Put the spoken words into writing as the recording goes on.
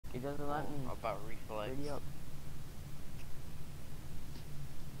It doesn't let me. About reflex. Ready up.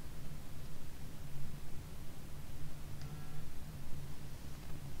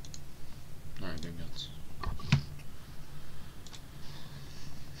 Alright, big guts.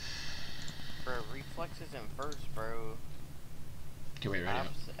 Bro, reflex is in first, bro. Okay, wait, ready up.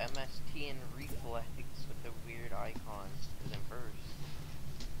 MST and reflex with the weird icon is in first.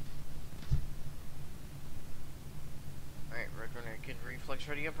 Alright, Roadrunner, can reflex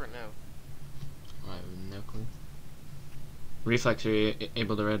ready up or no? I have no clue. Reflex, are you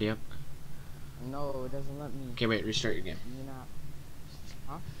able to ready up? No, it doesn't let me. Okay, wait, restart your game. You're not.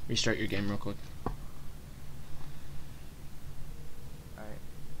 Huh? Restart your game real quick.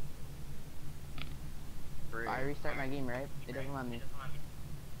 Alright. I restart my game, right? It doesn't let me.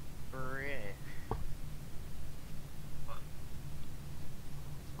 Alright.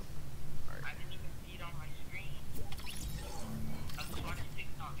 I didn't even see it on my screen. I was watching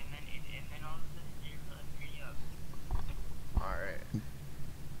TikTok and then all of a sudden it let me up. Alright.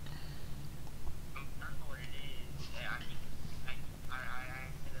 I don't know what it is. Yeah, I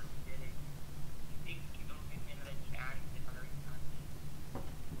did it. You don't think me another chat if I restart it?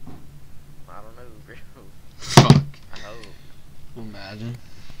 I don't know, bro. Fuck. I hope. Imagine.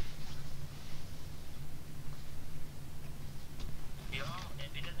 Y'all,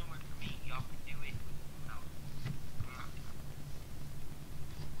 if it doesn't work for me, y'all can do it with someone else.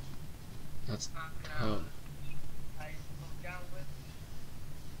 That's. I'm not Oh. gonna I slow down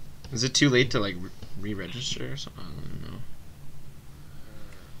with. Is it too late to like re-register or something? I don't know.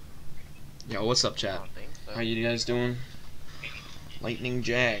 Yo, what's up, I chat? don't think so. How you guys doing? Lightning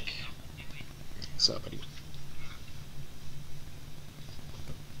Jack. What's up, buddy?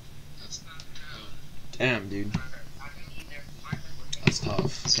 Damn, dude. That's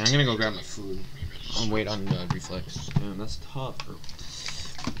tough. Okay, I'm gonna go grab my food. I'll wait on the reflex. Damn, that's tough, bro.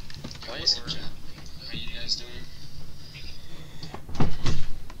 Yo, what's up, chat? How you guys doing?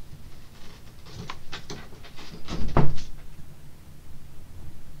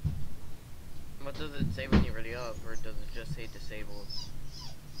 What does it say when you ready up, or does it just say disabled?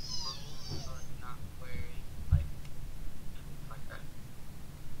 Not where like that.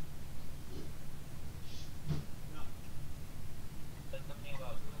 There's something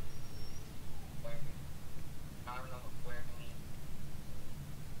about where I don't know where means.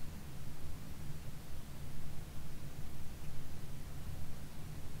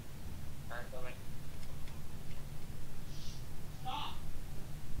 Alright, so like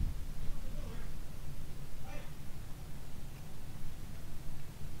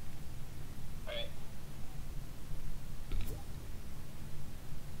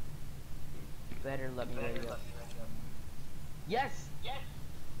Better let me ready up. Yes! Yes!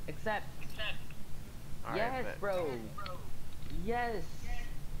 Accept! Alright, Yes, bet. bro! Yes!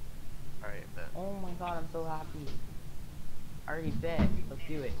 Alright, bet. Oh my god, I'm so happy. I already bet. Let's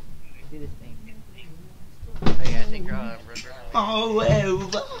do it. Let's do this thing. Hey, I think Roadrunner. Oh, well.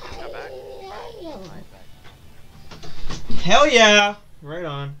 Got back? Alright, bet. Hell yeah! Right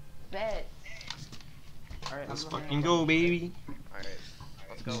on. Bet! Alright, Let's I'm fucking go, baby. Alright,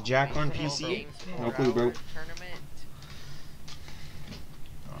 let's go. Is Jack on Baseball PC? games, No clue, bro. 4-hour Tournament.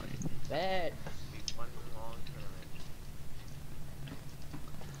 Bet! Be one long tournament.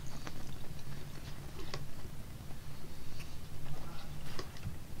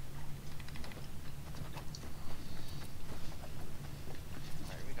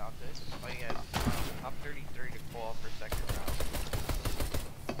 Alright, we got this. Oh yeah, top 33 to qual for second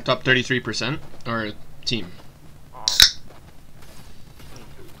round. Top 33% or team?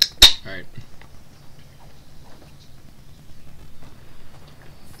 Alright.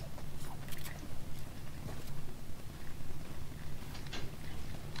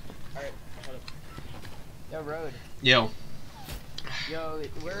 Alright, hold up. Yo, Road. Yo. Yo,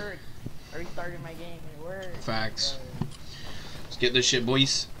 it worked. I restarted my game. It worked. Facts. Let's get this shit,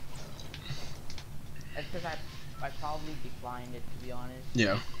 boys. That's because I probably declined it, to be honest.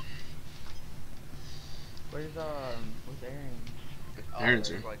 Yeah. Where's Aaron? Aaron's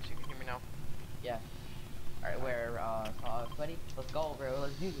here. Like, you can hear me now? Yeah. Alright, where, buddy? Let's go, bro.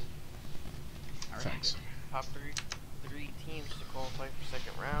 Let's do this. Alright. Facts. Top three teams to qualify for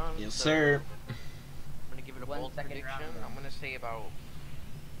second round. Yes, so sir. I'm gonna give it a 1 bold second prediction. round. I'm gonna say about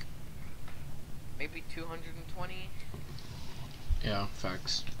maybe 220. Yeah,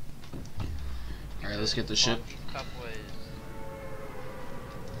 facts. Alright, let's get this shit. Monty's Cup was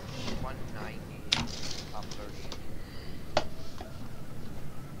 190. Top 30.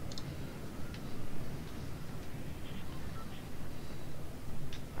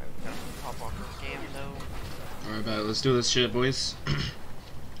 Alright, we gotta hop off this game though. Alright, bet. Let's do this shit, boys.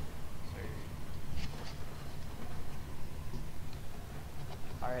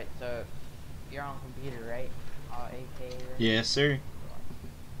 So, you're on computer, right? AK. Right? Yes, sir.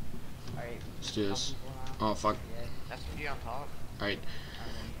 Alright. Let's do this. People now. Oh, fuck. Yeah. SMG on top. Alright. I'm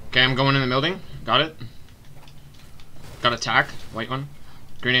in- Okay, I'm going in the building. Got it. Got attack. White one.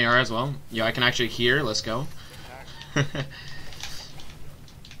 Green AR as well. Yeah, I can actually hear. Let's go. Attack.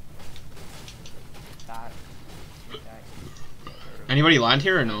 That. Anybody land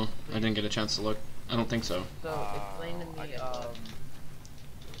here or no? I didn't get a chance to look. I don't think so. So, explain to I me, didn't look.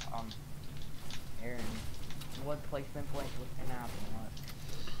 Aaron, what placement points was gonna happen? What?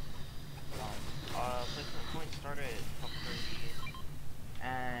 Placement points start at top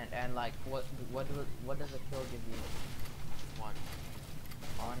 30. And like, what does a kill give you? One.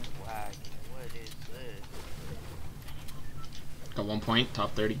 On Flag. What is this? Got 1 point,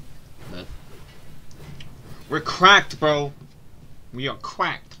 top 30. Bet. We're cracked, bro. We are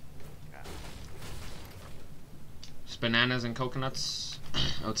cracked. Yeah. Just bananas and coconuts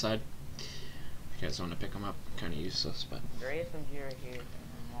outside. You guys want to pick them up? Kind of useless, but. there is some SMG right here.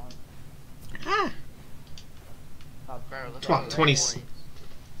 Ah! Top Bro, look Top at the 20 points.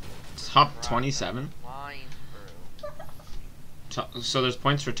 Top Right, 27. that's Lines, bro. So there's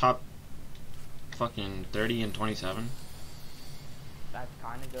points for top fucking 30 and 27. That's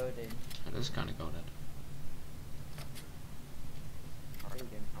kind of goaded. That is kind of goated. Pretty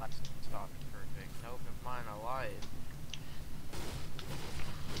good. Let's stop. Perfect. Nope, if mine alive.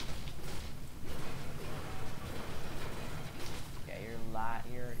 Yeah, your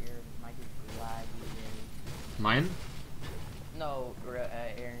mic is laggy. Very. Mine? No,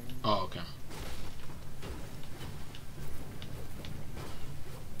 Aaron. Oh, okay.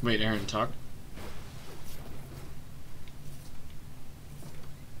 Wait, Aaron, talk.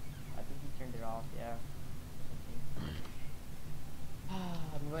 I think he turned it off. Yeah.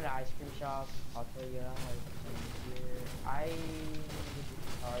 I'm going to ice cream shop. I'll tell you how to here. I need to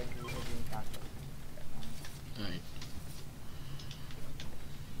charge you for being chocolate. Alright.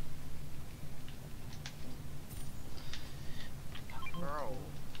 Bro. Oh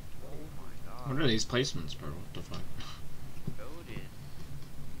my god. What are these placements, bro? What the fuck? Goated.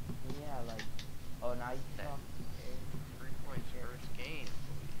 Yeah, like. Oh, now you can talk. 3 points first game.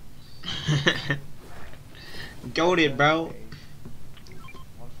 Goated, bro. One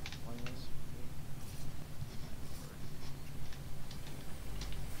minute.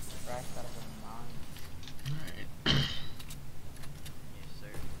 Crash out of her mind. Alright. Yes,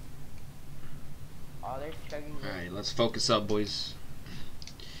 sir. Oh, they're chugging. Alright, let's focus up, boys.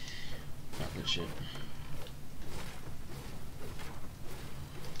 Got good shit.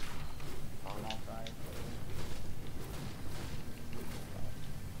 On all sides.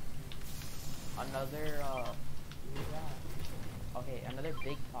 Another, who's that? Okay, another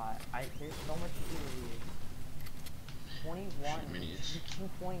big pot. There's so much to do here. 21. Shit, minis. 2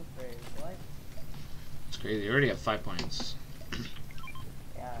 points for what? It's crazy. You already have 5 points.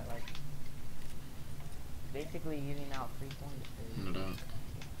 Yeah, like. Basically giving out 3 points for No doubt.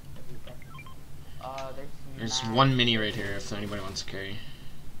 every second. There's mad- one mini right here if anybody wants to carry.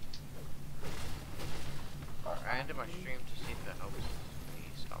 I ended my stream to see if that helps me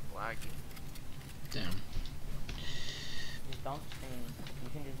stop lagging. Damn. Just don't stream. You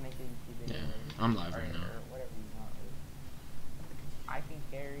can just make it into Yeah, video. I'm live or, right now. or whatever you want. I can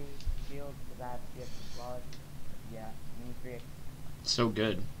carry shield because I have 3 extra slots. Yeah, I mean 3 extra. So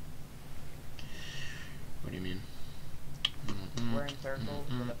good. What do you mean? We're in circles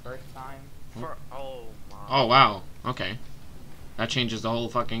for the first time. For oh my. Oh wow. Okay. That changes the whole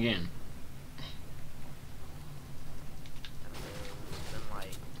fucking game. It's been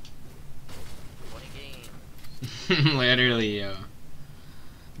like 20 games. Literally,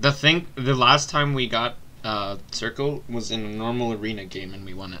 the last time we got circle was in a normal arena game and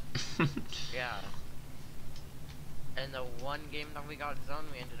we won it. Yeah. And the one game that we got zone,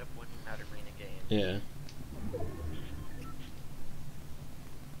 we ended up winning that arena game. Yeah.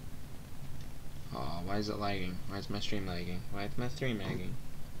 Oh, why is it lagging? Why is my stream lagging? Why is my stream lagging?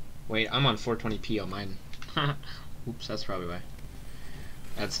 Wait, I'm on 420p on mine. Oops, that's probably why.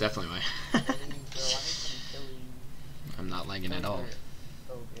 That's definitely why. Phillies, bro, I need some Phillies. I'm not lagging at all. Phillies are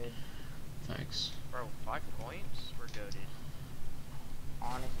so good. Thanks. Bro, 5 points? We're goated.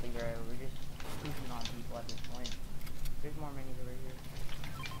 Honestly, bro, we're just cruising on people at this point. There's more minis over here.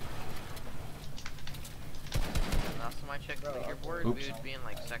 Last time I checked the Bro, leaderboard, Oops. we would be in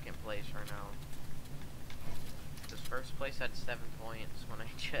like 2nd place right now. This first place had 7 points when I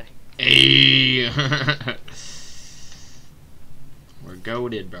checked. Hey! We're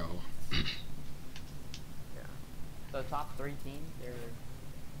goated, bro. Yeah. So top 3 teams, they're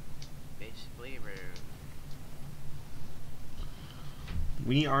Basically, we're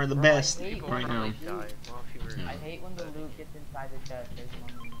We are the Bro, I best hate right when now. the loot- Yeah. I hate when the loot gets inside the chest. There's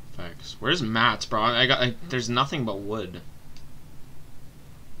one. Facts. Where's mats, bro? There's nothing but wood.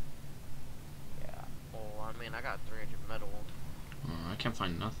 Yeah. Oh, I mean, I got 300 metal. Oh, I can't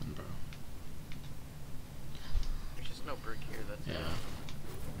find nothing, bro. There's just no brick here, that's Yeah. it.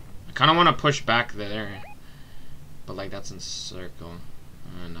 I kind of want to push back there, but like that's in circle.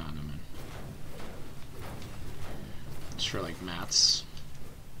 Nah, no man. It's for like mats.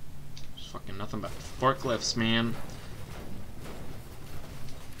 There's fucking nothing but forklifts, man.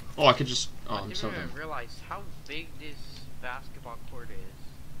 Oh, I could just. Oh, I I'm didn't so even dumb. realize how big this basketball court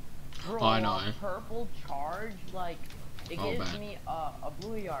is. Bro, Oh, I know, a eh? purple charge, like, it Oh, gives bad. me a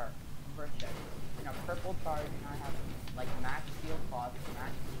blue ER first check. And a purple charge, and I have, like, max steel cloth,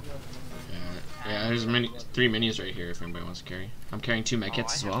 max steel. Yeah, there's 3 minis right here if anybody wants to carry. I'm carrying 2 med Oh,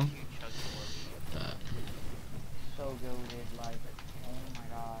 kits I as have well. 2 chugs of wood. So goated, like, oh my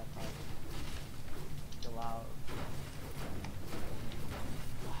god, like, chill out.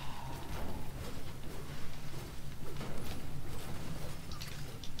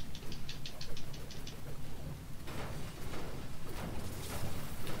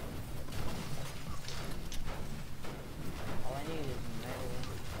 All I need is metal.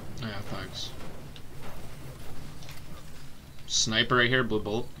 Yeah, thanks. Sniper right here, blue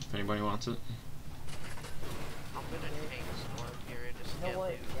bolt, if anybody wants it. I'm gonna tank storm here and just You know get what?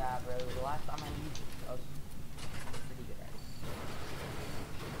 loot. Yeah, bro. The last time I used it, I was pretty good at it.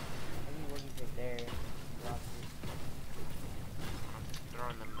 I think what you picked there. I'm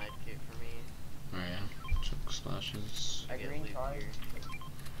throwing the med kit for me. Oh yeah, choke splashes. I Get green loot charge.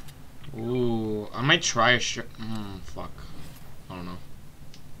 here. Ooh, I might try a fuck. I don't know.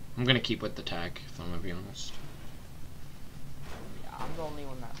 I'm gonna keep with the tag, if I'm gonna be honest. Yeah, I'm the only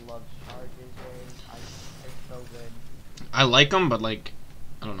one that loves charges. They're so good. I like them, but like,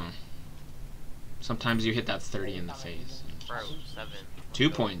 I don't know. Sometimes you hit that 30 in the face. Bro, 7. 2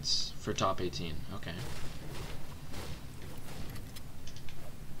 points for top 18. Okay.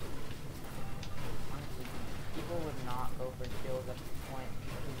 Honestly, people would not go for kills at this point.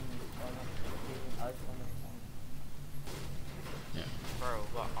 Giving us so much points. Bro,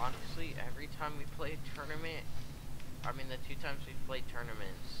 but honestly, every time we play a tournament, I mean the 2 times we played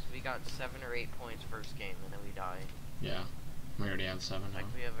tournaments, we got 7 or 8 points first game and then we die. Yeah. We already have 7 now. Like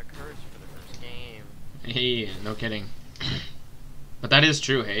we have a curse for the first game. Hey, no kidding. But that is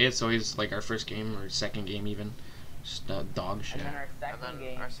true, hey? It's always like our first game or second game even. Just dog shit. And then our And second then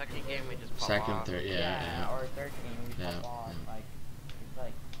game. our second game we just pop Second, off. third, yeah. Or third game we Yeah, pop off. yeah. Like, it's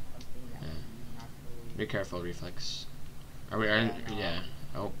like something that Yeah. we naturally. Be careful, reflex. Are we? Yeah, no. Yeah.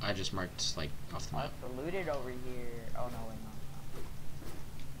 Oh, I just marked like off the Oh, map. it's looted over here. Oh no, wait, no.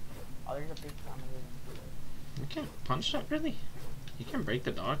 Oh, there's a big time of You can't punch that, really? You can break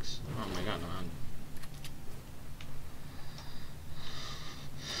the dogs? Oh my god, no.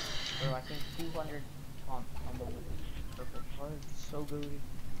 Bro, I think 200 pump on the purple card. So good.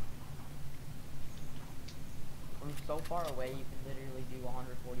 From so far away, you can literally do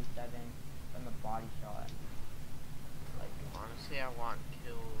 147 from the body shot. Like, Honestly, I want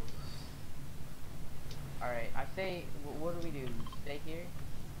kills. alright, I say, what do we do? Stay here?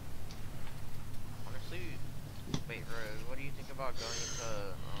 Honestly, wait, Rose, what do you think about going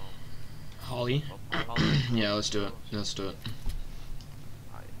into, Holly? Holly? Yeah, let's do it. Let's do it.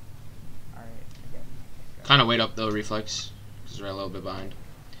 Alright, I guess. Kind of wait up though, reflex, because we're a little bit behind.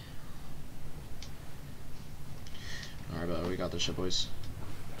 Alright, but we got this shit, boys.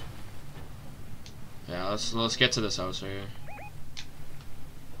 Yeah, let's get to this house right here.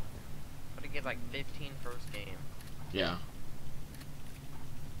 I'm gonna get like 15 first game. Yeah.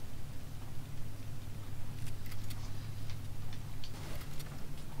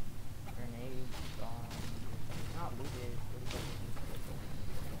 Grenades, not looted.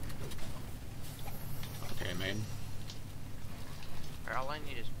 Okay, made. All I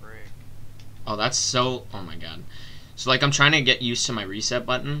need is brick. Oh, that's so. Oh my god. So like, I'm trying to get used to my reset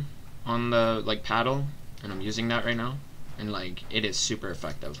button on the like paddle, and I'm using that right now, and like, it is super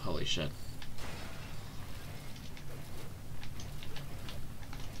effective. Holy shit.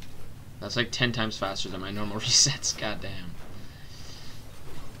 That's like 10 times faster than my normal resets. God damn.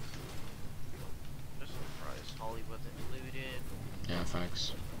 Just surprised Holly wasn't looted. Yeah,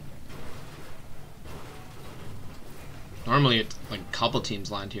 facts. Normally, it's like a couple teams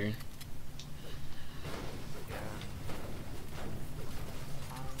land here. Yeah.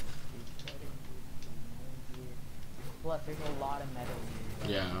 Plus, there's a lot of metal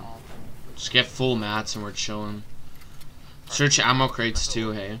here. Yeah. Awesome. Just get full mats and we're chilling. Search ammo crates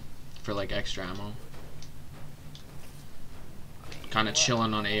too, hey, for like extra ammo. kind of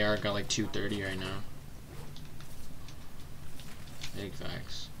chilling on AR. Got like 230 right now. Big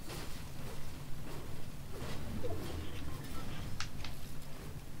facts.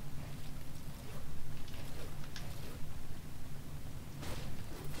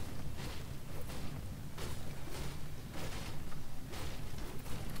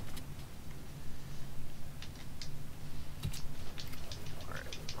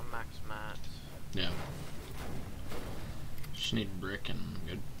 Yeah. Just need brick and I'm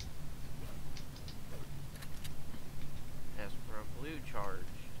good. As for a blue charge.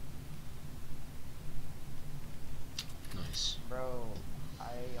 Nice. Bro, I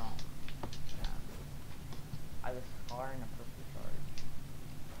yeah. I have a scar and a purple charge.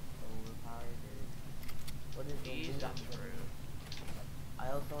 Overpowered. What is the Jesus, loot I'm bro. getting? I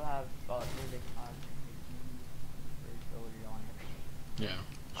also have 3 big pots and 15 ability on it. Yeah.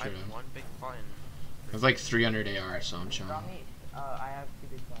 I Sure. have 1 big pot and I have like 300 AR, so I'm chilling. Drop me, I have 2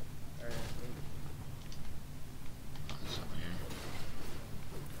 big pots. Or 3. Oh, there's something here.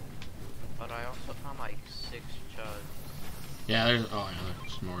 but I also found like 6 chuds. Yeah, there's. Oh, yeah,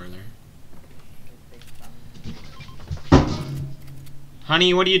 there's more there.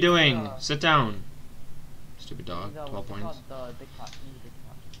 Honey, what are you doing? Sit down. Stupid dog. 12 points. The big pot. Big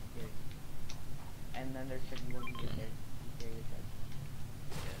pot. Here. And then there's chicken wings Okay. there. Carry the chug.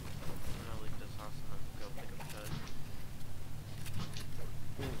 I'm gonna leave this house and then go pick up chuds.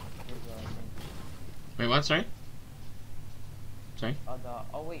 Wait, what? Sorry? Sorry?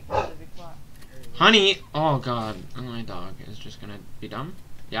 Oh wait, where's the big pot? Honey! Oh god. Oh, my dog is just gonna be dumb.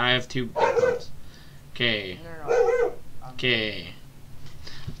 Yeah, I have 2 big pots. Okay. No. Okay.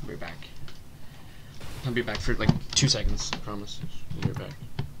 I'll be back. I'll be back for like 2 seconds, I promise. I'll be right back.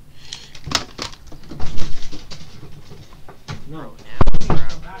 Bro, ammo are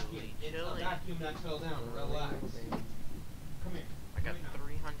absolutely chilling. Vacuum that fell down. Relax. Come here. I got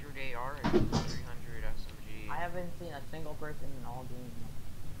 300 AR and 300 SMG. I haven't seen a single person in all game.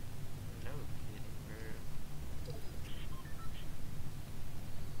 No kidding, bro.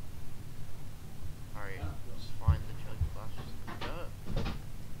 Alright, let's find the chug flashes and up.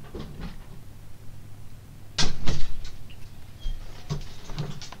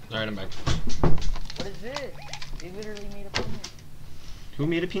 Alright, I'm back. What is this? They literally made a penis. Who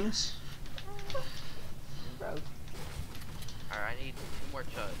made a penis? Bro. Alright, I need 2 more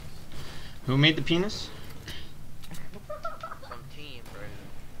chuds. Who made the penis? Some team, bro.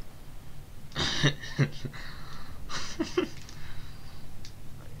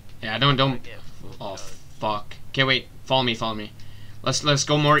 Yeah, don't. I get full Oh chuds. fuck. Okay, wait. Follow me. Let's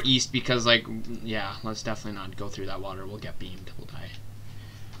go more east because like yeah, let's definitely not go through that water. We'll get beamed. We'll die.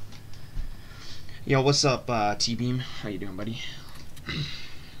 Yo, what's up, T-Beam? How you doing, buddy?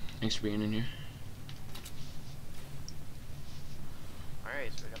 Thanks for being in here.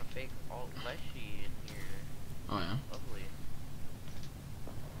 Alright, so we got a fake alt leshy in here. Oh yeah. Lovely.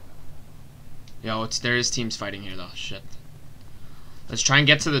 Yo, there is teams fighting here though. Shit. Let's try and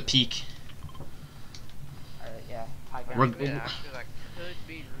get to the peak. Yeah. High ground. We're- Yeah, actually, that could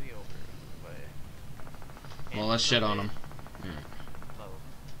be real, but... Well, let's shit on them. Low.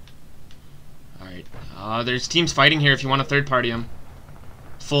 Alright. There's teams fighting here if you want to third party them.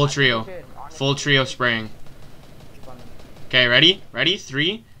 Full trio. Full trio spraying. Okay, ready? Ready?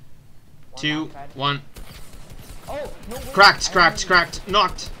 3, 2, 1. Oh, no way. Cracked. I got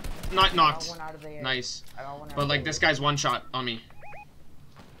Knocked. Not I got knocked. one out of the air. Nice. I got one out But of like the this air. guy's 1 shot on me.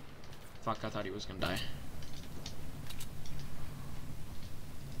 Fuck, I thought he was gonna die.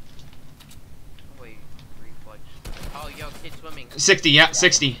 Wait, reflex. Oh, yo, kid swimming. 60, yeah,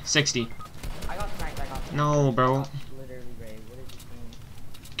 60. I got sniped. I got sniped. No, bro. Literally, Ray. What is this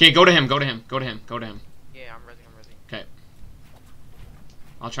doing? Okay, go to him. Yeah, I'm rezzing. Okay.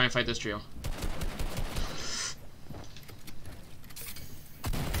 I'll try and fight this trio.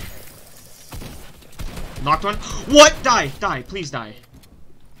 Knocked one. What? Die. Please die.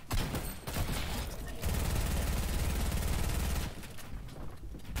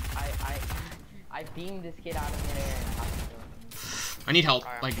 I beamed this kid out of midair and I have to kill him. I need help,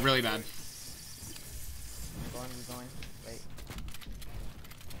 like really bad. We're going. Wait.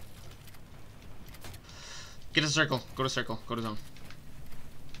 Get to circle. Go to circle. Go to zone.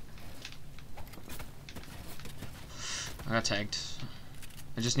 I got tagged.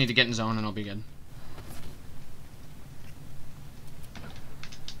 I just need to get in zone and I'll be good.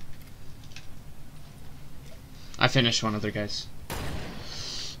 I finished one of their guys.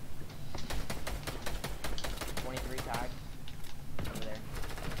 23 tag. Over there.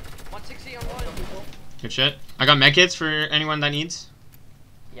 160 on one. Good shit. I got med kits for anyone that needs.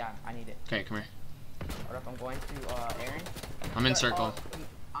 Yeah, I need it. Okay, come here. What up? I'm going to Aaron. I'm in circle.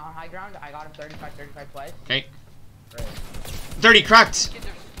 On high ground, I got him 35 twice. Okay. Right. 30 cracked! Kids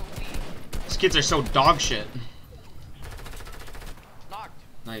are so weak. These kids are so dog shit. Knocked.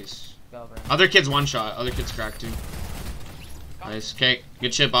 Nice. Go, bro. Other kids one shot. Other kids cracked too. Nice. Okay.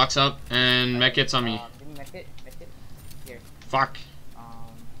 Good shit. Box up. And mech hits on me. Give me mech it. Here. Fuck.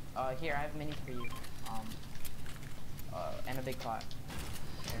 Here, I have minis for you. And a big pot.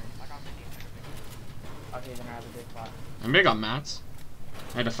 I got minis. Okay, then I have a big pot. Anybody got mats?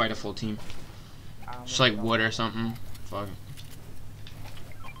 I had to fight a full team. Just like wood or something. Fuck.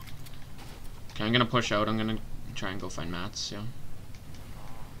 Okay, I'm gonna push out. I'm gonna try and go find mats. Yeah.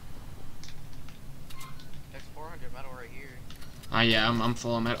 There's 400 metal right here. Ah, yeah. I'm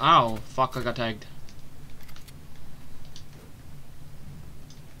full of metal. Ow! Fuck! I got tagged.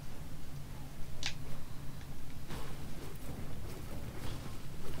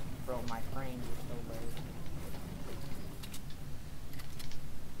 Bro, my frame is so low.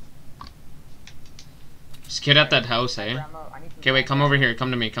 This kid at that house, eh? Grandma, I need some Okay, wait. Come over here.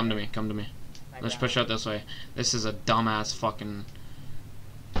 Come to me. Come to me. Come to me. my Let's grandma. push out this way. This is a dumbass fucking.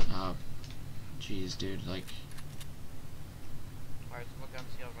 Jeez, dude. Like, Alright, so look down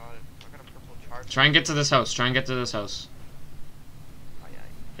and see how I got it. I got a purple charge. try and get to this house. Try and get to this house. Oh,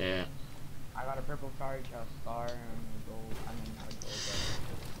 yeah. Yeah. I got a purple charge, a star, and a gold. I mean, not a gold,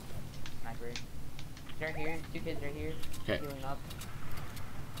 but sniper. Right here, 2 kids right here. Okay. Healing up.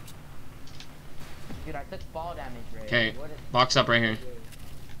 Dude, I took fall damage, Ray. Okay. What is Box up right here.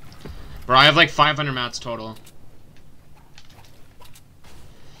 Bro, I have like 500 mats total.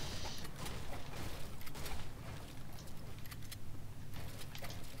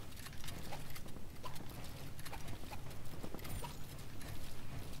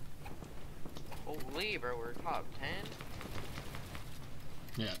 Holy, bro, we're top 10.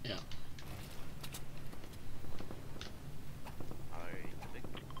 Yeah, yeah. Alright, big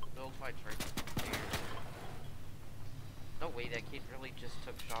build fights right here. No way, that kid really just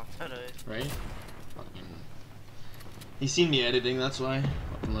took shots at us. Right? Fucking. He's seen me editing, that's why.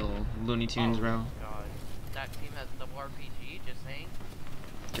 Fucking little Looney Tunes, Oh, bro. God. That team has double RPG, just saying.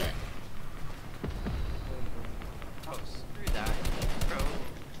 Okay. Oh, screw that, bro.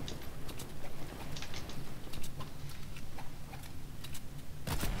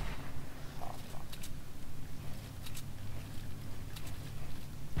 oh, fuck.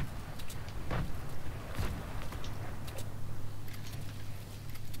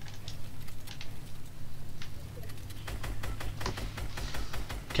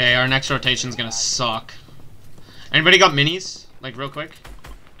 Okay, our next rotation's gonna suck. Anybody got minis? Like, real quick?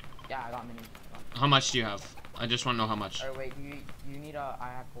 Yeah, I got minis. How much do you have? I just want to know how much. Alright, wait, you need a, I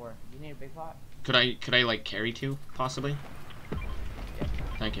have 4. You need a big pot? Could I like carry 2, possibly? Yeah.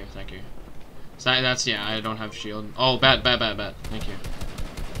 Thank you, thank you. So that's, yeah, I don't have shield. Oh, bet. Thank you.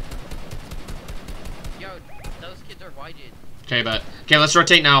 Yo, those kids are whited. Okay, bet. Okay, let's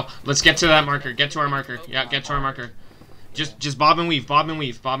rotate now. Let's get to that marker. Get to our marker. Yeah, get to our marker. Just bob and weave.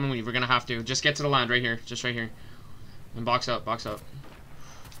 We're gonna have to. Just get to the land right here. Just right here. And box up. Just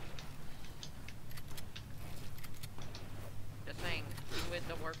saying, team with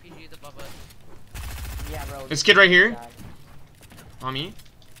double RPGs above us. Yeah, bro. This kid right here. Yeah. On me.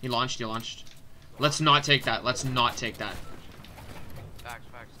 He launched. Let's not take that. Facts.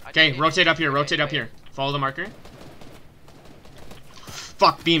 Okay, rotate up here. Follow the marker.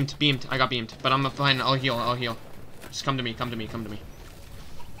 Fuck, beamed. I got beamed. But I'm fine. I'll heal. Just come to me. Reflex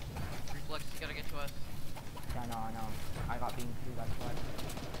is gonna get to us. Yeah, I know. I got beamed too, that's why.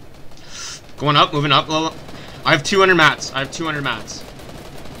 Going up, moving up. I have 200 mats. I got 1,000.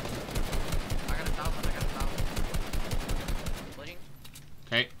 Splitting?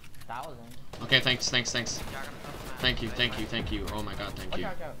 Okay. 1,000. Okay, thanks. Yeah, I got 1,000 mats. Thank you. Oh my god, thank you.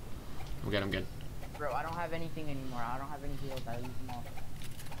 Watch out. I'm good. Bro, I don't have anything anymore. I don't have any heals. I use them all.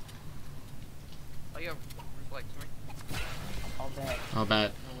 Oh, you have reflex, right? I'll bet. I'll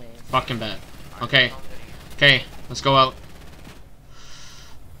bet. No way. Fucking bet. Alright, Okay. I'm ready. Okay, let's go out.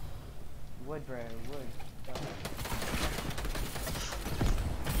 Wood, bro. Wood. Go.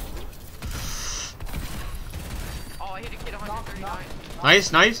 Oh, I hit a kid 139.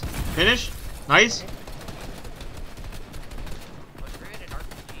 Nice. Finish. Nice. Madrid and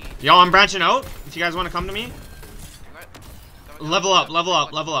RPG. Yo, I'm branching out. If you guys want to come to me. What? Level up.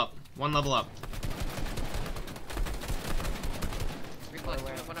 One level up. Reflex,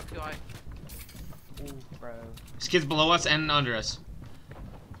 went up too high. Ooh, bro. This kid's below us and under us.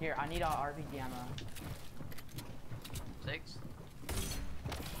 Here, I need a RPG ammo. 6.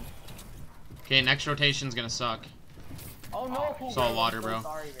 Okay, next rotation's gonna suck. Oh no! It's all water, I'm so bro.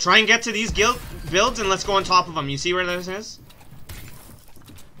 sorry, Try and get to these builds and let's go on top of them. You see where this is?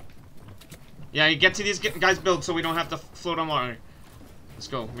 Yeah, you get to these guys' builds so we don't have to float on water. Let's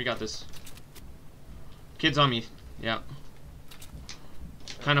go. We got this. Kids on me. Yeah.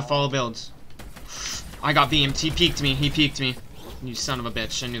 Kind of follow builds. I got beamed. He peeked me. He peeked me. You son of a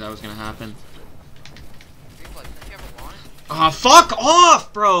bitch. I knew that was gonna happen. Fuck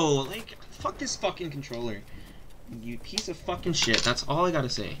off, bro! Like, fuck this fucking controller. You piece of fucking shit. That's all I gotta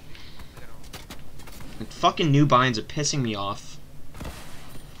say. Like, fucking new binds are pissing me off.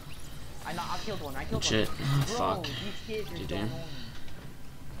 I killed one. I killed Shit. one. Oh, Bro, fuck. these kids are so annoying.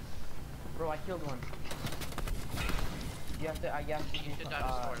 Bro, I killed one. You have to, I guess you should die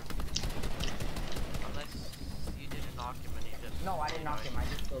to storm. Unless you didn't knock him and he just... No, I didn't knock him. I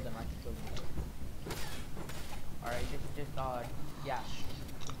just killed him. Alright, yeah.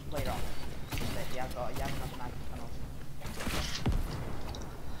 Play it off. You have enough matches.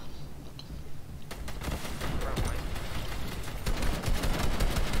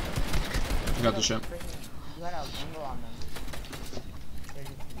 You got the shit. You had a angle on them. They're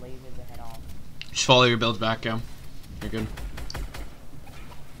just lasered the head off. Just follow your builds back, yeah. You're good.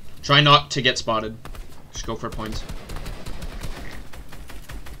 Try not to get spotted. Just go for points.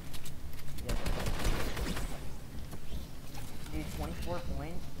 Dude, 24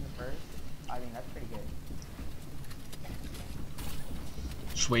 points in the first. I mean, that's pretty good.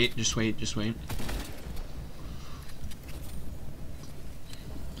 Just wait, just wait, just wait.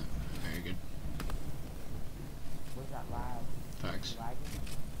 Very good. What's that lag? Facts. Lagging?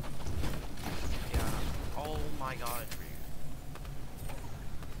 Yeah. Oh my god.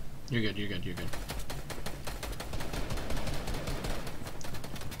 You're good, you're good, you're good.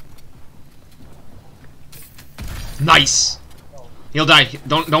 Nice! He'll die.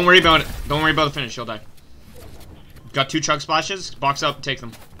 Don't worry about it. Don't worry about the finish. He'll die. Got 2 chug splashes. Box up, take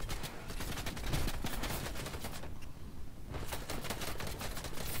them.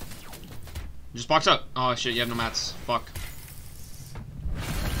 Just box up. Oh shit, you have no mats. Fuck.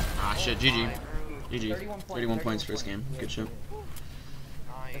 Ah shit, GG. GG. 31 points first game. Good shit.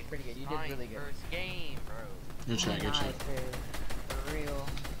 That's pretty good. You did really good. First game, bro. Good shot, good shot. For real.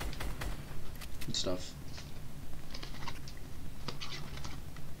 Good stuff.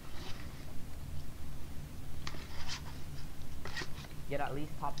 Get at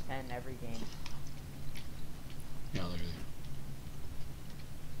least top 10 every game. Yeah, literally.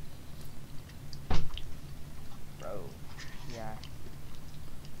 Bro. Yeah.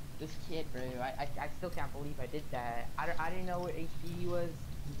 This kid, bro, I still can't believe I did that. I didn't know what HP he was.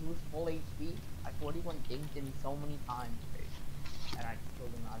 He was full HP. I 41 dinged him so many times, bro. And I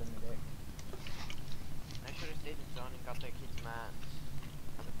killed him out of midair. I should have stayed in zone and got that kid's mats.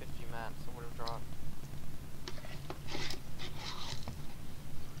 The 50 mats, I would have dropped.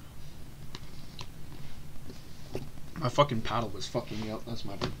 My fucking paddle was fucking me up. That's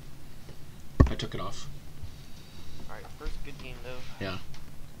my bad. I took it off. Alright, first good game though. Yeah.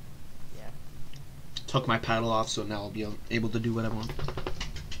 Yeah. Took my paddle off, so now I'll be able to do what I want.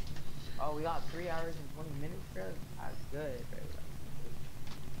 Oh, we got 3 hours and 20 minutes, bro. That's good, bro.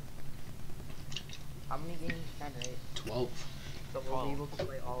 How many games? 10, right? 12. So we'll be able to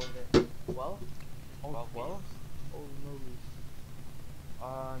play all of it. 12? Oh, 12? Oh,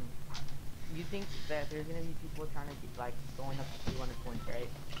 no. You think that there's gonna be people trying to get, like, going up to 200 points, right?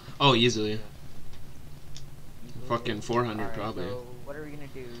 Oh, easily. Easily? Fucking 400 Alright, probably. So what are we gonna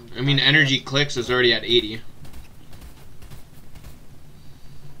do? I mean, energy clicks is already at 80.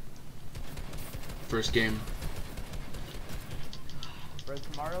 First game. Bro,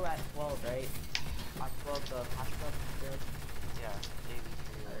 tomorrow at 12, right? At 12, the pass up. Yeah,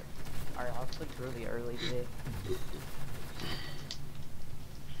 daily. Alright, I'll sleep really early today.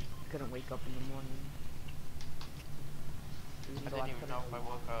 Couldn't wake up in the morning. I didn't even know if I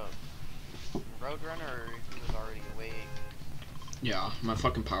woke up. Roadrunner or if he was already awake. Yeah, my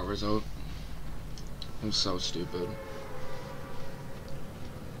fucking power's out. I'm so stupid.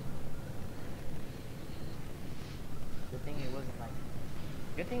 Good thing it wasn't like.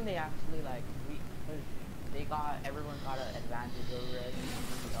 Good thing they actually like they got everyone got an advantage over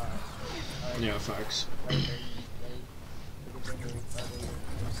us. Yeah, facts. Like,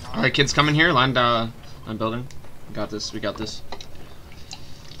 Alright, kids, come in here. Land building. We got this. We got this.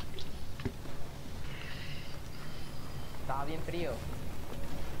 Está bien frío.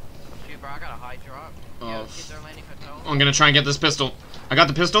 Shoot, bro, I got a high drop. Oh, Yo, kids are landing hotel. I'm gonna try and get this pistol. I got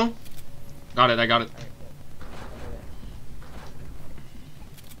the pistol. Got it. I got it.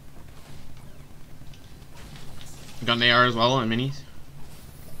 Got an AR as well and minis.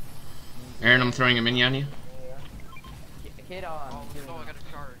 Aaron, I'm throwing a mini on you. kid Oh, no, I got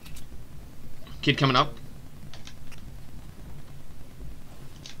a charge. Kid coming up.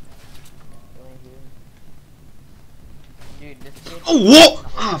 Dude, this kid. Oh, whoa!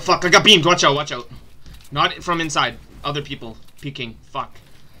 Ah, fuck, I got beamed. Watch out, watch out. Not from inside. Other people peeking. Fuck.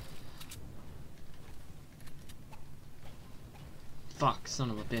 Fuck, son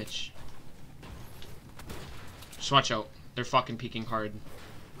of a bitch. Just watch out. They're fucking peeking hard.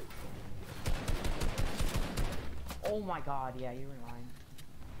 Oh my god, yeah, you were lying.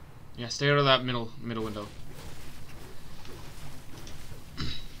 Yeah, stay out of that middle window.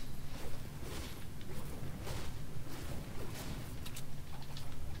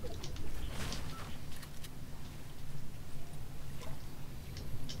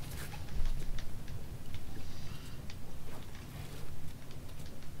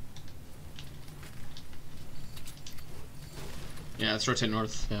 Yeah, let's rotate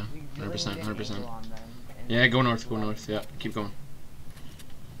north. Yeah, 100%, 100%. Yeah, go north, go north. Yeah, keep going.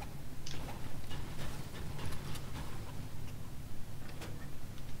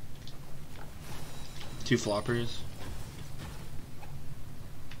 Two floppers.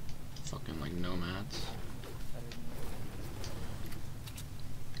 Fucking like nomads.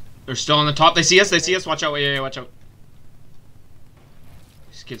 They're still on the top. They see us. They see us. Watch out. Yeah, watch out.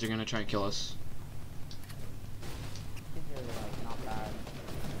 These kids are gonna try and kill us.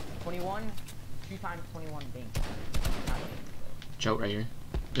 21, 2 times 21 dink. Choke right here.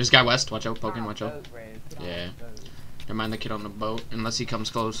 There's a guy west. Watch out. Poking. Watch out. Yeah. Never mind the kid on the boat unless he comes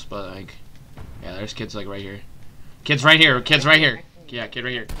close. But like, yeah, there's kids like right here. Kids right here. Kids right here. Yeah, kid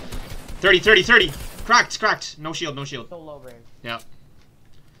right here. 30, 30, 30. Cracked, cracked. No shield, no shield. So low, Brave. Yeah.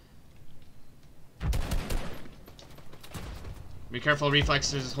 Be careful,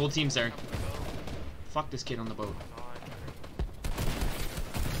 reflex. There's whole teams there. Fuck this kid on the boat.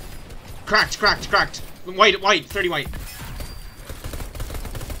 Cracked, cracked, cracked. White, white, 30 white.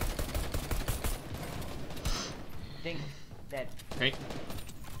 Dink, dead. Okay.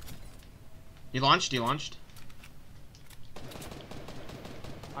 You launched? You launched?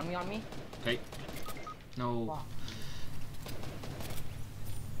 On me, on me. Okay. No. Fuck.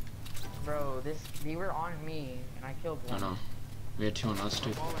 Bro, they were on me, and I killed one. No. We had two on us,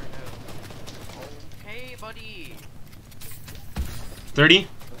 too. Okay, buddy. 30?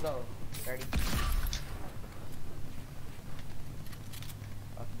 Let's go. 30.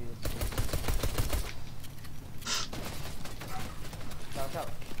 Go.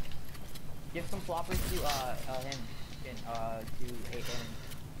 Give some floppers to him. To him.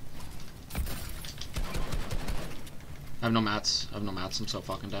 I have no mats. I have no mats. I'm so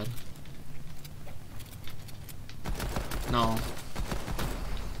fucking dead. No.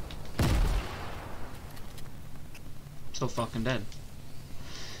 So fucking dead.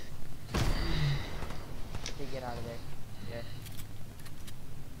 Okay, get out of there. Yeah.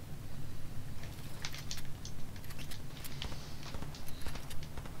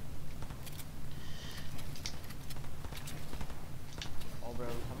 Oh, bro,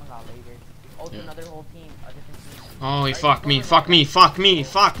 someone got later. Oh, it's another whole team. A different team. Holy fuck me, fuck me, fuck me,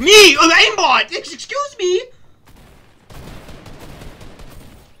 fuck me! Oh, aimbot! Excuse me!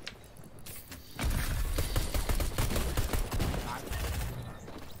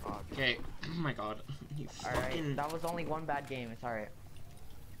 Okay, oh my god. You fucking... Alright, that was only one bad game, it's alright.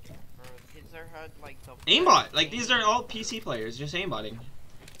 Kids are had like the Aimbot! Like, these are all PC players, just aimbotting.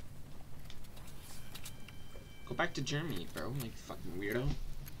 Go back to Germany, bro, like, fucking weirdo.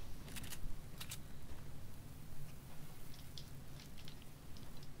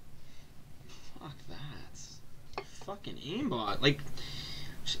 Fuck that. Fucking aimbot. Like,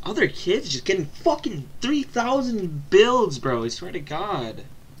 other kids just getting fucking 3,000 builds, bro, I swear to God.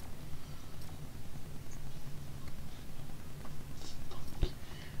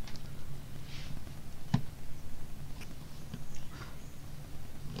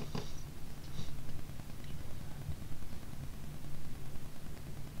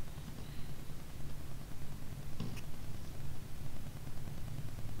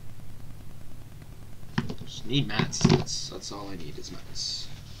 Just need mats. That's all I need is mats.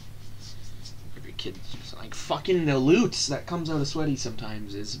 Every kid just like fucking the loot that comes out of sweaty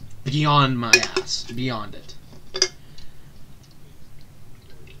sometimes is beyond my ass. Beyond it.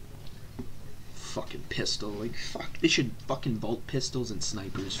 Fucking pistol, like fuck. They should fucking bolt pistols and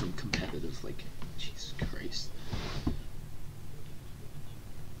snipers from competitive. Like, Jesus Christ.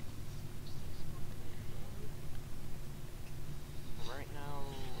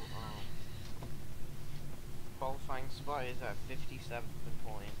 Qualifying spot is at 57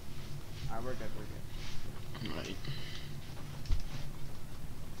 point. Alright, we're good. Right.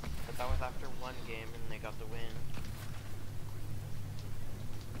 But that was after one game and they got the win.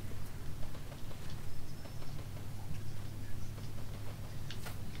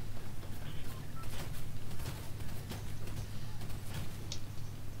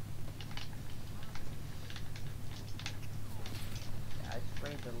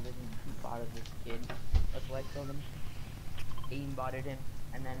 made the living poop out of this kid. That's what I killed him. Aimbotted him,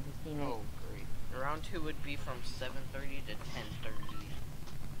 and then his teammate. Oh, great. Round 2 would be from 7:30 to 10:30.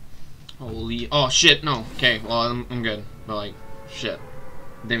 Holy, oh shit, no. Okay, well I'm good. But like, shit.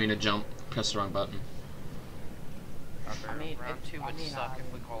 Didn't mean to jump. Pressed the wrong button. I mean, round 2 would suck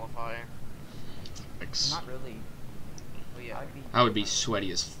if we qualify. Not really. Well, yeah. I would be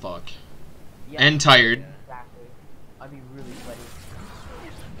sweaty as fuck. Yeah, And tired. exactly. I'd be really sweaty.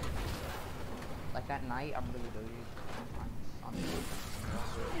 Like at night, I'm really dirty.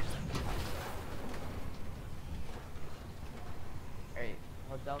 Hey,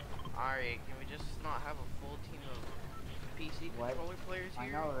 what's up? Alright, can we just not have a full team of PC controller players here? I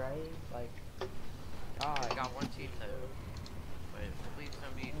know, right? Like, I God. got one team though. But please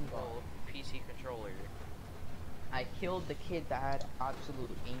don't be full PC controller. I killed the kid that had absolute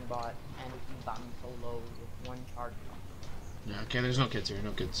aimbot, and he got me so low with one charge. Yeah, okay, there's no kids here,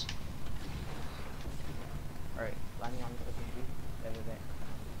 no kids. Alright, landing on the PC. Over there.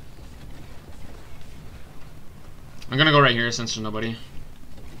 I'm gonna go right here since there's nobody.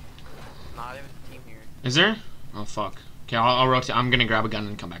 Nah, there was a team here. Is there? Oh fuck. Okay, I'll rotate. I'm gonna grab a gun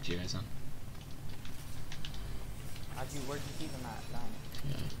and come back to you guys then. Actually, where'd you see them at? Land?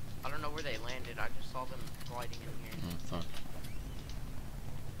 Yeah. I don't know where they landed, I just saw them gliding in here. Oh fuck.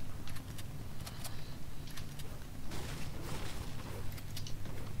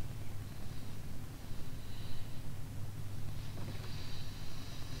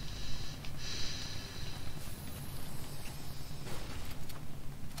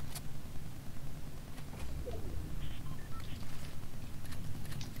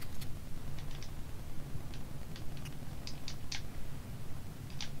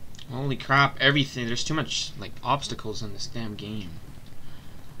 Holy crap, everything. There's too much, like, obstacles in this damn game.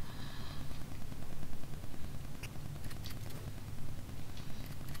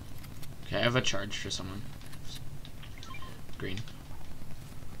 Okay, I have a charge for someone. Green.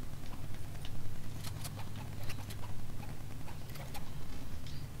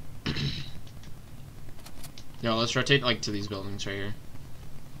 Yo, let's rotate, like, to these buildings right here.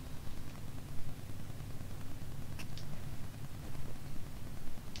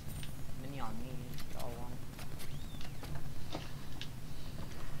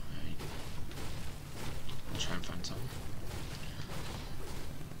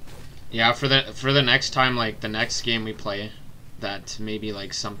 Yeah, for the next time, like the next game we play, that maybe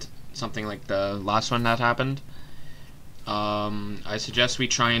like something like the last one that happened. I suggest we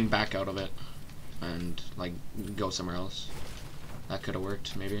try and back out of it, and like go somewhere else. That could have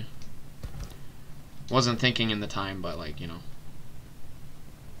worked, maybe. Wasn't thinking in the time, but like, you know,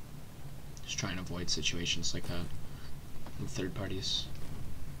 just try and avoid situations like that with third parties.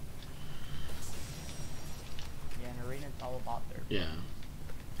 Yeah, in Arena it's all about third. Yeah.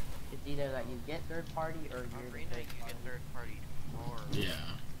 It's either that you get third party or you're Arena, you get third party more. Yeah.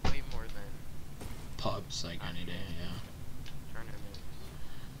 Way more than Pubs, like any day, yeah. tournaments.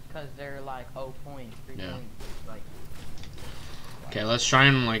 Because they're like 0 points, 3 Yeah. points. Like. Okay, let's try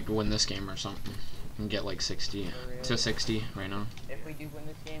and like win this game or something. And get like 60 real. to 60 right now. If we do win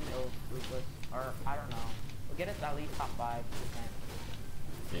this game, it'll group us, or I don't know. We'll get us at least top 5%.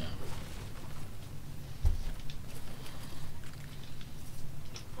 Yeah.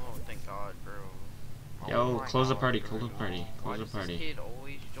 Oh, thank God, bro. Yo, Oh my close the God, party, bro. close the party, Why close the does party. this kid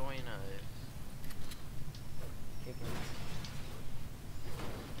always join us? Chicken.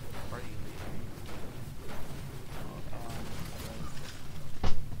 Party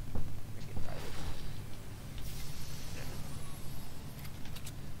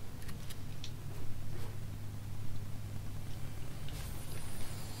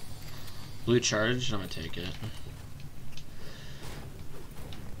Blue charge, I'm gonna take it.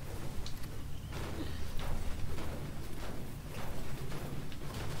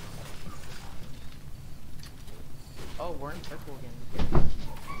 Oh, we're in purple again.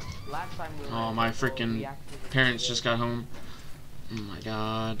 Last time we were Oh, in my purple, freaking we actually parents did just it. got home. Oh my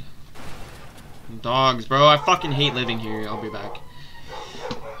god. Dogs, bro. I fucking hate living here. I'll be back.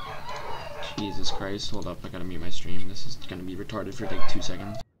 Jesus Christ. Hold up. I gotta mute my stream. This is gonna be retarded for like 2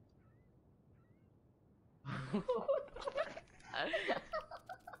 seconds.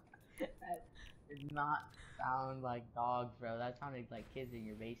 That did not sound like dogs, bro. That sounded like kids in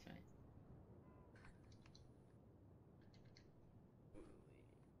your basement.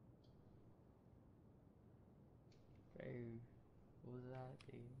 Bro, what was that,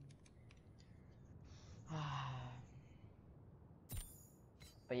 dude?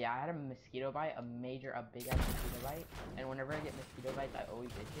 But yeah, I had a mosquito bite, a big ass mosquito bite, and whenever I get mosquito bites, I always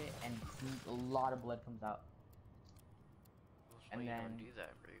itch it, and a lot of blood comes out. And you then don't do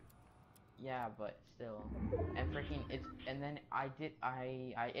that, bro. yeah, but still, and freaking it's and then I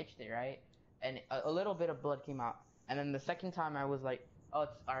itched it, right, and a little bit of blood came out, and then the second time I was like, oh,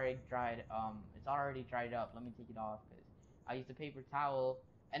 it's already dried, it's already dried up, let me take it off, because I used a paper towel,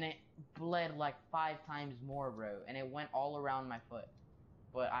 and it bled like 5 times more, bro, and it went all around my foot,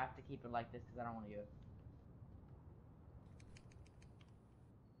 but I have to keep it like this because I don't want to go.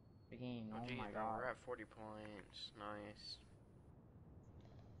 Freaking, oh geez, my bro, god. we're at 40 points. Nice.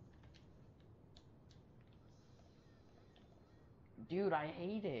 Dude, I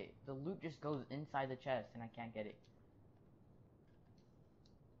hate it. The loot just goes inside the chest and I can't get it.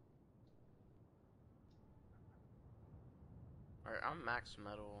 Alright, I'm max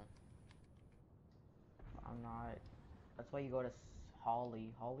metal. I'm not. That's why you go to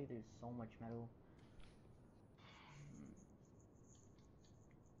Holly. Holly, there's so much metal.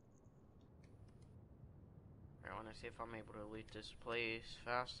 I want to see if I'm able to loot this place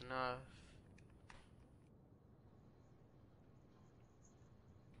fast enough.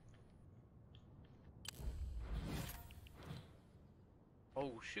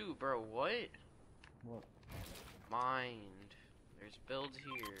 Oh shoot, bro, what? What? Mind. There's builds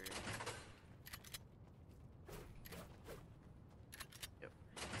here. Yep.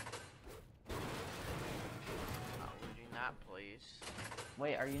 Not looting that place.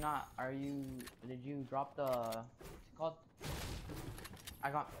 Wait, are you not? Are you? Did you drop the? What's it called? I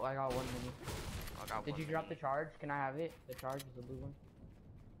got 1 mini. I got Did one you drop the mini. charge? Can I have it? The charge is the blue one.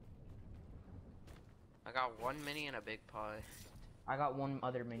 I got 1 mini and a big pie. I got 1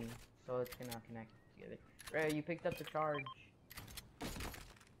 other mini, so it's gonna connect together. Ray, you picked up the charge.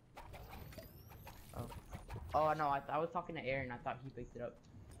 Oh. Oh no, I was talking to Aaron. I thought he picked it up.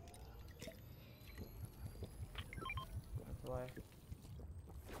 That's why.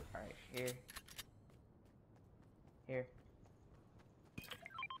 Alright, here. Here.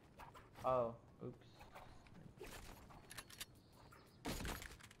 Oh, oops.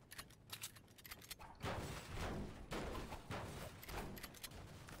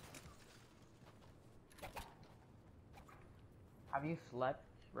 Have you slept,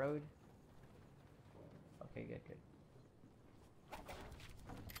 Road? Okay, good.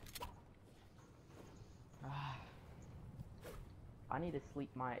 I need to sleep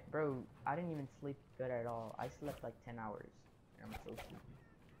my... Bro, I didn't even sleep good at all. I slept like 10 hours. And I'm so sleepy.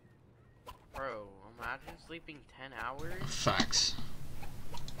 Bro, imagine sleeping 10 hours? Facts.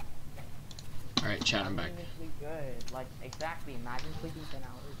 Alright, chat, I'm I back. didn't even sleep good. Like, exactly. Imagine sleeping 10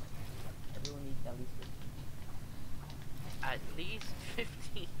 hours. Everyone needs at least 15. At least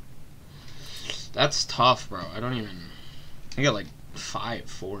 15. That's tough, bro. I don't even... I got like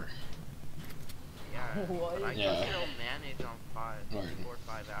 4. Yeah, What? but I can Yeah. still manage on 4 or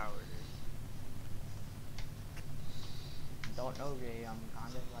 5 hours. Don't know, Ray. I'm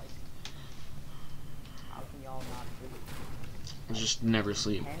kind of like... How can y'all not sleep? I just never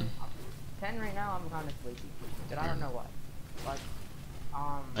sleep. 10 right now, I'm kind of sleepy. But I don't know why. Like,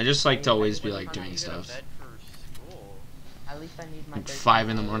 I just like to always be What like time do doing you go to stuff. bed for school? At least I need my... Like 13 5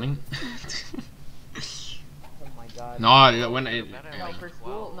 in the hours. morning. Oh my god. No, when I... Go to bed at No, like for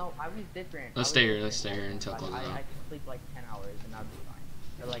school, 12. no, I was different. Let's I stay was here, let's stay different. here until Like, close I out. could sleep like 10 hours and I'd be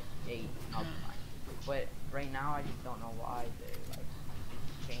fine. Or like 8 and I'll be fine. But right now, I just don't know why they like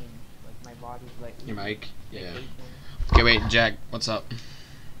change. Like my body's like. Your mic? Yeah. vacation. Okay, wait, Jack, what's up?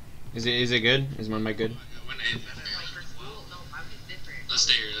 Is it good? Is my mic good? Like for school, no, I was different. Let's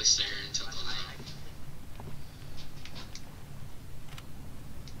stay here until close out.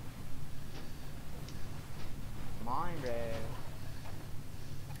 Mine, bro.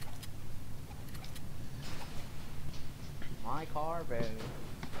 My car, bro.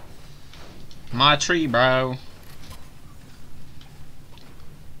 My tree, bro.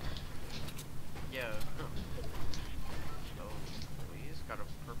 Yeah. Oh, please, got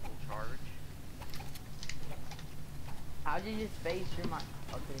a purple charge. How'd you just face through my...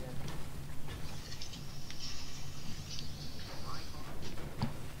 Okay, then.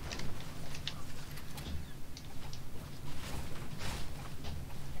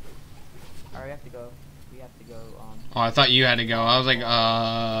 Alright, we have to go. We have to go, Oh, I thought you had to go. I was like,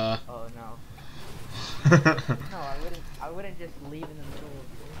 Oh, no. No, I wouldn't just leave in the middle of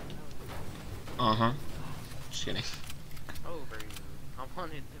the... Uh-huh. Just kidding. Oh, bro. I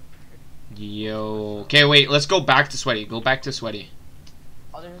wanted to. Yo. Okay, wait, let's go back to Sweaty. Go back to Sweaty.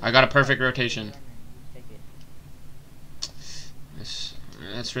 Oh, there's I got a perfect rotation. Take it.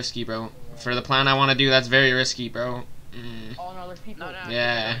 That's risky, bro. For the plan I want to do, that's very risky, bro. Mm. Oh, no, there's people. No, no.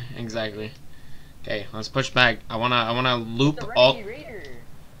 Yeah, exactly. Okay, let's push back. I wanna The loop Renegade all. Raider.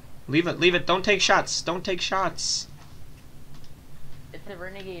 Leave it. Don't take shots. Don't take shots. It's a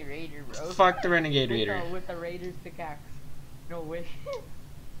Renegade Raider, bro. Fuck the Renegade Raider. With the Raider's pickaxe. No way.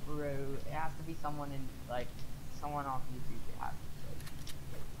 Bro, it has to be someone in, like, someone off YouTube. It has to be.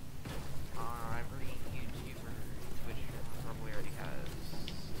 Every YouTuber, Twitch probably already has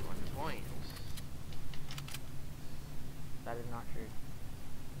 20 points. That is not true.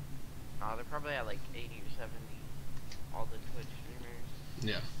 No, they're probably at like 80 or 70. All the Twitch streamers.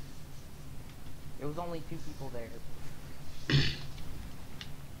 Yeah. It was only 2 people there.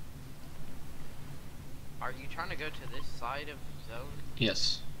 Are you trying to go to this side of zone?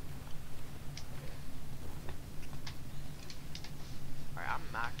 Yes. Alright, I'm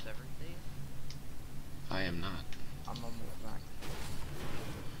max everything. I am not. I'm almost back.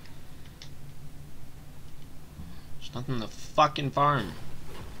 There's nothing to fucking farm.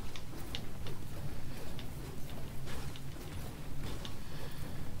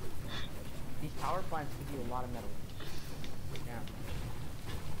 These power plants give you a lot of metal. Yeah.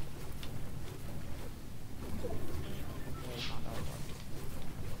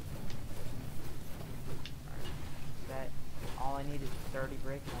 That all I need is 30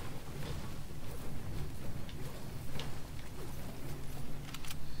 bricks.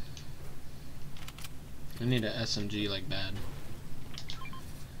 I need a SMG like bad.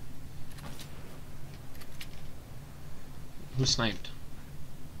 Who sniped?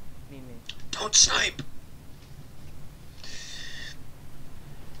 Me. Don't snipe!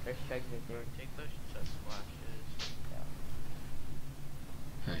 There's chugs right there. Take those chest flashes.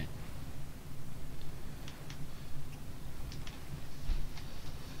 Alright.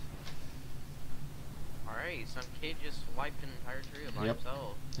 Alright, some kid just wiped an entire trio by Yep.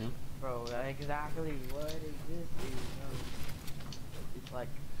 himself. Bro, exactly. What is this, dude? Bro. It's like,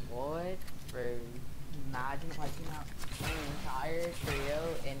 what? Bro, imagine wiping out an entire trio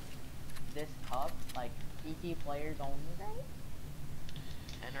in this cup, like, PT players only, right?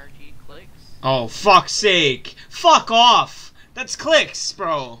 NRG clicks. Oh, fuck's sake! Fuck off! That's clicks,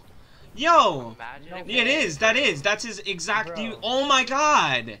 bro! Yo! Imagine if Yeah, it is, that's his exact Bro. Oh my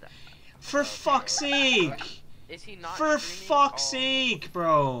god! For Okay. fuck's sake! Is he not For streaming? fuck's Oh, sake,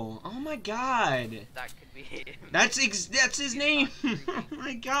 bro! Oh my god! that could be him. That's his He's name! not Oh streaming.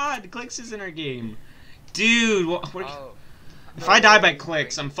 my god, Clicks is in our game. Dude, what Oh, if I die by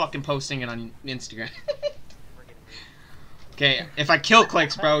Clicks, I'm fucking posting it on Instagram. friggin' Okay, if I kill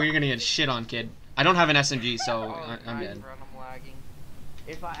Clicks, bro, you're gonna get shit on, kid. I don't have an SMG, so Oh, I'm nice dead. run, I'm lagging.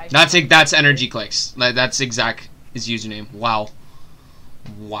 If I That's energy Clicks. That's exact his username. Wow.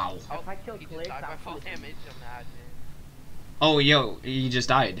 Wow. Oh, If I kill he clicks, just died by I'm full fucking- damage, imagine. Oh, yo, he just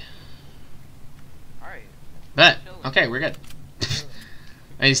died. Alright. Bet. Okay, we're good.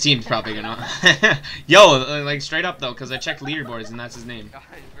 His team's probably gonna. Yo, like straight up though, because I checked leaderboards and that's his name. Guys,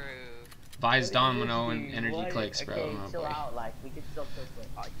 bro. Vise What Domino is and this, Energy dude? What? Clicks, bro. Okay, Oh, chill boy. out, like, we can still kill clicks.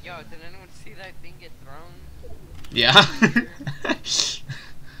 Oh, yo, did anyone see that thing get thrown? Yeah. Alright,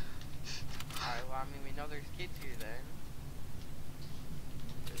 well, I mean, we know there's kids here then.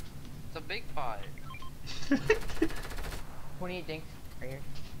 It's a big pot. 28 dinks, right here.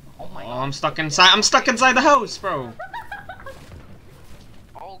 Oh my Oh, god. I'm stuck inside. I'm stuck inside the house, bro.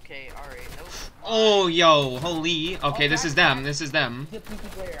 Okay, alright. Nope. Oh, yo, holy. Okay, this is them. This is them. He's a PT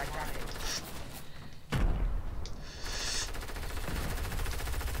player, I got it.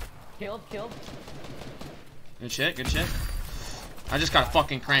 Killed. Good shit. Good shit. I just got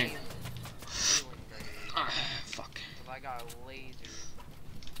fucking cranked. Doing great. Ah, fuck. 'Cause I got a laser.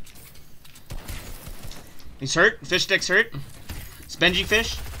 He's hurt. Fish stick's hurt. It's Benji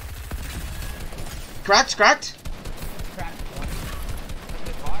fish. Cracked. Cracked. Good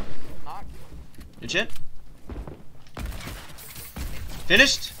box. Knock. Good shit.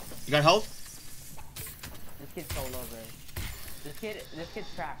 Finished. You got health. This kid's so low, bro. This kid's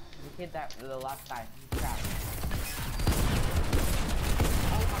cracked. The kid the left side, he's cracked.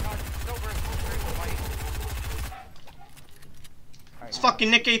 Oh my god. No, bro. White. Alright, It's fucking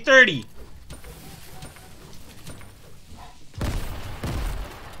Nick A30.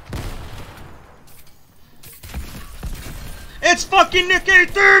 It's fucking Nick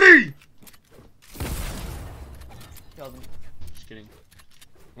A30. killed him. Just kidding.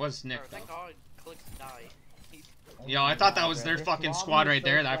 Was Nick Bro, though? thank god Clicks died. Yo, I thought that was Bro, their this fucking lobby squad is right so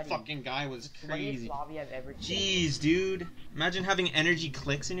there. That sweaty. fucking guy was Sweatiest crazy. lobby I've ever seen. Jeez, dude. Imagine having energy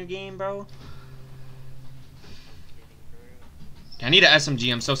Clicks in your game, bro. I need an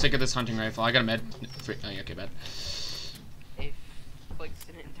SMG. I'm so sick of this hunting rifle. I got a med. Oh, yeah, okay, bad. If Clicks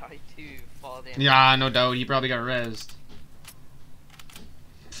didn't die too, fall damage. Yeah, no doubt. He probably got rezzed.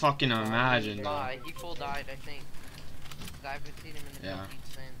 Fucking imagine, bro. He full died, I think. 'Cause I haven't seen him in the Yeah. compete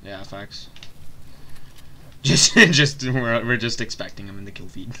since. Yeah, facts. We're just expecting him in the kill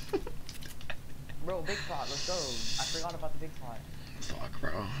feed. Bro, big pot, let's go. I forgot about the big pot. Fuck,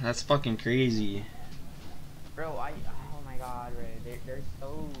 bro. That's fucking crazy. Bro, oh my god, bro. They're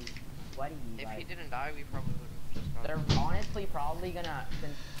so sweaty. If like, he didn't die, we probably would have just gone. they're honestly probably gonna,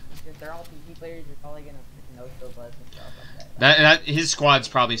 since they're all PC players, they're probably gonna no-scope us and stuff like that. His squad's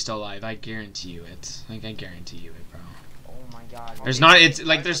probably still alive. I guarantee you it. Like, I guarantee you it, bro. Oh my god. There's not, it's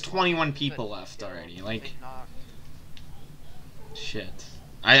like there's 21 people left already. Like, shit.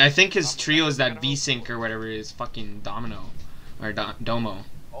 I think his trio is that V-Sync or whatever it is, fucking Domino. Or Domo.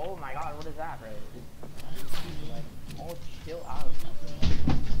 Oh my god, what is that, bro? Like, oh, chill out.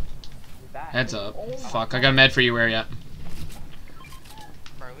 Heads up. Oh, fuck, I got a med for you, where you at?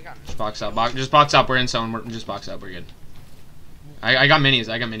 Bro, we got Just box up. Just box up, we're in zone. Just box up, we're good. I got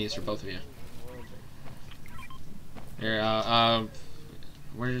minis for both of you. Here,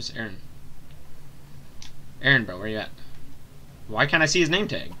 where's Aaron? Aaron, bro, where you at? Why can't I see his name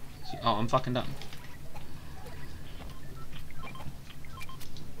tag? Oh, I'm fucking dumb.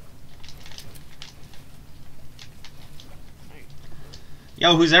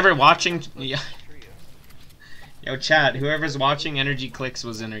 Yo, who's ever watching? Yo, chat, whoever's watching Energy Clicks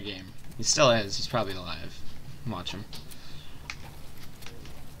was in her game. He still is. He's probably alive. Watch him.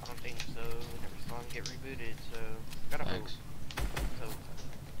 I don't think so. We never saw him get rebooted, so gotta hope. So.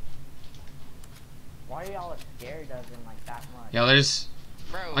 Why are y'all scared of him like that much? Yo, there's.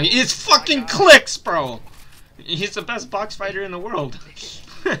 Bro, It's fucking Clicks, bro. He's the best box fighter in the world.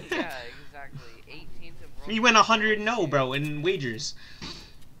 yeah, exactly. 18th in world. He went 100-0, bro, in wagers.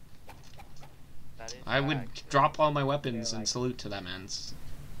 That is I would fact. drop all my weapons and salute to that man.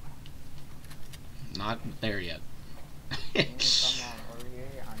 Not there yet. Over here,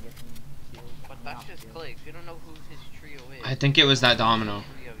 I'm getting killed. But that's just Clicks. We don't know who his trio is. I think it was that Domino.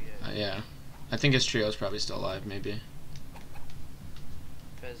 Trio yet. Yeah. I think his trio's probably still alive, maybe.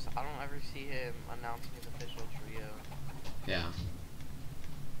 Because I don't ever see him announcing his official trio. Yeah.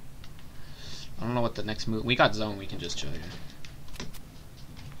 I don't know what the next move. We got zone. We can just chill here.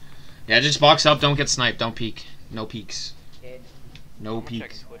 Yeah, just box up. Don't get sniped. Don't peek. No peeks. Kid. No I'm gonna check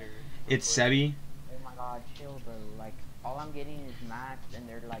peeks. Twitter. It's Sebi. Oh my god, chill, bro. Like, all I'm getting is max, and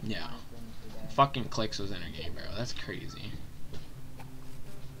they're like, Yeah. for that. Fucking Clicks was in her game, bro. That's crazy.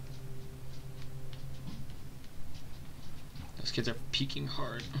 Those kids are peeking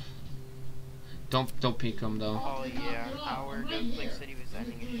hard. Don't peek them though. Oh yeah, an hour ago Clicks said he was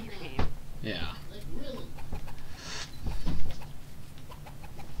ending his stream. Yeah. Oh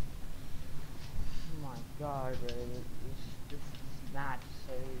my god, bro. This match,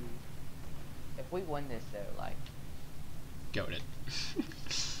 so... If we win this, though, like... Goat it.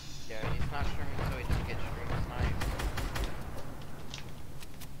 Yeah, he's not streaming so he doesn't get stream sniped.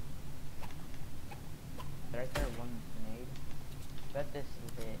 Right there, one grenade. Bet this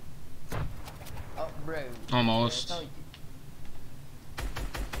is it. Oh, bro. Almost. Yeah,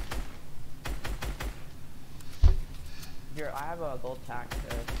 here, I have a gold tax.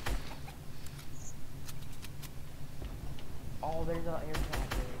 Oh, there's an air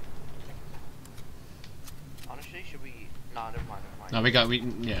traffic. Honestly, should we? Nah, never mind. No,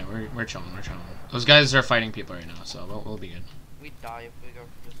 we're chilling. We're chilling. Those guys are fighting people right now, so we'll be good. We die if we go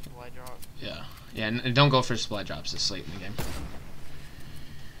for the supply drop. Yeah. Yeah, and don't go for supply drops this late in the game.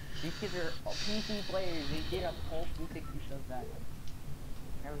 These kids are PC players. They get a whole 260 so fast.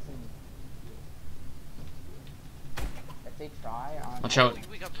 Never seen it. If they try on... Watch out.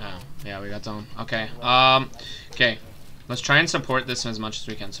 We got zone. Yeah, we got zone. Okay. Okay. Let's try and support this as much as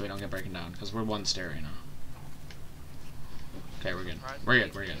we can so we don't get broken down, because we're one stair right now. Okay, we're good. We're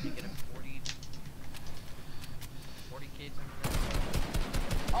good. We're good. Get a 40 kids in there.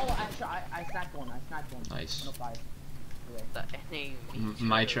 Oh, I snapped one. Nice. 105. The enemy.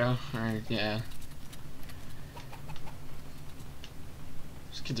 Mitro? Or, yeah.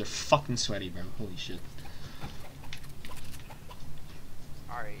 These kids are fucking sweaty, bro. Holy shit.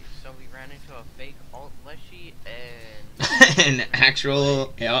 Alright, so we ran into a fake alt Leshy and... An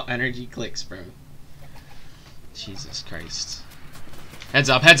actual energy Clicks, bro. Jesus Christ. Heads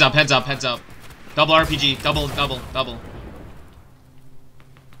up, heads up, heads up, heads up. Double RPG, double. Kids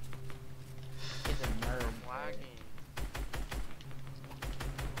are nerds. Lagging.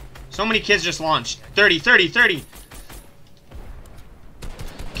 So many kids just launched. 30.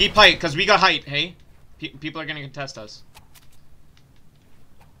 Keep height, because we got height, hey? People are going to contest us.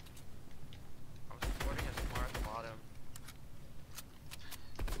 I'm supporting a smart at the bottom.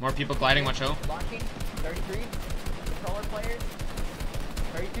 More people gliding, watch out. Launching. 33. Controller players.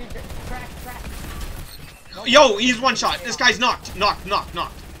 32. Crack. No, Yo, he's one shot. This guy's knocked. Get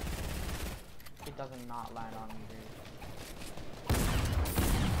doesn't not land on me, dude.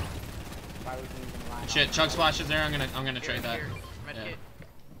 Why would you even land Shit, on chug me? splash is there. I'm gonna trade that. Here, med Yeah. kit.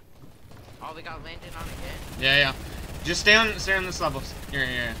 Oh, we got landed on again. Yeah, yeah. Just stay on this level.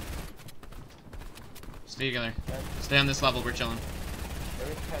 Here. Stay together. Stay on this level. We're chilling. There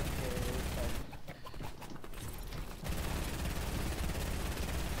is chug here, there is chug.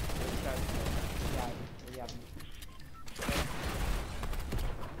 There is chug here. Yeah.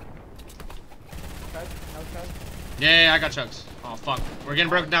 Chug? No chug? Yeah, I got chugs. Oh fuck. We're getting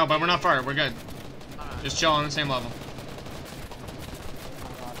broken down, but we're not far. We're good. Just chill on the same level. Oh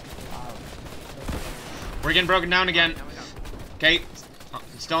my god. Wow. We're getting broken down again. Now we got Okay. Oh,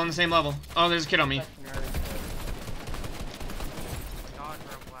 still on the same level. Oh, there's a kid on me. Such nerds. God,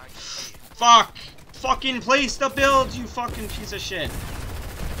 bro, black. Fuck! Fucking place the build, you fucking piece of shit.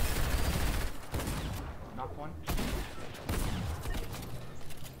 Knock one.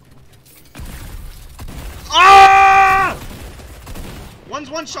 Ah! One's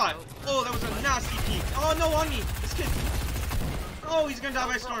one shot. Oh, that was a nasty peek. Oh no, on me. This kid. Oh, he's gonna die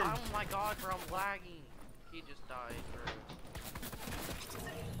by storm. Oh my god, bro, I'm lagging. He just died, bro.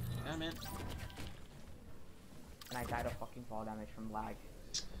 Yeah, man. And I died of fucking fall damage from lag.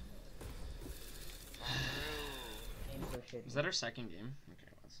 Game's so shitty. Is that our second game? Okay,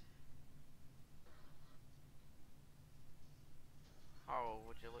 it was. Oh,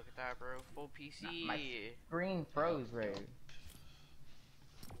 would you look at that, bro? Full PC. My screen froze, bro.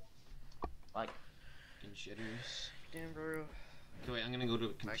 Like, Fucking shitters. Damn, bro. Okay, wait, I'm gonna go to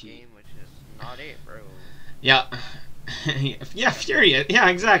That compete. game was just not it, bro. Yeah. Yeah, Furious. Yeah,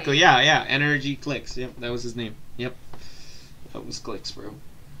 exactly. Yeah. Energy Clicks. Yep, that was his name. Yep. That was Clicks, bro.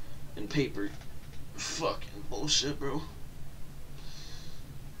 And paper. Fucking bullshit, bro.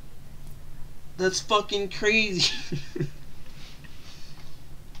 That's fucking crazy.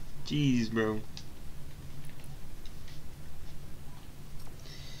 Jeez, bro.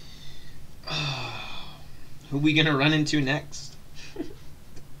 Who we gonna run into next?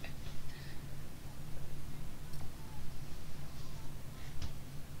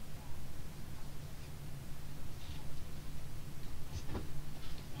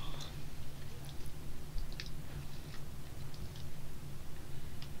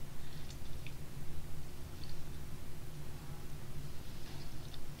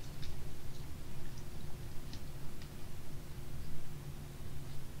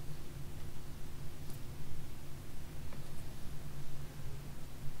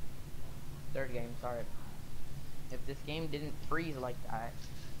 third game, sorry. If this game didn't freeze like that,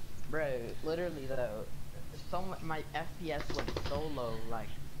 bro, literally though, my FPS went so low, like,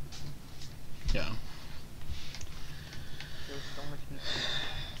 Yeah. there was so much people.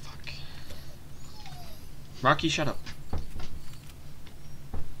 Fuck. Rocky, shut up.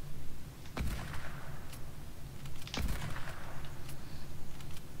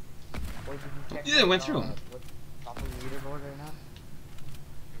 Boys, did you check Yeah, it went through 'em. what's top of the leaderboard right now?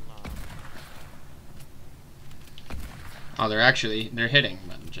 Oh, they're hitting,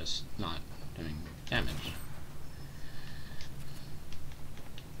 but just not doing damage.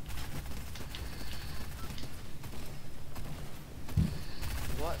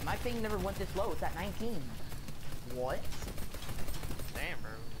 What? My thing never went this low. It's at 19. What? Damn,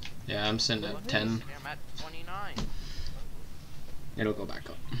 bro. Yeah, I'm sitting at 10. Yeah, I'm at 29. It'll go back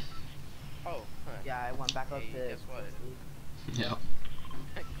up. Oh. Yeah, I went back up Hey, to. guess what? Yep.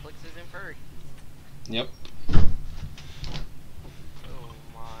 Clicks isn't first. Yep. Oh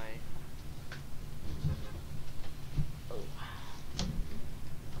my. Oh.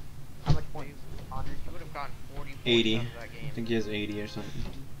 How much points? 100. You would have gotten 40 points 80. out of that game. I think he has 80 or something.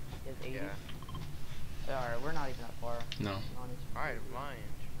 Is 80? Yeah. Alright, we're not even that far. No. Honest. Alright, mine.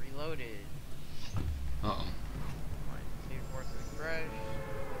 Reloaded. Uh-oh. Mine. Save forth refresh. See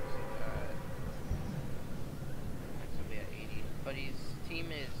that. Next will be at 80. But his team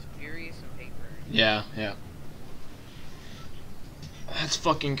is Furious and Paper. Yeah. That's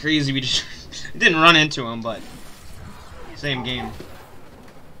fucking crazy. We just didn't run into him, but same game.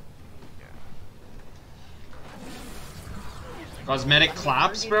 Cosmetic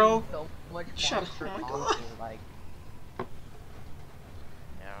claps, bro? So much Shut points up, for oh my console, God. like,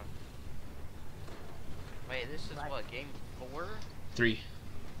 Yeah. Wait, this is what, game 4? 3.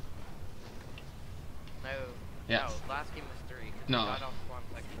 No. Yeah. No, last game was 3. 'Cause No. We got off one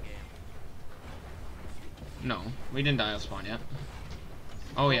second game. No, we didn't die off spawn yet.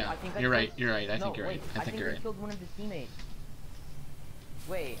 Oh yeah, I think I you're right. killed- I no, think you're right. wait, I think you're I right. killed one of his teammates.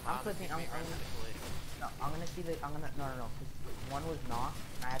 Wait, I'm Honestly, clicking. we ran into it. No, I'm gonna see the. I'm gonna. No. Cause one was knocked,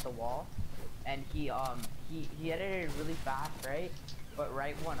 and I had the wall, and he edited really fast, right? But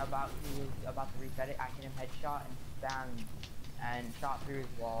right when he was about to reset it, I hit him headshot and spammed and shot through his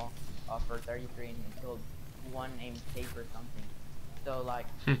wall for 33 and killed one aimed tape or something. So like,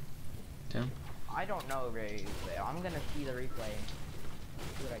 Damn. I don't know really. I'm gonna see the replay.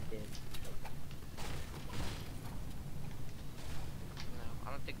 See what I did. No,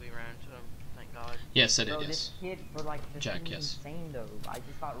 I don't think we ran into him. Thank God. Yes, I did. Bro, Yes. this kid for like this Jack, thing is yes. insane though. I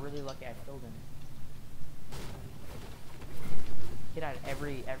just got really lucky I killed him. Kid had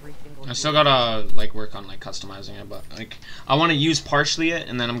every single. I still gotta like work on like customizing it, but like I want to use partially it,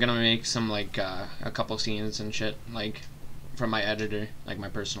 and then I'm gonna make some like a couple scenes and shit like from my editor, like my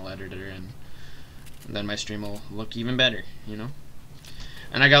personal editor, and then my stream will look even better, you know.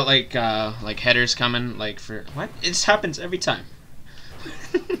 And I got like headers coming like for what? It happens every time.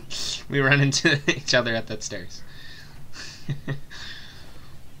 We run into each other at that stairs. Bro,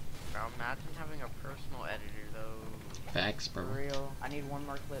 imagine having a personal editor though. Facts, bro. For real. I need one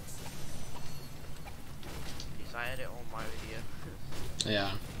more clip. Because I edit all my videos.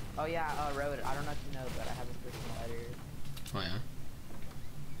 Yeah. Oh yeah, Road. I don't know if you know, but I have a personal editor. Oh yeah.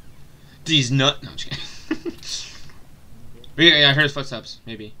 These nut. No, I'm just kidding. Yeah, I heard his footsteps.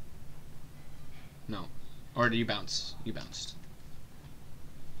 Maybe. No. Or did you bounce? You bounced.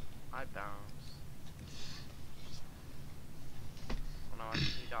 I bounce. Oh no, I think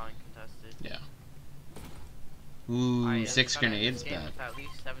we got uncontested. Yeah. Ooh, I 6 started grenades. this game Bad. with at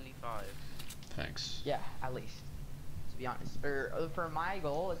least 75. Thanks. Yeah, at least. To be honest, for my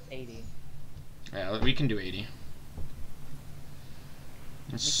goal, it's 80. Yeah, we can do 80.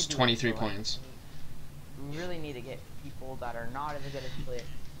 It's We could do 23 extra, like, points. We really need to get people that are not as good as Click.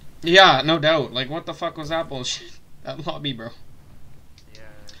 Yeah, no doubt. Like, what the fuck was that bullshit? That lobby, bro. Yeah.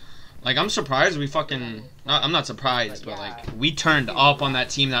 Like, I'm surprised we fucking... I'm not surprised, but, Yeah. like, we turned up on that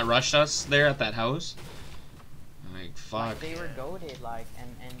team that rushed us there at that house. Like, fuck. Like, they were goated, like, and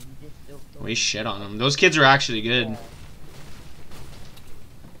you just still killed We them. shit on them. Those kids are actually good. Yeah.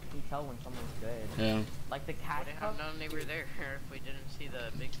 You can tell when someone's good. Yeah. Like the cat Would it have known they were there if we didn't see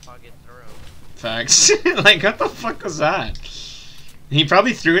the big spot get thrown? Facts. Like, what the fuck was that? He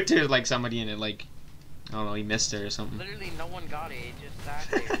probably threw it to, like, somebody and it, like... I don't know, he missed it or something. Literally no one got it, it just sat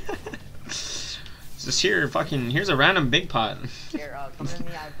there. Just here, fucking... Here's a random big pot. Here, come to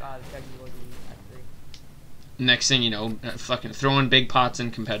me, I've Juggy Wuggy at 3. Next thing you know, fucking throwing big pots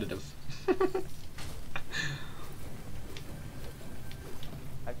in competitive. I've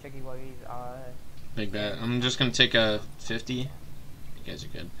Juggy Wuggies, Big bet. I'm just gonna take a 50. You guys are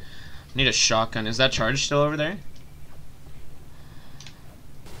good. Need a shotgun. Is that charge still over there?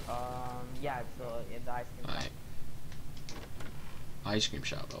 yeah, it's still in the ice cream shop. Alright. Ice cream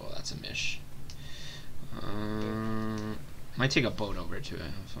shop. Oh, that's a mish. Might take a boat over to it,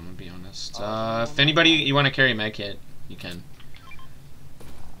 if I'm gonna be honest. If anybody you want to carry a med kit, you can.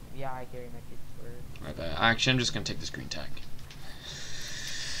 Yeah, I carry my kids for... Right back. Actually, I'm just gonna take this green tag.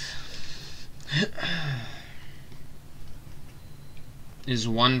 Is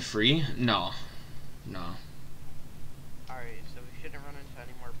one free? No. No. Alright, so we shouldn't run into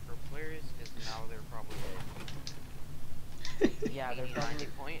any more pro players, because now they're probably dead. Yeah, they're 90 probably...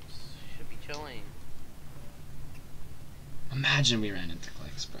 points, should be chilling. Imagine we ran into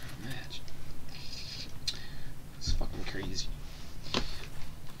clicks, bro. Imagine. It's fucking crazy.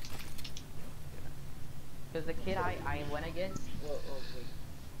 Because the kid I went against... Whoa, wait.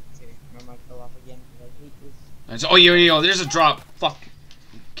 Okay, remember I fell off again, because I hate this. Oh, yo, there's a drop. Fuck.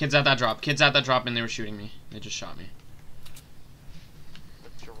 Kids at that drop. Kids at that drop, and they were shooting me. They just shot me. The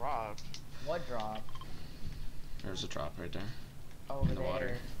drop. What drop? There's a drop right there. Over In the there.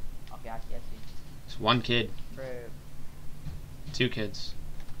 water. Okay, I see. It's one kid. Bro. 2 kids.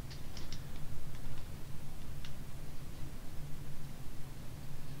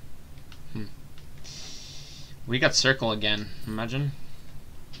 We got circle again. Imagine.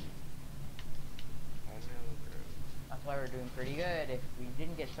 I know, bro. That's why we're doing pretty good. If we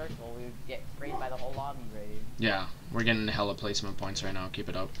didn't get circle, we would get sprayed by the whole lobby raid. Yeah, we're getting hella placement points right now. Keep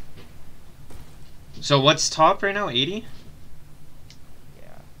it up. So what's top right now? 80? Yeah.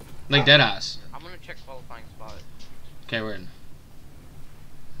 Like dead ass. I'm gonna check qualifying spot. Okay, we're in.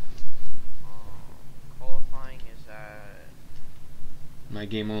 Qualifying is at My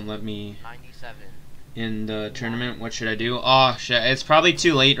game won't let me 97. in the tournament. What should I do? Oh shit, it's probably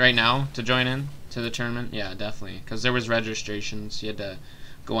too late right now to join in to the tournament. Yeah, definitely, because there was registrations. You had to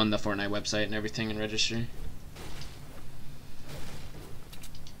go on the Fortnite website and everything and register.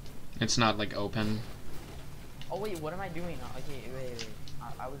 It's not like open. Oh wait, what am I doing? Okay, wait.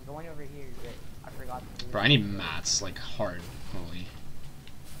 I was going over here, but I forgot to do Bro, I need mats like hard. Holy.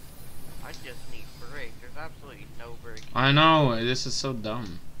 I I just need break. There's absolutely no break. I know, this is so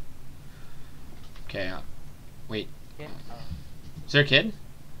dumb. Okay, wait. Yeah. Is there a kid?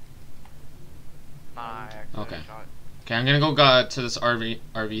 I actually Okay. shot. Okay, I'm gonna go to this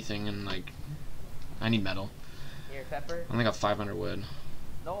RV thing and like, I need metal. Here, pepper. I only got 500 wood.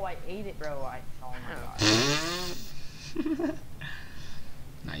 No, I ate it, bro. Oh my god.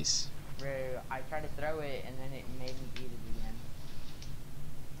 Nice. Bro, I tried to throw it and then it made me eat it again.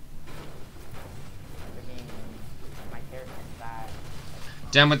 Freaking, my character's bad.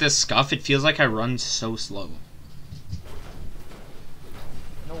 Damn, with this scuff, it feels like I run so slow.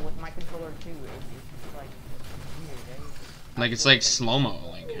 No, with my controller too, it's like weird, eh? Like it's like slow-mo,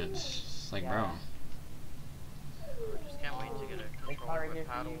 like it's like, bro. Just can't wait to get a Big car controller right with here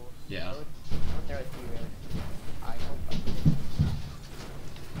for you. paddles. Yeah. I'll throw it to you, really. I hope I can.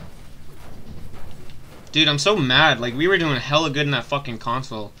 Dude, I'm so mad. Like, we were doing hella good in that fucking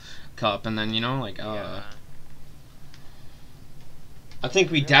console cup, and then, you know, like, Yeah. I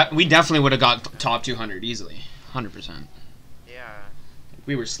think we definitely would have got top 200 easily. 100%. Yeah.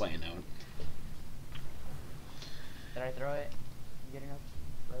 We were slaying out. Did I throw it? Good enough?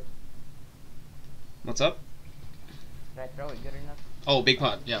 Bro? What's up? Did I throw it good enough? Oh, big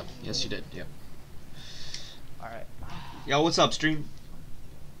pot. Yeah. Yes, you did. Yep. Alright. Yo, what's up, stream?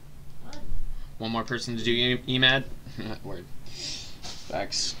 One more person to do EMAD? Word.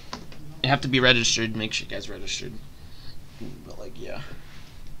 Facts. You have to be registered. Make sure you guys registered. But, like, yeah.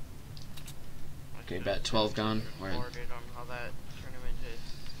 Okay, bet 12 gone. Word. On how that tournament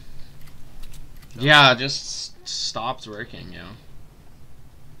is. Yeah, just stopped working, yo.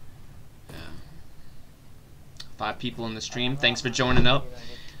 Yeah. 5 people in the stream. Thanks for joining up.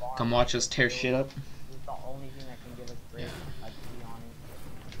 Come watch us tear shit up. It's the only thing that can give us break, Yeah. like, to be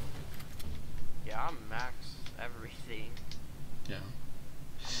honest. Yeah, I'm max everything. Yeah. I'm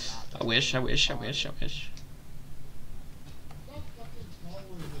not I wish.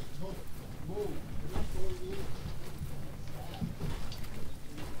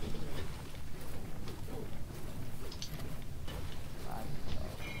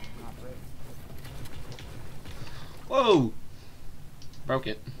 not break. Whoa! Broke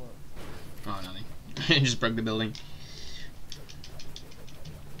it. Oh, nothing. It just broke the building.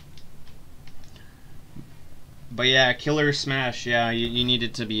 But yeah, Killer Smash, yeah, you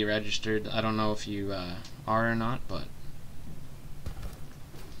needed to be registered. I don't know if you are or not, but...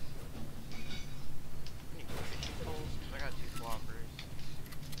 I got 2 floppers.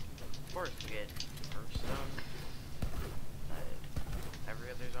 Of course we get first zone. Every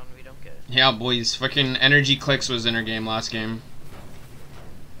other zone we don't get. Yeah, boys, fucking Energy Clicks was in her game last game.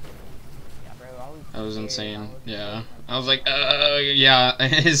 Yeah, bro, That was insane. Yeah. I was like, yeah.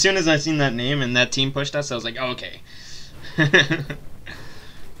 As soon as I seen that name and that team pushed us, I was like, oh, okay.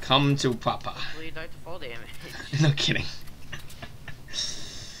 Come to Papa. Hopefully died to fall damage. No kidding.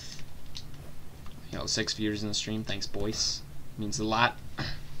 Yo, 6 viewers in the stream. Thanks, boys. Means a lot.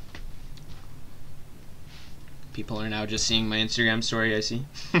 People are now just seeing my Instagram story, I see.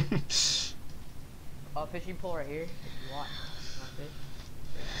 Oh, fishing pole right here, if you want. You want fish?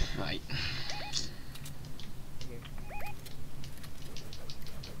 Right. Here.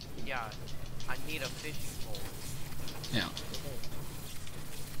 Yeah, I need a fishing pole. Yeah.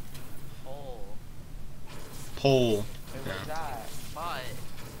 Pole. Pole. Wait, what's But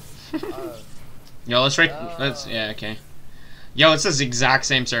that? Yo, let's yeah, okay. Yo, it's this exact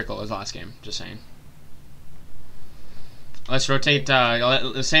same circle as last game, just saying. Let's rotate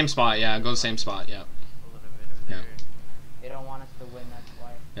the same spot, yeah, go the same spot, yeah. a little bit over there. They don't want us to win, that's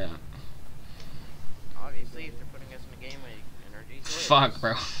why. Yeah. Obviously, if they're putting us in a game, like, energy. Fuck,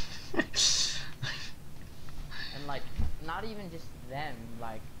 bro. And like, not even just them,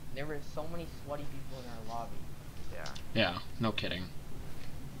 like, there were so many sweaty people in our lobby. Yeah. Yeah, no kidding.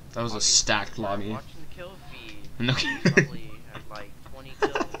 That was a Obviously, stacked start lobby. Watching the kill feed. No We kidding. probably had like 20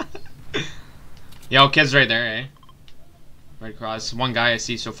 kills. Yo, kid's right there, eh? Right across. One guy I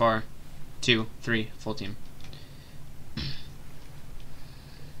see so far. 2, 3, full team.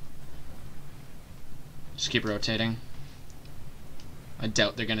 Just keep rotating. I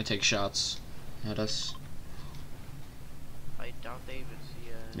doubt they're gonna take shots at us. I doubt they even see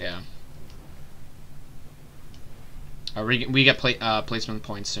Yeah. We get placement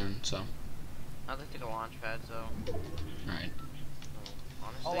points soon, so. I'd like to go launch pad, so. Alright.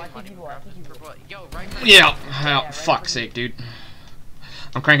 Honestly, Oh, I might think even you will, grab I think this you will. purple- Yo, right. Yeah, right fuck's for me. sake, dude.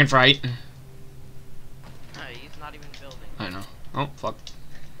 I'm cranking for height. He's not even building. I know. Oh, fuck.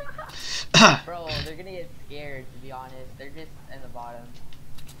 Bro, they're gonna get scared, to be honest. They're just in the bottom.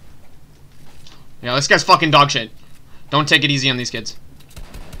 Yeah, this guy's fucking dog shit. Don't take it easy on these kids.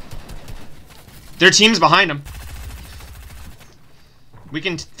 Their team's behind him. We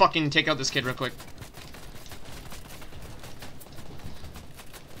can fucking take out this kid real quick.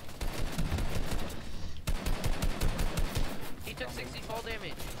 He took 60 fall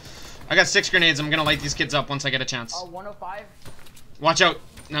damage. I got 6 grenades. I'm gonna light these kids up once I get a chance. Oh, 105. Watch out.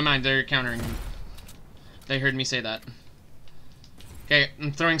 Never mind, they're countering. They heard me say that. Okay,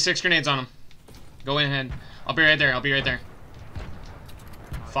 I'm throwing 6 grenades on them. Go in ahead. I'll be right there. I'll be right there.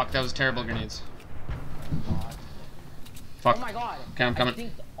 Fuck, that was terrible grenades. Fuck. Oh my god. Okay, I'm coming. I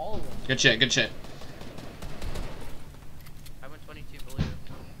think all of them. Good shit, good shit. I went 22 blue.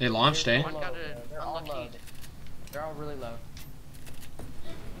 They launched, eh? One got a They're all low. unlucky. They're all really low.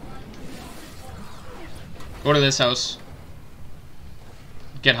 Go to this house.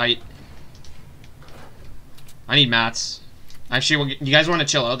 Get height. I need mats. Actually, you guys want to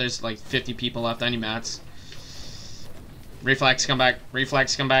chill out? There's like 50 people left. I need mats. Reflex, come back.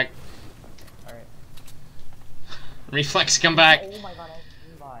 Reflex, come back. Alright. Reflex, come back. Oh my god, I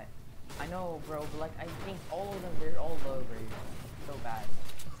have a bot. I know, bro, but like, I think all of them, they're all low, bro. So bad.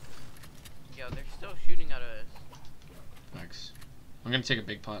 Yo, they're still shooting at us. Thanks. I'm gonna take a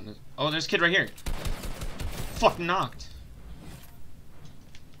big pot in this. Oh, there's a kid right here. Fucking knocked.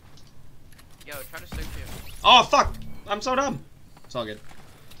 Yo, try to search him. Oh, fuck. I'm so dumb. It's all good.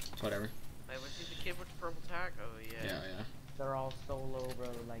 It's whatever. Wait, was he the kid with the purple tag? Oh, yeah. Yeah, yeah. They're all so low, bro.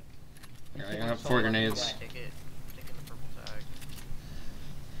 Like, Here, I have 4 grenades. Take it. Taking the purple tag.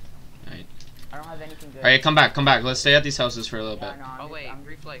 Alright. I don't have anything good. Alright, come back, come back. Let's stay at these houses for a little Yeah, bit. no, Oh, wait, I'm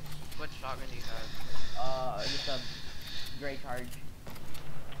reflex. What shotgun do you have? just a gray charge.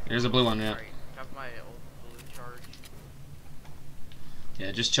 Here's a blue one, yeah. Sorry, have my old blue charge.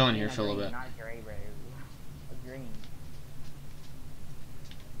 Yeah, just chilling here Yeah, for a little green, bit. Not gray, bro. A green.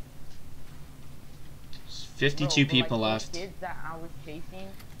 52 Bro, but, people like, left. The kids that I was chasing,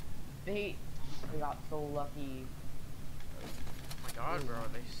 they got so lucky. Oh my god, bro, are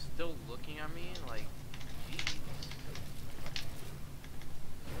they still looking at me? Like, jeez.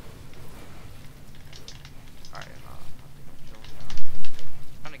 Alright, I think I'm chilling now.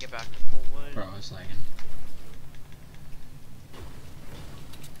 Trying to get back to full wood. Bro, it's lagging.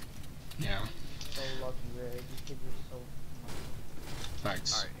 Yeah, So lucky, bro. These kids are so lucky.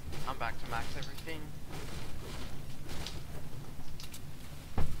 facts. Alright, I'm back to max everything.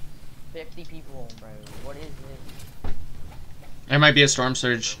 50 people, bro. What is this? There might be a storm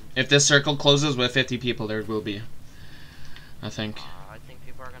surge. If this circle closes with 50 people, there will be. I think. I think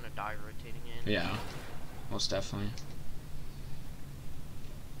people are gonna die rotating in. Yeah, most definitely.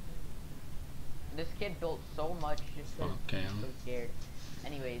 This kid built so much just because Okay. he's so scared.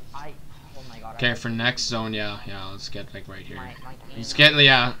 Anyways, oh my god. Okay, for next zone, yeah, let's get like right here. My Let's aim- get,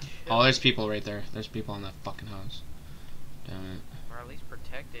 yeah. Oh, there's people right there. There's people in that fucking house. Damn it. Or at least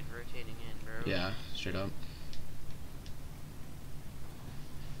protected rotating in, bro. Yeah, straight up.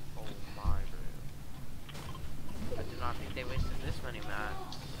 Oh my, bro. I did not think they wasted this many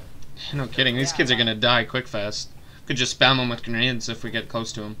mats. No kidding. These Yeah, kids are like- gonna die quick fast. Could just spam them with grenades if we get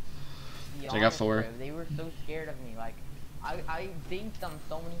close to them. to be So I got honest, 4. bro, they were so scared of me. Like, I dinked them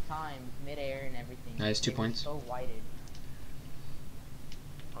so many times, midair and everything. Nice, 2 They were points. So whited.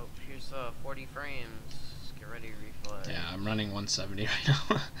 Oh, here's 40 frames. Get ready, reflex. Yeah, I'm running 170 right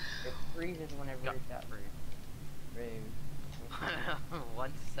now. It freezes whenever Yep, it's at free. rude.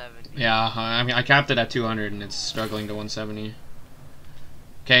 170. Yeah, I mean, I capped it at 200 and it's struggling to 170.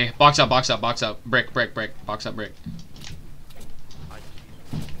 Okay, box up, box up, box up. Brick, brick, brick. Box up, brick. I just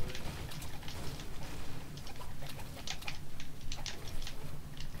used wood.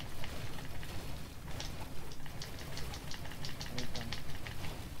 Anything.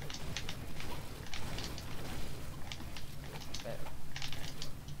 But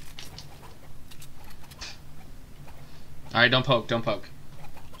Alright, don't poke, don't poke.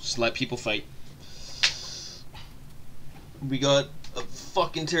 Just let people fight. We got a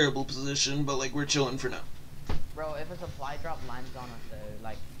fucking terrible position, but like we're chilling for now. bro, if a supply drop lands on us though,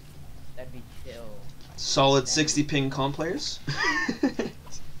 like, that'd be chill. Solid 60 ping comp players.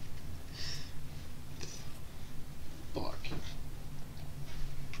 Fuck.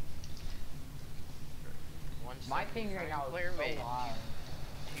 My ping right now is so high.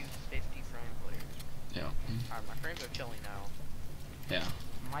 250 frame players. Yeah. Alright, my frames are chilling now. Yeah.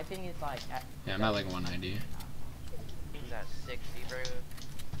 My ping is like at Yeah, I'm at like 190. Ping's at 60, bro.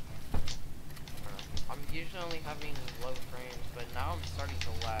 I'm usually only having low frames, but now I'm starting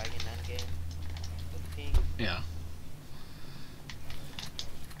to lag in endgame with ping. Yeah.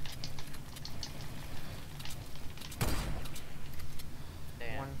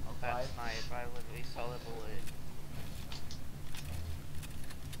 Damn, 105. that's nice. I literally saw the bullet.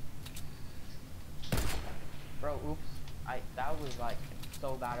 Bro, oops. That was like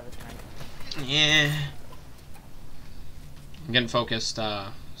so bad of a snipe. Yeah. I'm getting focused,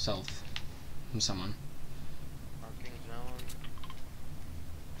 self. From someone. Marking zone.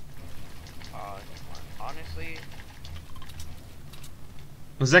 Honestly.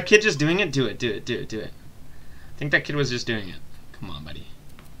 Was that kid just doing it? Do it, do it, do it, do it. I think that kid was just doing it. Come on, buddy.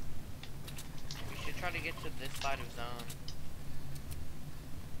 We should try to get to this side of zone.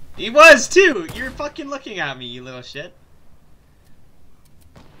 He was too! You're fucking looking at me, you little shit.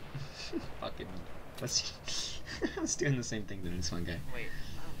 Fucking. Let's doing the same thing to this one guy. Wait,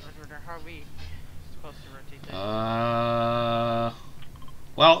 how are we supposed to rotate that?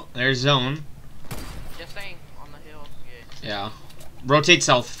 Well, there's zone. Just saying, on the hill. Yeah. Rotate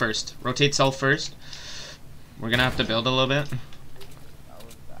south first. Rotate south first. We're gonna have to build a little bit.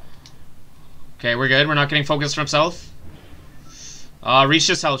 Okay, we're good. We're not getting focused from south. Reach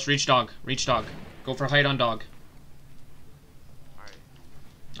this house. Reach dog. Reach dog. Go for height on dog. Alright.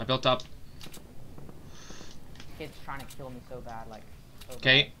 I built up. Kid's trying to kill me so bad, like. So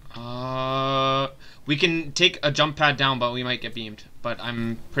Okay. We can take a jump pad down, but we might get beamed. But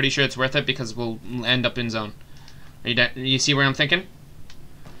I'm pretty sure it's worth it because we'll end up in zone. Are you you see where I'm thinking?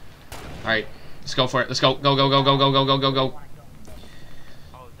 Alright. Let's go for it. Let's go. Go, go, go, go, go, go, go, go, go.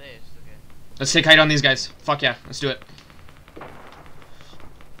 Oh, this. Okay. Let's take height on these guys. Fuck yeah. Let's do it.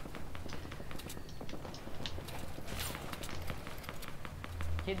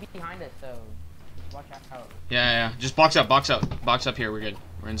 Kid behind us, so watch out. Yeah, yeah. Just box up, box up. Box up here. We're good.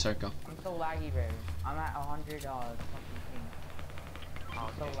 We're in circle. I'm so laggy, bro. I'm at 100 fucking ping. Oh,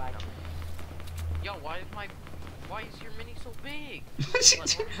 So okay. laggy. Yo, why is your mini so big?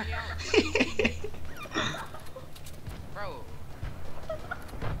 Bro.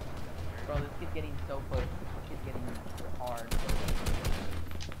 Bro, this kid's getting so close. This kid's getting hard.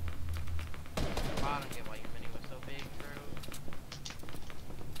 I don't get why your mini was so big, bro.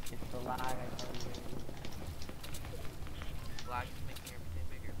 It's the lag, I tell you. Lag is making everything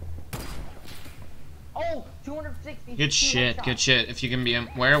bigger. Oh! 260! Good shit, good shit. If you can be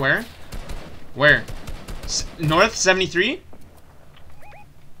where? Where? North 73?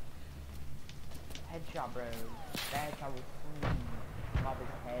 Headshot, bro. That headshot was clean. Off his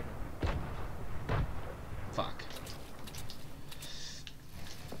head. Fuck.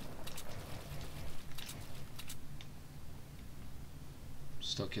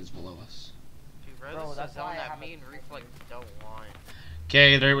 Still kids below us. Dude, Bro, bro, this that's is a zone why I that have me and Reflex don't want.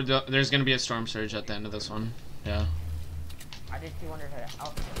 Okay, there's gonna be a storm surge at the end of this one. Yeah. I did 200 head.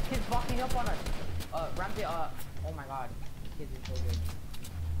 Oh, kid's walking up on us. Ramsey, oh my god. Kids are so good.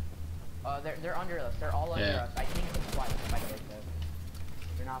 They're under us. They're all under Yeah. us. I think it's twice, by the way, so.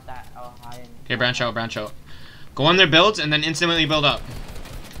 They're not that high. Okay, branch out, branch out. Go on their builds and then instantly build up.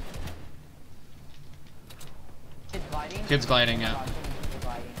 Kids gliding? Kids gliding, Oh my yeah. god, someone's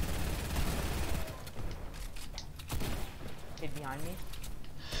gliding. Kid behind me?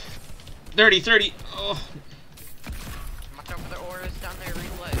 30, 30. Oh. Watch out for the auras down there,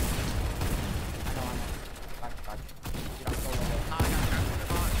 Reflex. I know. Back. Dude, I'm so low. Oh, I got trapped in the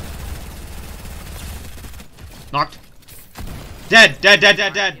box. Knocked. Dead, dead, dead,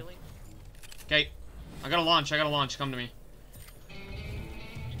 dead, dead. Healing. Okay. I gotta launch, come to me. Oh, okay,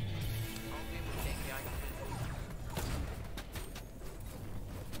 we take the icon.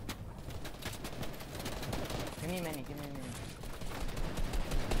 Give me a minute.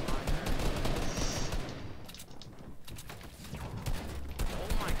 Oh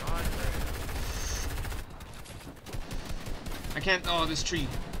my god, bro. I can't, oh, this tree.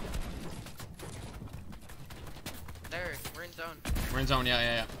 There, we're in zone. We're in zone,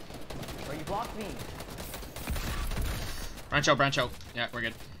 yeah. Bro, you blocked me. Branch out. Yeah, we're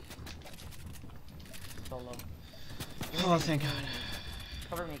good. So low. Oh, thank God.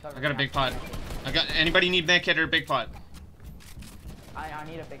 Cover me. I got a big pot. Anybody need med kit or a big pot? I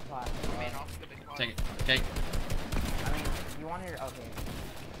need a big pot. Man, off the big pot. Take it. Okay. I mean, you want it? Okay.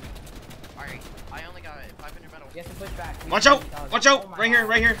 Alright, I only got 500 metal. You have to push back. Watch out! Watch out! Oh my Right here, God.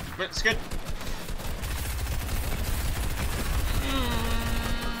 right here. It's good.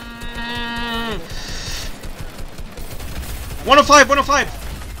 One oh five.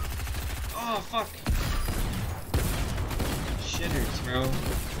 Oh fuck. Shitters, bro.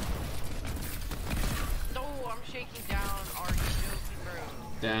 No, I'm shaking down. Are you joking, bro?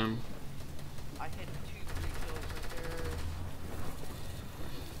 Damn. I hit 2-3 kills right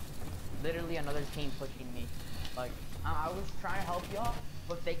there. Literally another team pushing me. Like, I was trying to help y'all,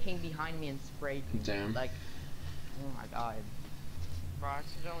 but they came behind me and sprayed me. Damn. Like, oh my god. Bro, I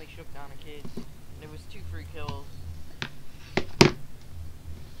accidentally shook down a kid. It was 2 free kills.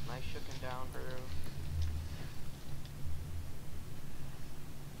 I shook him down, bro.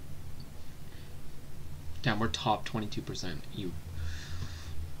 Damn, we're top 22%. You.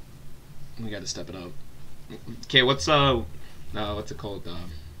 We gotta step it up. Okay, what's it called?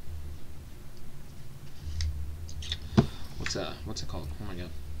 What's it called? Oh my god.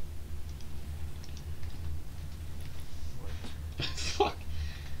 Fuck.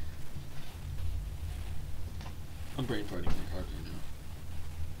 I'm brain farting my heart right now.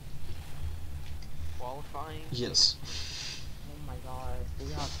 Qualifying? Yes. Oh my god, we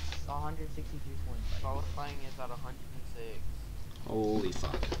got 163 points. Qualifying is at 106. Holy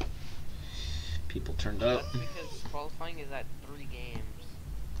fuck. People turned up. That's because qualifying is at 3 games.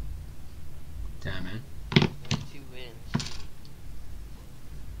 Damn, man. And 2 wins.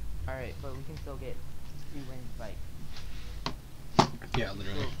 Alright, but we can still get 2 wins, like. Yeah,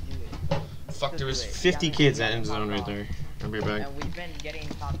 literally. Do it. Fuck, there was Do it. 50 Yeah, kids yeah, at end zone top right off. there. I'll be back. And we've been getting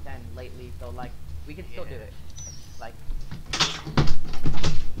top 10 lately, so like, we can still do it. Like,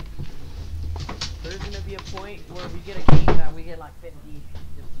 there's gonna be a point where we get a game that we get like 50, 60,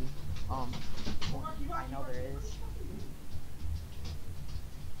 I know there is.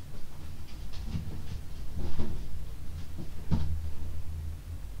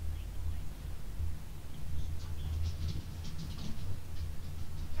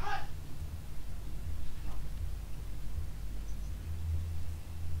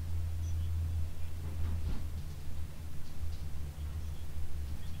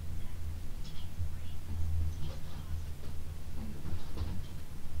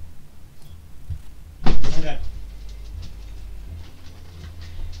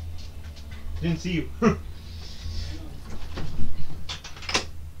 Didn't see you.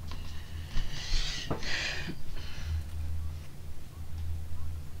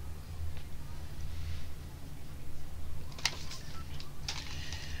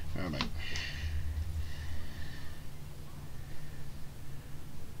 Alright.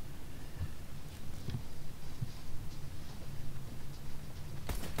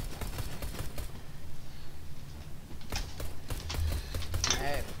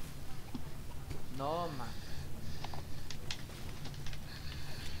 Hey. No, man.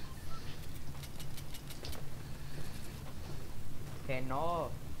 Okay, no.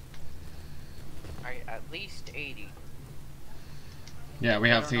 Alright, at least 80. Yeah, we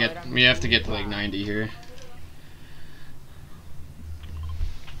have to get to like 90 here.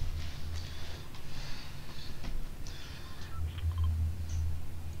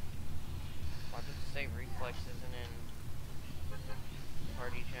 Why does it say reflex isn't in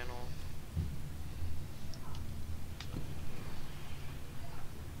party channel?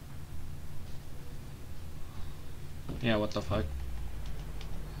 Yeah, what the fuck?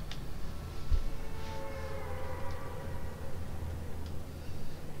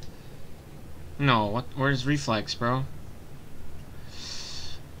 No, what? Where's reflex, bro?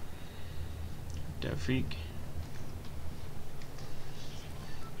 Dead freak.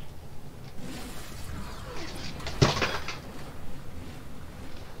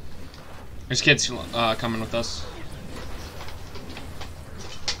 There's kids coming with us.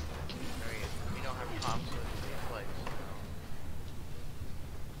 Alright, we don't have tops with reflex.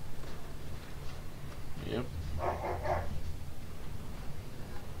 Yep.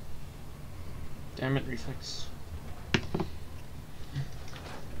 Damn it, reflex.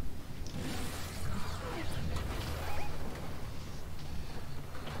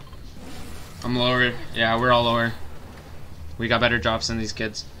 I'm lower. Yeah, we're all lower. We got better drops than these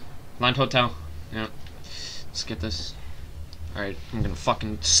kids. Land hotel. Yeah. Let's get this. Alright, I'm gonna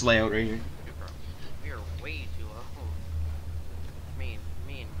fucking slay out right here. We are way too low. Me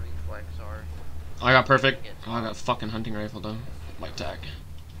and reflex are. I got perfect. Oh, I got fucking hunting rifle though. Light tack.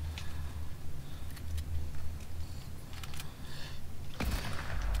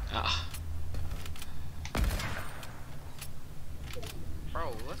 Ah.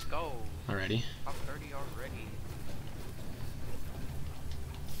 Bro, let's go. Alrighty. Top 30 already.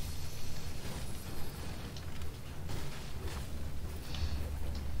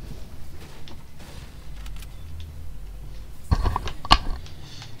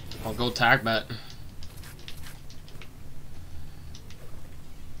 I'll go tag bet. Okay,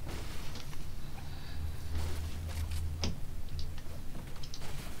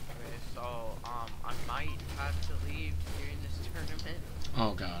 so I might have to leave during this tournament,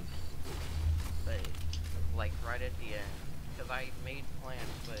 Oh god. but like right at the end, because I made plans,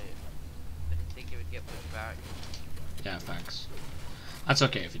 but didn't think it would get pushed back. Yeah, facts. That's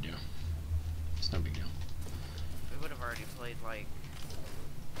okay if you do. It's no big deal. We would have already played like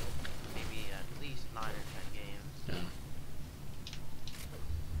maybe at least 9 or 10 games. Yeah.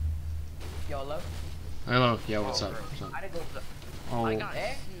 YOLO. Hello. Yeah, what's Oh, up? bro. What's up? I did go. Oh. I got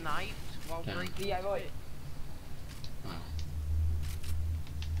Eh? sniped while Yeah. breaking. Sí, ahí voy.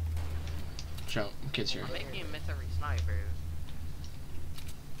 Show kids here. I'm making him miss every sniper.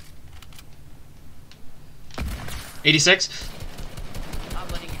 86. I'm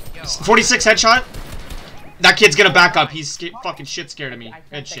letting you go. 46 headshot. That kid's gonna back up. He's fucking shit scared of me.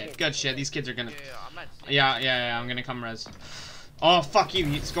 Good shit. Good shit. These kids are gonna. I'm at six. Yeah. I'm gonna come res. Oh fuck you.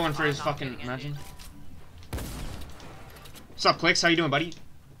 He's going for his fucking. Imagine. What's up, Clicks? How you doing, buddy?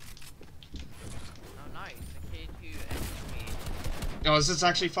 Oh, nice. The kid who entered me. Oh, is this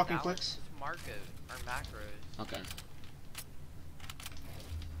actually fucking That was Clicks? Marco or macros. Okay.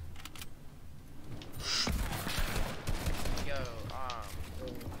 Yo,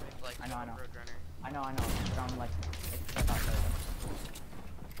 it's like I know. Roadrunner. I know. But I'm like,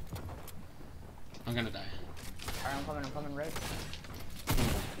 I'm gonna die. Alright, I'm coming, right?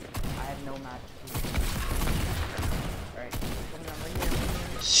 I have no match. Alright, I'm right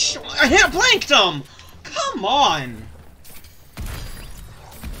here. I hit blanked him! Come on!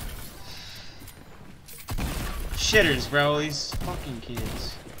 Shitters, bro. These fucking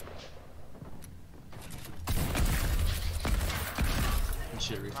kids.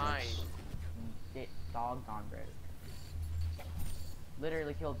 Shit reflex. Nice. Get dogged on, bro.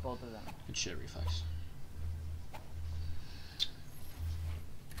 Literally killed both of them. Good shit reflex.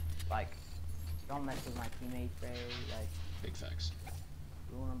 Like, don't mess with my teammates, bro. Like, Big facts.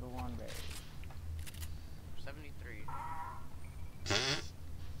 rule number 1, bro. 73.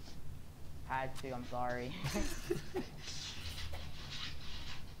 Had to, I'm sorry.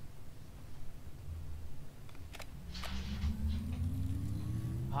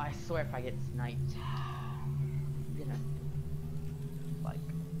 Oh, I swear if I get sniped, I'm gonna, like,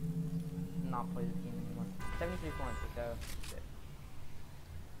 not play this game anymore. 73 points, so, shit.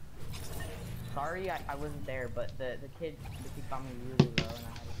 Sorry I wasn't there, but the kid got me really low and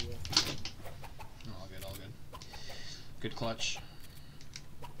I had to heal. All good, all good. Good clutch.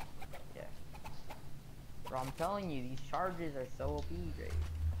 Yeah. Bro, I'm telling you, these charges are so OP, Drake.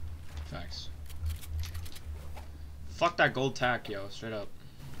 Facts. Fuck that gold tack, yo, straight up.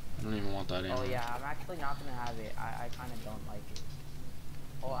 I don't even want that anymore. Oh yeah, I'm actually not gonna have it. I kind of don't like it.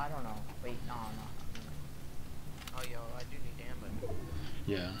 Oh, I don't know. Wait, no. Oh, yo, I do need ammo.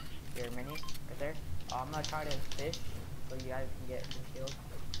 Yeah. Here, mini, right there. I'm gonna try to fish so you guys can get some kills.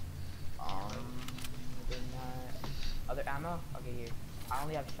 Then, other ammo? Okay, here. I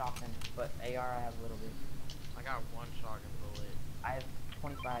only have shotgun, but AR I have a little bit. I got one shotgun bullet. I have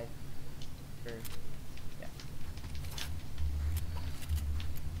 25. Sure. Yeah.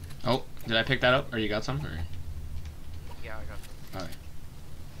 Oh, did I pick that up? Or you got some? Or? Yeah, I got some. Alright.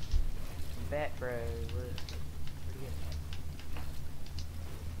 Bet, bro. We're pretty good.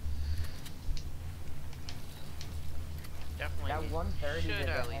 Definitely. That 130 should is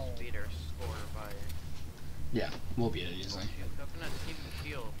at a least head. beat our score by. Yeah, we'll beat it easily. Coconut team the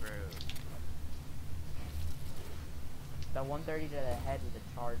field, bro. That 130 to the head with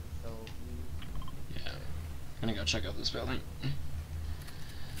a charge, so Yeah. I'm gonna go check out this building.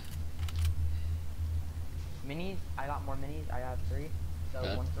 minis. I got more minis. I have 3. So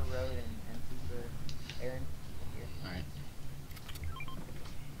Bet. 1 for Road and 2 for Aaron. Here. Alright.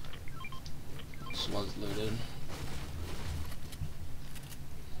 This was looted.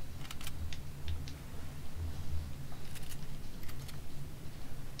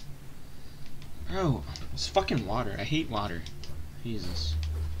 Bro, it's fucking water. I hate water. Jesus.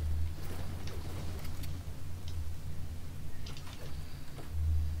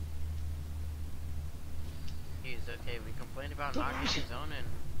 He's okay. We complained about not getting zone in.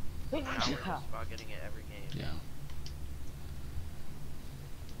 Now we're just about getting it every game. Yeah.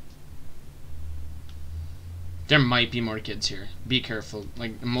 There might be more kids here. Be careful.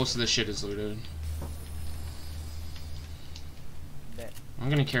 Like, most of the shit is looted. Bet. I'm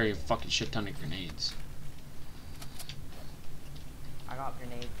gonna carry a fucking shit ton of grenades. I got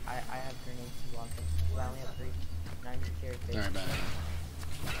grenades. I have grenades to launch them. I only have 3. 90 shares. Alright, bad.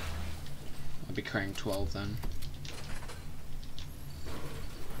 I'll be carrying 12 then.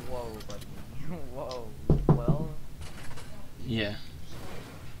 Whoa, buddy. Whoa. Well. Yeah.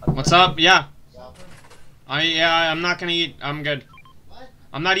 What's up? Yeah. I'm not gonna eat. I'm good. What?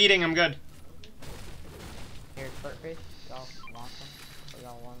 I'm not eating. I'm good. Here's fish. Y'all want some? Or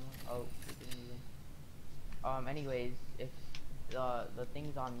y'all want one? Oh, we didn't even. Anyways, if the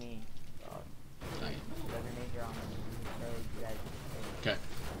thing's on me, Right. the grenades are on me. So you guys Okay.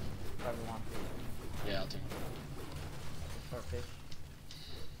 whoever wants it. Yeah, I'll take. Fish.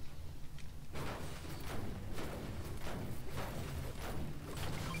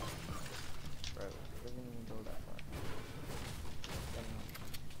 Bro, it doesn't even go that far. Never mind.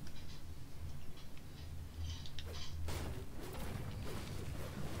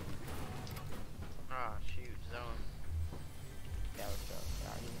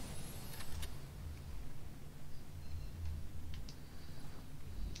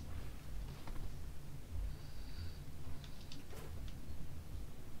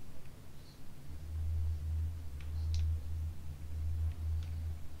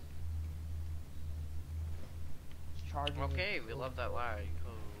 charges. Okay, we love that lag.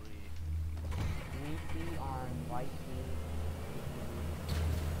 Holy. Repeat on white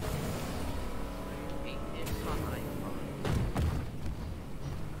Hey, it's on iPhone.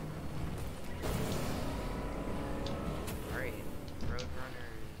 Alright,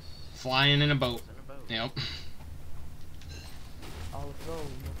 Roadrunners. Flying in a boat. In a boat. Yep. Oh, let's go.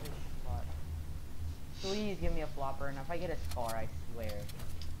 Spot. Please give me a flopper, and if I get a scar, I swear.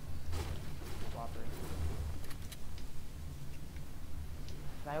 Flopper.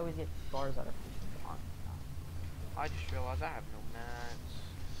 I always get scars out of fishing ponds. I just realized I have no mats.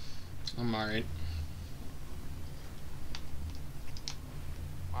 I'm alright.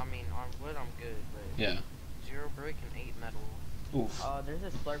 I mean, on wood I'm good, but Yeah. 0 brick and 8 metal. Oof. There's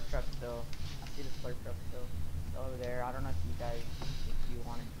a slurp truck still. I see the slurp truck still. It's over there. I don't know if you guys, if you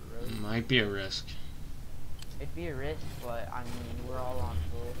wanted to road. Might be a risk. It'd be a risk, but I mean, we're all on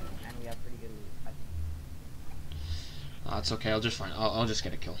full, and we have pretty good loot, I think. It's okay. I'll just find. I'll just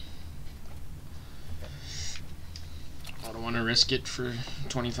get a kill. I don't want to risk it for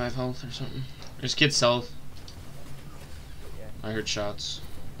 25 health or something. There's kids south. Yeah. I heard shots.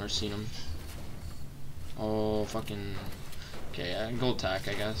 Or seen them. Oh, fucking. Okay, gold tack,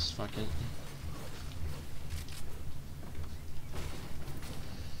 I guess. Fuck it.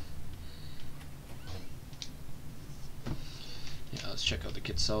 Yeah, let's check out the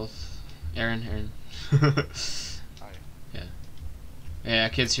kids south. Aaron. Hi. Yeah. Yeah,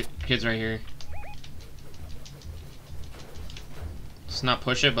 kids right here. Let's not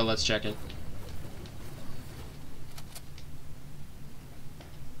push it, but let's check it.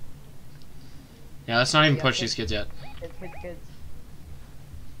 Yeah, let's not even push these kids yet. Kids.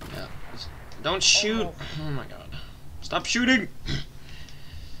 Yeah. Don't shoot! Oh my god. Stop shooting!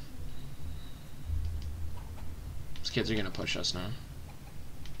 These kids are gonna push us now.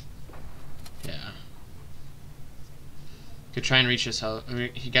 Yeah. Could try and reach this house.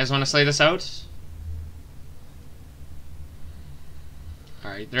 You guys want to slay this out?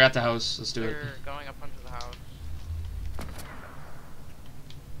 Alright, they're at the house. Let's do it. They're going up onto the house.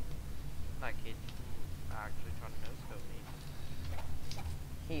 That kid actually trying to no-scope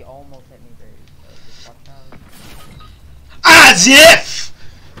me. He almost hit me, Brady. So just watch out. As if!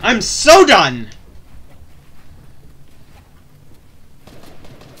 I'm so done!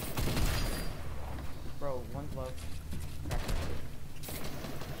 Bro, one's low.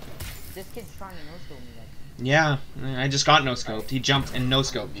 This kid's trying to no-scope me. Like. Yeah, I just got no-scoped. He jumped and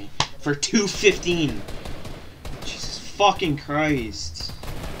no-scoped me. For 215. Jesus fucking Christ.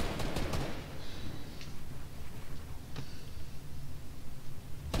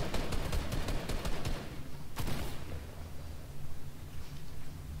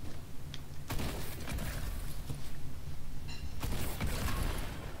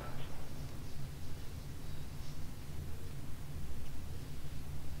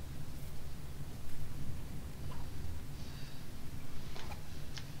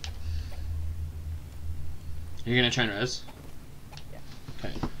 You're gonna try and res? Yeah.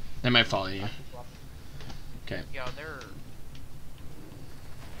 Okay. They might follow you. Okay. Yo, they're...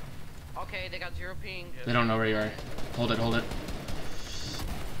 Okay, they got 0 ping. They don't know where you are. Hold it.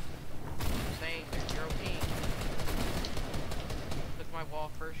 Saying they're 0 ping. Took my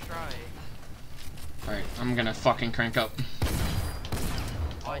wall first try. Alright, I'm gonna fucking crank up.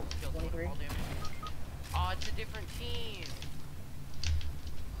 Oh, I killed 23. all damage. Oh, it's a different team.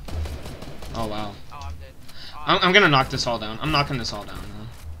 Oh wow. Oh, I'm dead. Oh, I'm gonna knock this all down. I'm knocking this all down.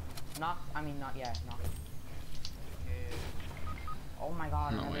 Not yet. Okay. Oh my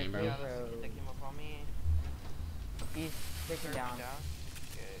god, No another way, bro. kid, Yeah, this kid that came up on me. He's taken down. Okay.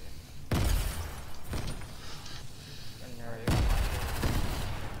 A nerd.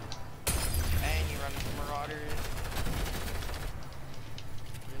 And you run into marauders.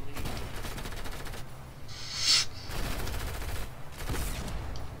 Really?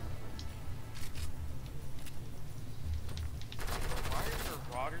 Why are the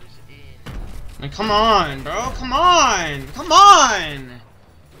marauders in? Like, come on, bro. Come on. Like, come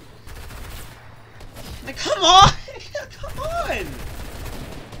on. Come on.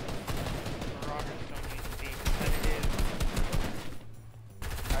 Marauders don't need to be competitive.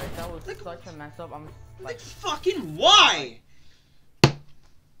 Alright, that was such a mess up. I'm Like, fucking why? Bro.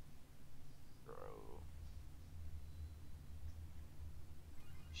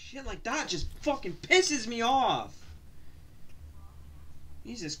 Shit like that just fucking pisses me off.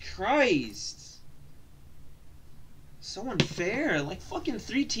 Jesus Christ. So unfair. Like, fucking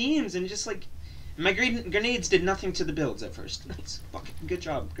 3 teams and just like... My grenades did nothing to the builds at first. That's fucking good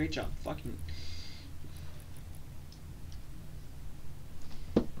job. Great job. Fucking...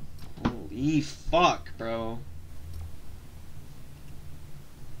 Holy fuck, bro.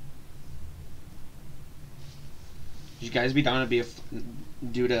 You guys be down to be a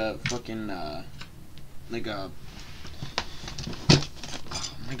do to fucking like a.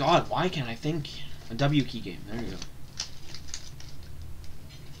 Oh my god, why can't I think? A W key game. There you go.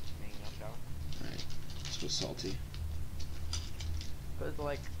 Alright, let's go salty. Cause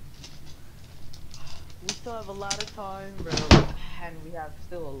like we still have a lot of time, bro, and we have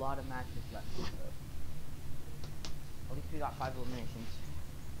still a lot of matches left. So. At least we got 5 eliminations.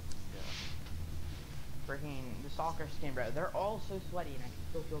 Yeah. Freaking the soccer skin, bro. They're all so sweaty, and I can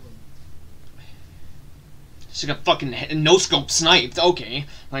still kill them. She got fucking no scope sniped. Okay,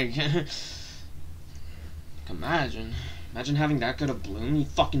 like imagine having that good of bloom. He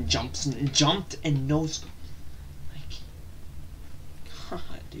fucking jumped and no scope. Like, God,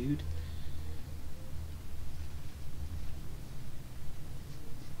 dude.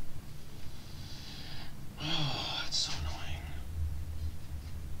 Oh, it's so annoying.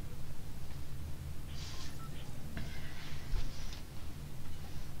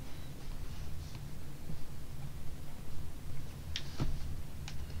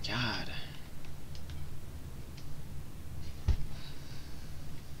 God.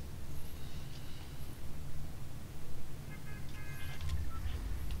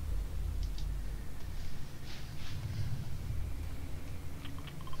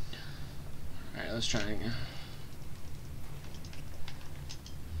 Alright, let's try again.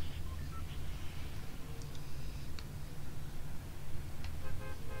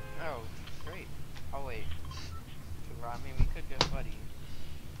 Oh, great. Oh wait. I mean, we could go buddies.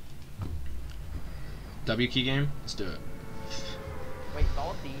 W key game? Let's do it. Wait,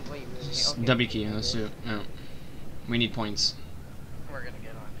 salty. Wait. Okay. W key, let's do it. No. We need points. We're gonna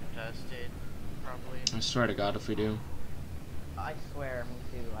get uncontested, probably. I swear to God if we do. I swear, me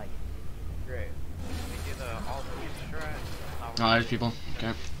too. Like, great. We do the all the strat. Oh, there's people.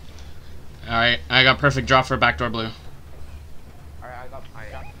 Okay. Alright, I got perfect drop for backdoor blue. Alright, I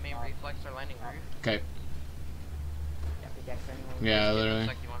got main reflex or landing roof. Okay. Yeah, pickaxe anyone. Yeah, literally. Looks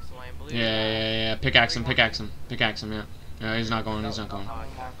like he wants to land blue. Yeah. Pickaxe him, yeah. Yeah, he's not going, Oh, he's not going.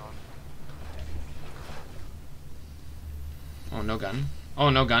 Oh, no gun. Oh,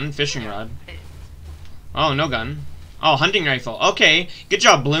 no gun. Fishing rod. Oh, no gun. Oh, hunting rifle. Okay. Good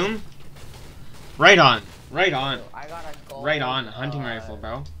job, Bloom. Right on. Right on. I got a gold, Right on. Hunting rifle,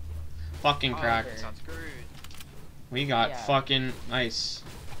 bro. Fucking cracked. Not screwed. We got fucking nice.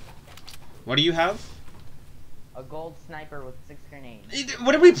 What do you have? A gold sniper with 6 grenades.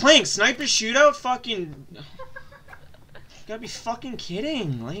 What are we playing? Sniper shootout? Fucking. You gotta be fucking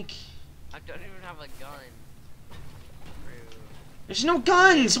kidding. Like. I don't even have a gun. Rude. There's no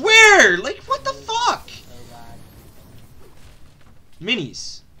guns. Where? Like, what the fuck? Oh god.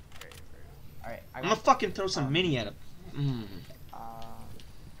 Minis. Alright, I'm gonna fucking throw some mini at him.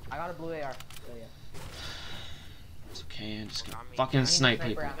 I got a blue AR. So yeah. It's okay. I'm just gonna I mean, fucking I snipe need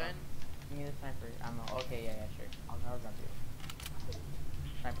people. sniper ammo. Give me the sniper ammo. Okay, yeah, sure. I'll grab you.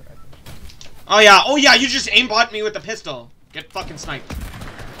 Sniper. Okay. Oh yeah. You just aimbot me with the pistol. Get fucking sniped.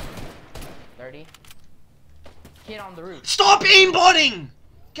 30. Kid on the roof. Stop aimbotting!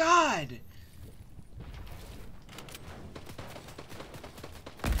 God.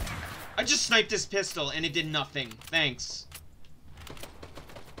 I just sniped his pistol and it did nothing. Thanks.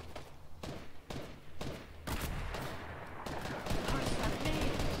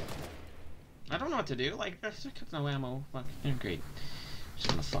 I don't know what to do. Like, there's no ammo. Fuck. Great. Just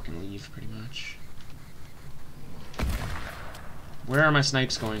gonna fucking leave, pretty much. Where are my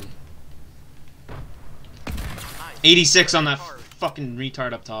snipes going? 86 on that fucking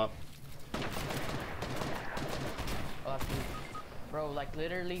retard up top. Bro, like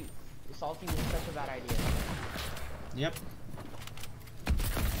literally, salty was such a bad idea. Yep.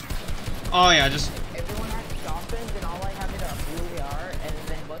 Oh yeah, just. Everyone has shotguns and all I have is a blue AR, and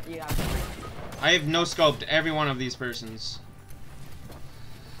then what do you have? I have no scoped every one of these persons.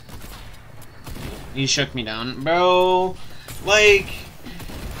 He shook me down, bro. Like.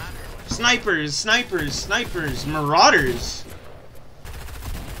 Snipers, marauders.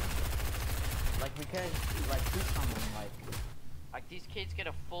 Like we could like shoot someone Like these kids get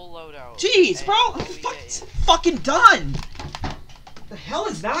a full loadout. Jeez, bro, all we it's get fucking done. The hell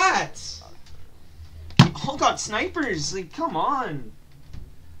is that? We all got snipers. Like, come on.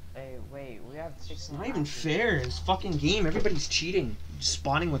 Hey, wait, we have 6. It's not even fair. It's fucking game. Everybody's cheating,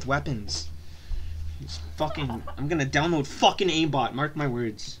 spawning with weapons. It's fucking. I'm gonna download fucking aimbot. Mark my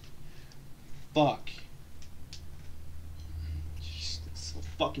words. Fuck. Jeez, that's so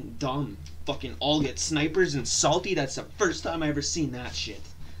fucking dumb. Fucking all get snipers and salty. That's the first time I ever seen that shit.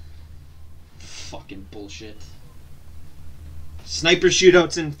 Fucking bullshit. Sniper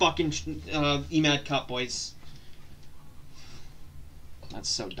shootouts in fucking Emad Cup, boys. That's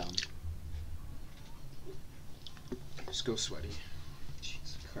so dumb. Just go sweaty.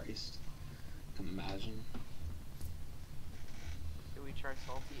 Jesus Christ. Can you imagine? Do we try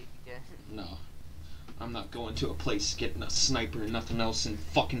salty again? No. I'm not going to a place getting a sniper and nothing else in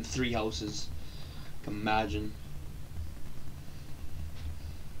fucking 3 houses. Can you imagine?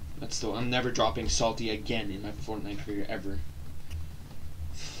 That's still. I'm never dropping salty again in my Fortnite career ever.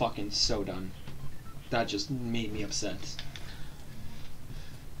 Fucking so done. That just made me upset.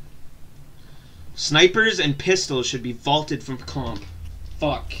 Snipers and pistols should be vaulted from comp.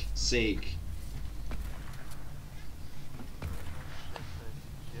 Fuck sake.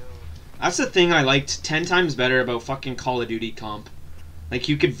 That's the thing I liked 10 times better about fucking Call of Duty comp. Like,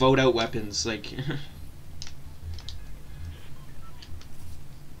 you could vote out weapons, like...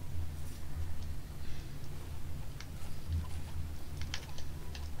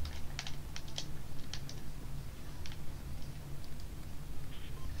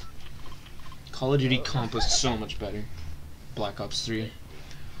 Call of Duty comp was so much better. Black Ops 3.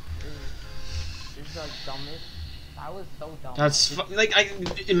 This is the dumbest. That was so dumb. That's like,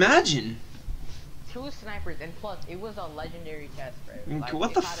 imagine. 2 snipers, and plus, it was a legendary chest, bro. Like,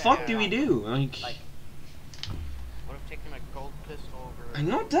 what the fuck do we do? Like would have taken a gold pistol over.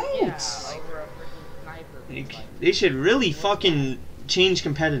 No doubt. Yeah, over a freaking sniper. Like, they should really fucking change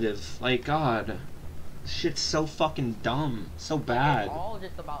competitive. Like, God. Shit's so fucking dumb. So bad. It's all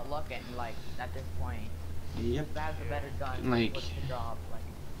just about luck and, like, at this point. Yep. Who has a better gun? Like, what's the job? Like,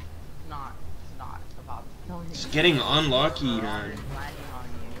 it's not about killing. Just getting unlucky, man. Landing on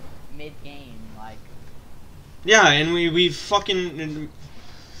you mid-game, like. Yeah, and we fucking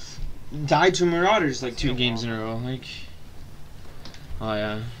died to Marauders like 2 games in a row. Like, oh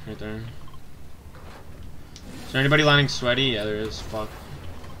yeah, right there. Is there anybody landing sweaty? Yeah, there is. Fuck.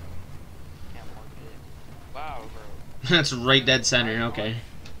 Can't mark it. Wow, bro. That's right dead center. Okay.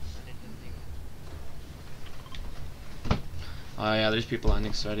 Oh yeah, there's people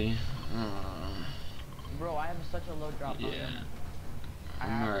landing sweaty. Bro, I have such a low drop. Yeah.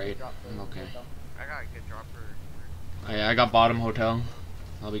 I'm alright. I'm okay. I got a good dropper. Oh yeah, I got bottom hotel.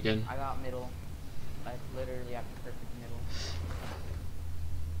 I'll be good. I got middle. Like, literally after perfect middle.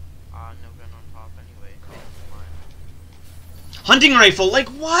 No gun on top anyway. Hunting rifle, like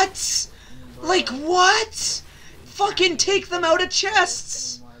what? Bro. Like what? Fucking take them out of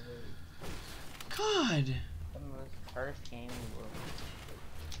chests! God. First game we were.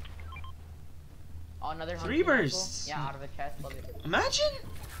 Oh, another 3 bursts. Rifle? Yeah, out of a chest. Love it. Imagine.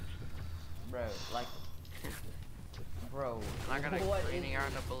 Bro, like. Bro. I got a green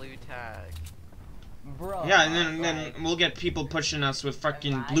on a blue tag. Bro. Yeah, and then we'll get people pushing us with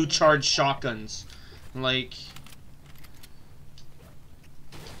fucking blue charged shotguns. Like.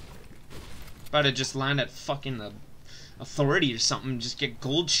 About to just land at fucking the authority or something, just get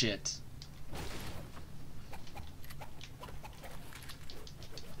gold shit.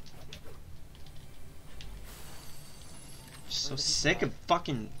 So sick of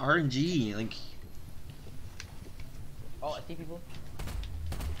fucking RNG, like. Oh, I see people.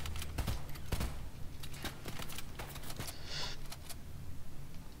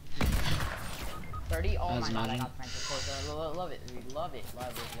 30. Oh my god, I got sniper. Love it, dude. Love it.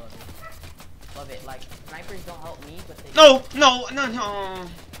 Love it. Like, snipers don't help me, but they. No.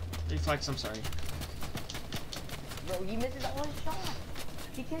 Reflex, I'm sorry. Bro, he misses all his shots.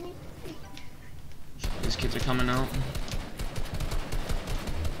 He can't even. These kids are coming out.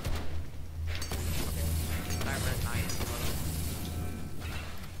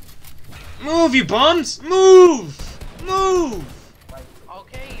 Move, you bums! Move! Move!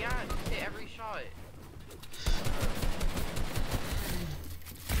 Okay, yeah, just hit every shot.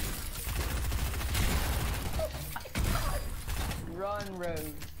 Run,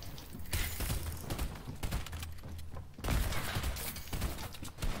 Rose.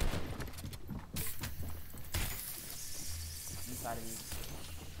 Inside of you.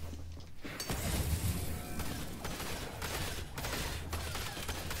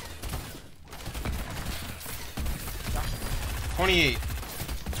 28.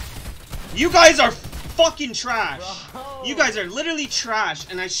 You guys are fucking trash. Bro. You guys are literally trash,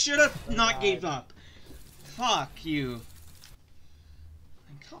 and I should have not gave up. Fuck you.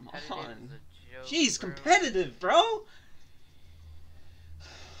 Come on. Jeez, competitive, bro.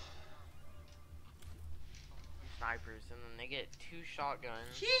 Snipers, and then they get 2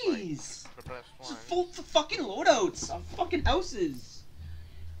 shotguns. Jeez. Like, the best It's one. full fucking loadouts of fucking houses.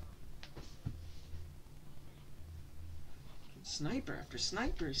 Sniper after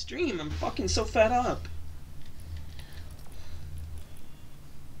sniper stream. I'm fucking so fed up.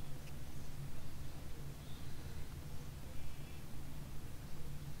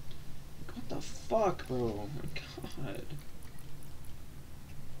 fuck, bro? Oh my god.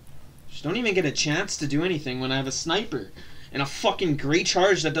 Just don't even get a chance to do anything when I have a sniper. And a fucking great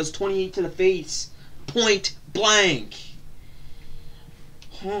charge that does 28 to the face. Point blank.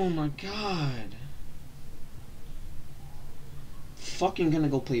 Oh my god. Fucking gonna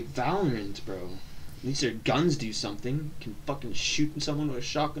go play Valorant, bro. At least their guns do something. Can fucking shoot someone with a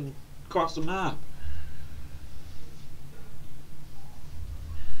shotgun across the map.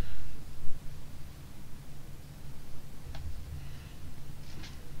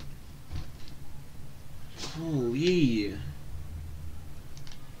 Holy.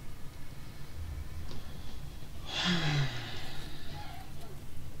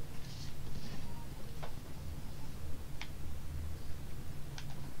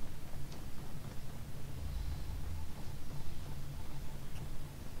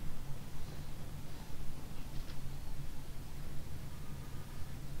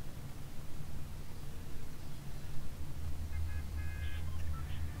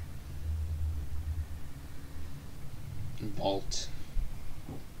 Vault.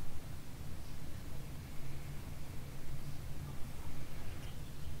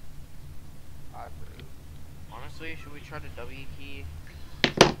 Honestly, should we try to W key?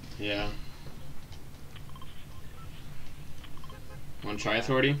 Yeah. Wanna try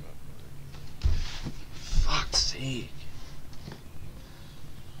Authority? Fuck's sake.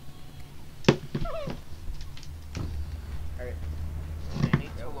 Alright. They need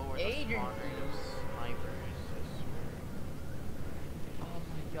to lower the Adrian. spawn rate of snipers, I swear. Oh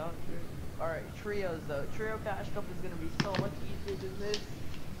my god, dude. Alright, trios though. Trio cash cup is gonna be so much easier than this.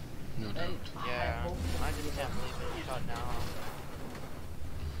 No doubt. And Yeah, hope I just can't believe it's shut down.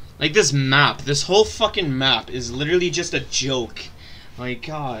 Like this map, this whole fucking map is literally just a joke. My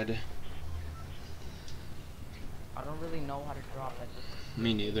god. I don't really know how to drop at this.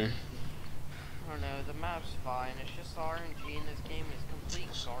 Me neither. I don't know, the map's fine, it's just the RNG in this game is complete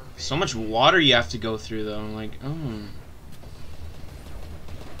garbage. So much water you have to go through though. Like, oh.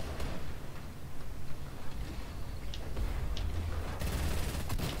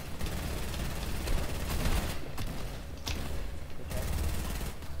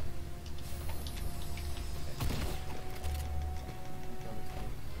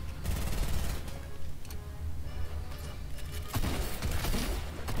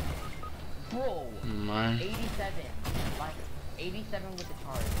 Bro, My. 87. Like, 87 with the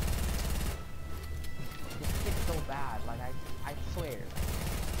charge. This shit's so bad, like, I swear.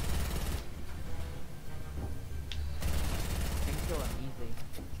 I can kill him easy.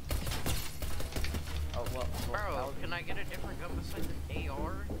 Oh, well, that Bro, was can I get a different gun besides an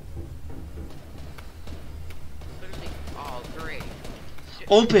AR? Literally, oh great.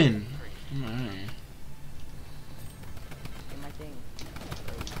 Open! Alright. in my thing.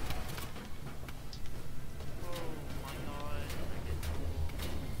 Oh my god, I get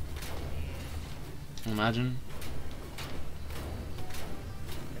cool. Imagine.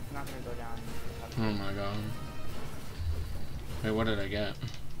 It's not gonna go down. Oh my god. Wait, what did I get?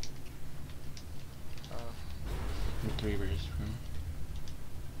 Uh, 3 bursts, bro.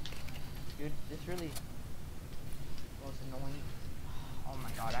 dude, this really was annoying. Oh my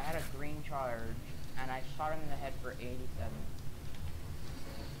god, I had a green charge, and I shot him in the head for 87.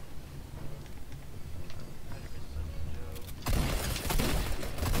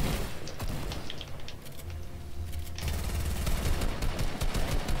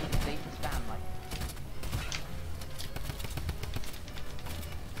 They just spam, like,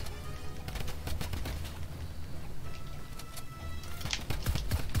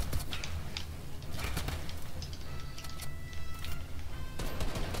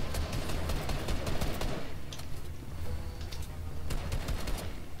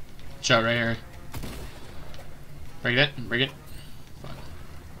 Shot right here. Break it, break it. Fuck.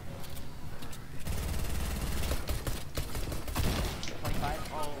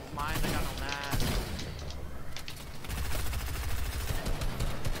 25. Oh, mine, I got no match.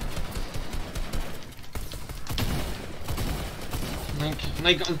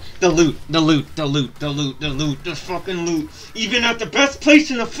 The loot, the fucking loot. Even at the best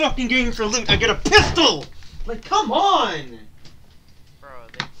place in the fucking game for loot, I get a pistol! Like, come on! Bro,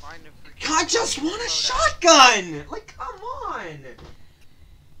 they find a freaking... I just want a loadout. shotgun! Like, come on!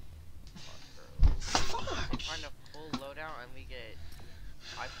 Fuck, bro. Fuck. They find a full loadout and we get...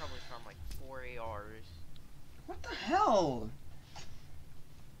 I probably found like 4 ARs. What the hell?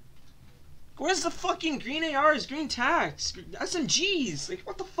 Where's the fucking green ARs, green tacs, SMGs? Like,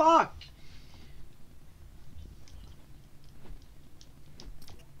 what the fuck?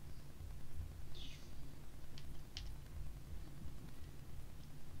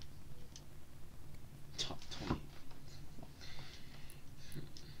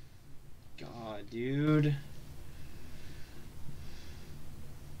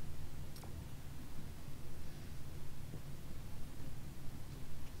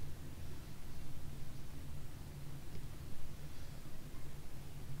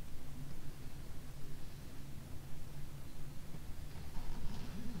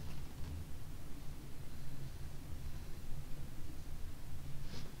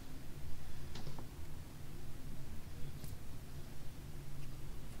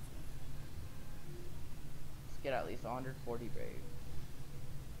 get at least 140 brave.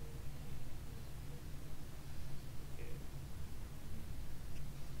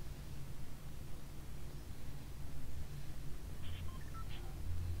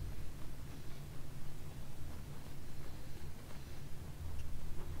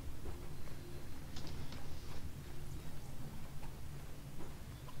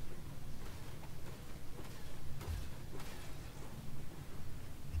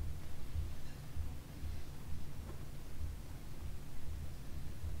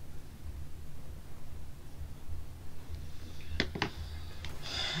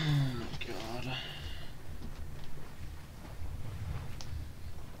 Oh my god.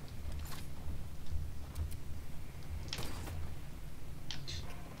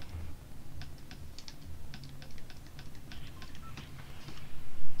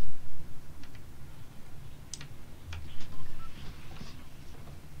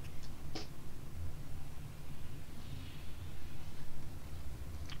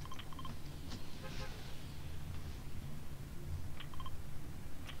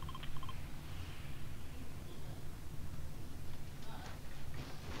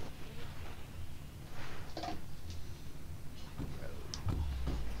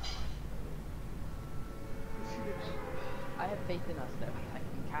 I have faith in us though. Like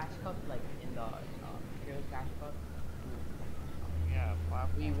cash cup, like in the TRIOS cash cup. Yeah,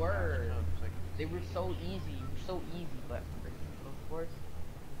 platform. We were. Like, They were so easy, but of course.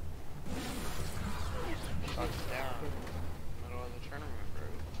 shuts down. Middle of the tournament, bro.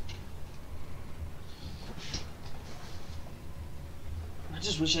 I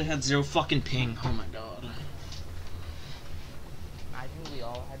just wish I had 0 fucking ping. Oh my god. I think we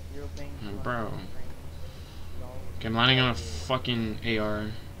all had 0 ping. Bro. Okay, I'm landing on a fucking AR.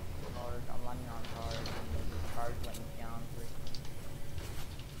 I'm landing on card, and the card let me down.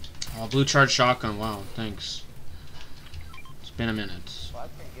 Oh, blue charge shotgun. Wow, thanks. It's been a minute. Well,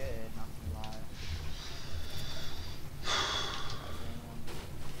 that's pretty good, not gonna lie.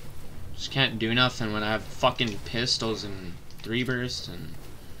 Just can't do nothing when I have fucking pistols and 3 bursts and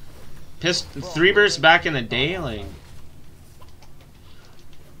 3 bursts back in the day,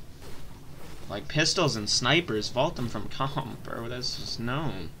 like pistols and snipers, vault them from comp, bro. That's just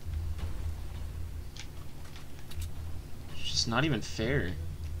no. It's just not even fair.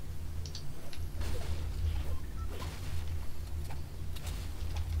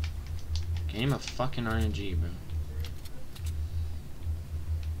 Game of fucking RNG, bro.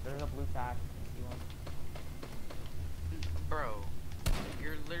 There's a blue tack. You want? Bro,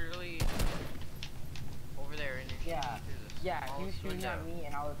 you're literally over there in your Yeah, yeah. He was shooting at me,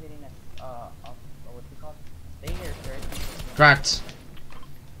 and I was hitting what's it called? Stay here, sir. Cracked. So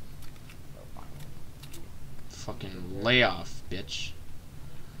fine. Fucking layoff, bitch.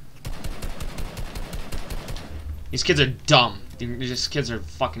 These kids are dumb. These kids are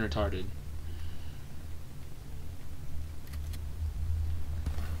fucking retarded.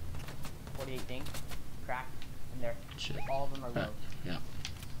 Ding, crack, and they're Shit. all of them are low. Yeah.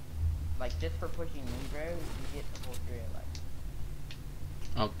 Like just for pushing me, bro, you get the whole 3 of like.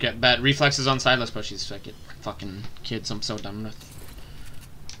 Oh, get bad reflexes on side. Let's push these fucking kids. I'm so done with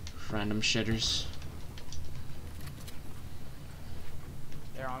random shitters.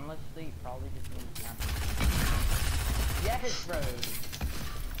 They're honestly probably just being camped. Yes, bro.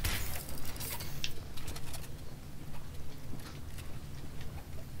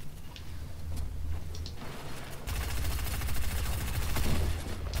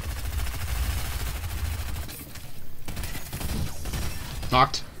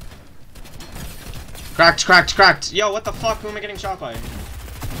 Knocked. Cracked, cracked, cracked. Yo, what the fuck? Who am I getting shot by?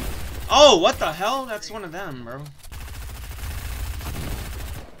 Oh, what the hell? That's one of them, bro.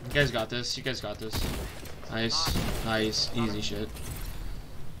 You guys got this. You guys got this. Nice. Nice. Easy shit.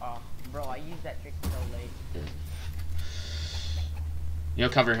 Oh, bro, I used that trick so late. Yo,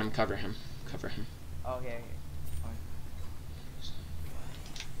 cover him, cover him. Cover him. Okay.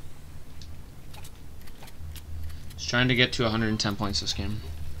 Just trying to get to 110 points this game.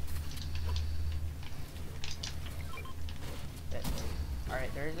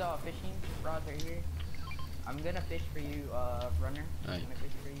 Alright, there's fishing rods right here. I'm gonna fish for you, runner. Right. I'm gonna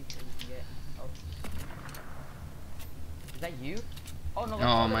fish for you so you can get. Oh. Is that you? Oh no.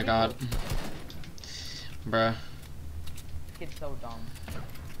 Oh my god. Bruh. This kid's so dumb.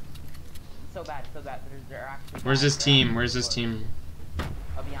 So bad, so bad. They're actually. Where's his team? Where's his team?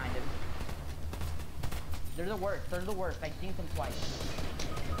 Behind him. They're the worst. They're the worst. I dinked them twice.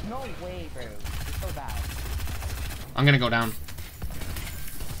 No way, bro. They're so bad. I'm gonna go down.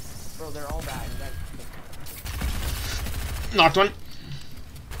 Bro, they're all bad. You guys. Knocked one.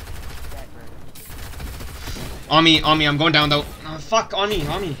 Dead, bro. On me, I'm going down though. Oh, fuck, on me.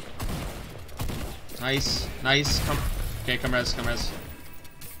 Nice, come. Okay, come res.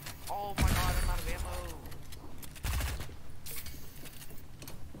 Oh my god, I'm out of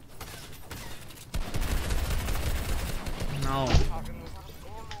ammo. No.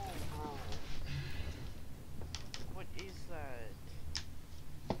 What is that?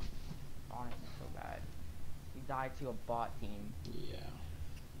 Honestly, so bad. We died to a bot team. Yeah.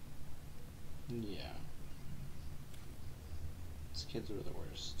 These kids are the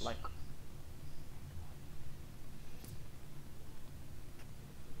worst. Like,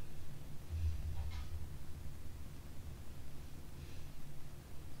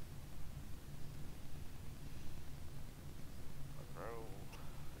 Bro,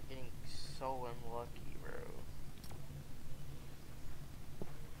 we're getting so unlucky, bro.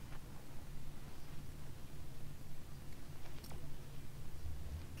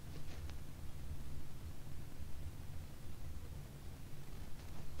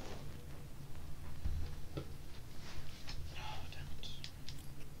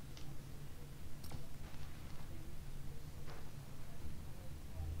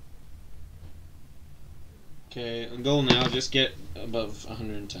 Okay, goal now, just get above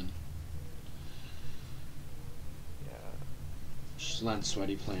 110. Yeah. Just let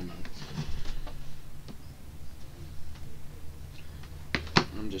Sweaty play him out.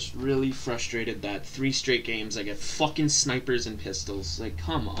 I'm just really frustrated that 3 straight games I get fucking snipers and pistols. Like,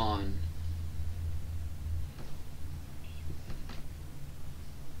 come on.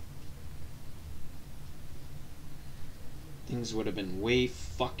 Things would have been way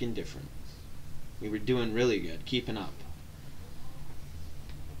fucking different. We were doing really good, keeping up.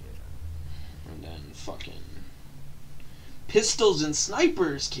 And then fucking pistols and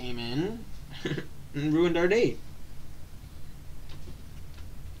snipers came in and ruined our day.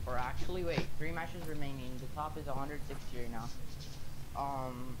 or actually, wait, 3 matches remaining. The top is 160 right now.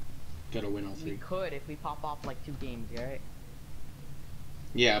 Gotta win all 3. We could if we pop off like 2 games, right?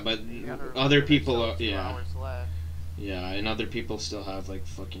 Yeah, but You gotta remember other there's people, still 2 yeah. hours left. Yeah, and other people still have like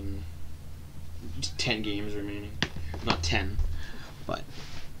fucking 10 games remaining. Not 10, but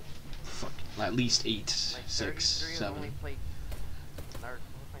fuck, at least 8, Like 6, 33 has 7. only played, our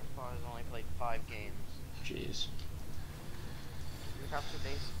qualifying spot has only played 5 games. Jeez. We have to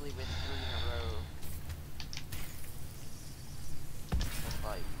basically win 3 in a row. With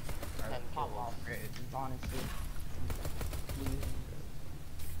like 10 Pop kills. off, honestly.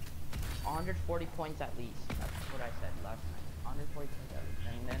 140 points at least. That's what I said last night. 140 points at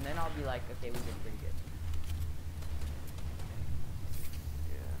least. And then I'll be like, okay, we did pretty good.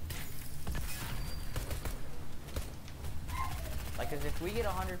 Yeah. Like, cause if we get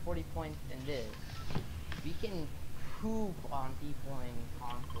 140 points in this, we can poop on people in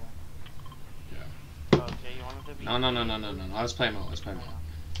console. Yeah. Okay, you wanted to be. No. I was playing mode. No.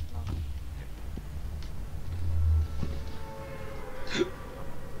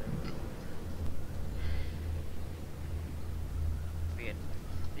 We had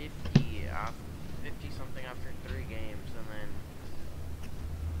 50 something after 3 games, and then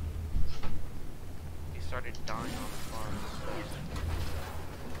we started dying on the farm. So.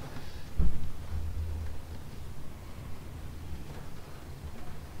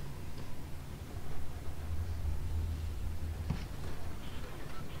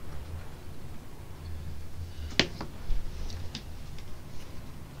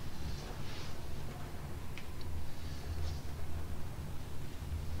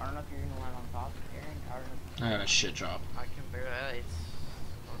 I don't know if you're gonna land on top, Aaron. I don't know. I got a shit job. I can bear that. It's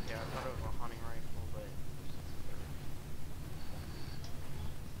okay. I thought it was a hunting rifle, but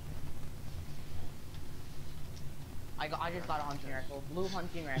I just got a hunting rifle, blue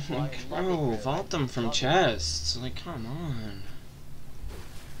hunting rifle. I Like, love bro, it, vault them from Love it. chests. Like, come on.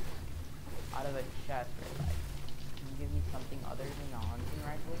 Out of a chest, right? Like, can you give me something other than a hunting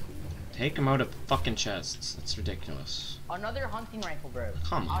rifle, please? Take them out of fucking chests. That's ridiculous. Another hunting rifle, bro.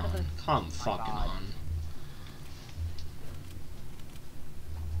 Come Out of on. the- Come my fucking God. on.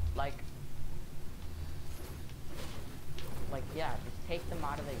 Like, yeah, just take them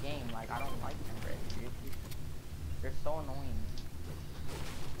out of the game. Like, I don't like them, bro. They're so annoying.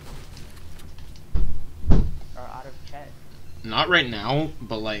 Or out of chest. Not right now,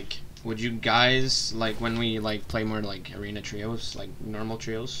 but like, would you guys, like, when we, like, play more, like, arena trios, like, normal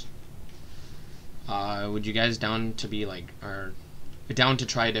trios, would you guys down to be, like, or down to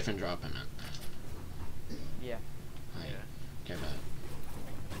try a different drop, I meant? Yeah. Right. yeah. Okay, bet.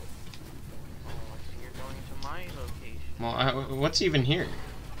 Oh, I see you're going to my location. Well, what's even here?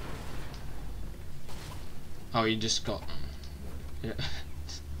 Oh, you just got... Yeah.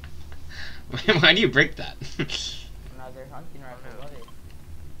 Why do you break that? Another hunting rifle, love it.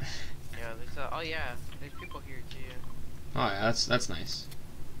 Yeah, there's oh yeah, there's people here too. Oh yeah, that's nice.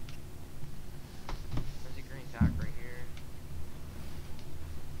 There's a green tack right here.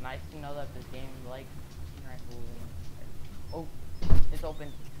 Nice to know that this game likes hunting rifles. Oh, it's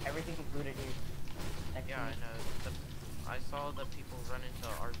open. Everything's looted here. Next Yeah, to I me. know. I saw the people run into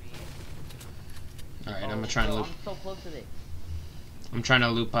RV. Alright, I'm Oh, gonna try and bro, loop. I'm so close to this. I'm trying to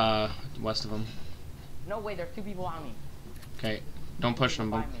loop west of them. No way, there's 2 people on me. Okay, don't push them.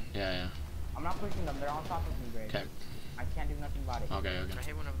 Behind me. Yeah, I'm not pushing them, they're on top of me, Greg. Okay. I can't do nothing about it. yeah. Okay. I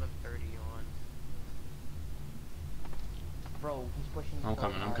hit one of them 30 on. Bro, he's pushing me. I'm so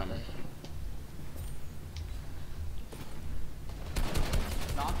coming. hard, bro.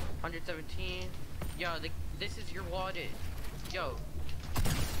 Knock. 117. Yo, this is your wadded. Yo.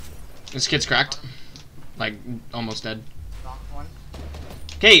 This kid's cracked. Like, almost dead. Knock one.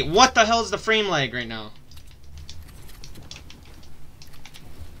 Okay, what the hell is the frame lag right now?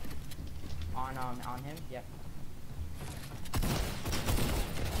 On him? Yeah.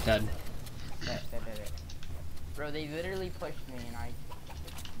 Dead. Dead. Bro, they literally pushed me and I...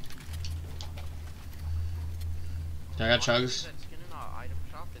 I got chugs. That skin in our item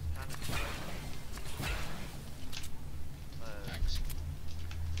shop is kind of Thanks.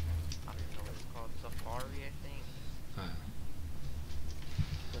 I don't even know what it's called. Safari, I think.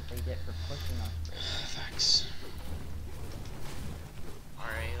 What they get for pushing us, bro. Thanks.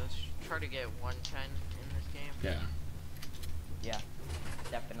 Alright, let's try to get 110 in this game. Yeah. Yeah,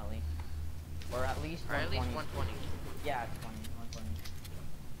 definitely. Or at least Or 120. at least 120. Yeah, 120.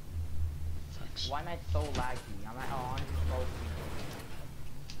 Thanks. Why am I so laggy? I'm at 112 feet.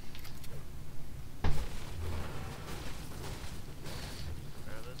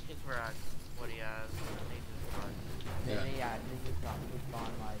 Bro, those kids were at what he has. They just got. Yeah. Yeah, this is not good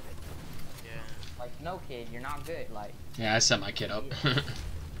fun, like... Yeah. Like, no kid, you're not good, like... Yeah, I set my kid up. God,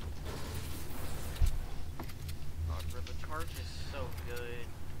 bro, the charge is so good.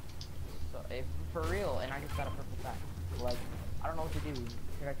 So, if, for real, and I just got a purple tack. Like, I don't know what to do.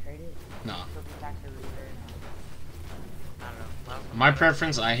 Should I trade it? No. Purple tack or return? I don't know. My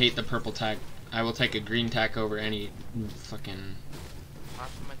preference, I hate the purple tack. I will take a green tack over any fucking...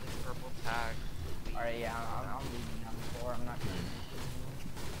 Last time I did purple tag. Alright, yeah, I'm leaving now before. I'm not trading.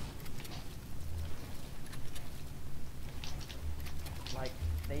 Like,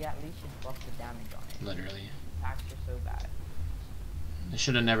 they at least should buff the damage on it. Literally. Packs are so bad. I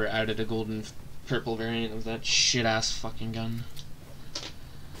should have never added a golden purple variant of that shit ass fucking gun.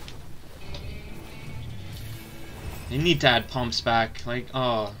 They need to add pumps back. Like,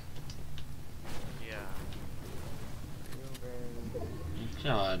 oh. Yeah.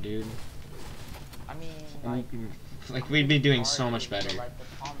 God, dude. I mean, Like, we'd be doing so much better. But, like, the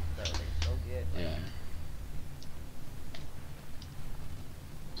pumps, though, they're so good. Like, Yeah.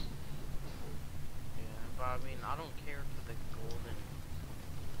 Yeah, but I mean, I don't care for the golden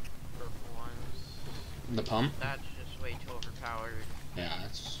purple ones. The pump? That's just way too overpowered. Yeah,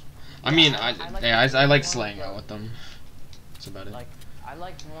 it's... I mean, I like slaying out with them. That's about it. Like, I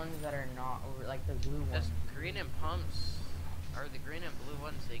like ones that are not over, like the blue This ones. green and pumps, or the green and blue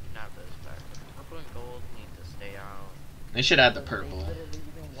ones, they can have those back. But the purple and gold need to stay out. They should add the Because purple. They literally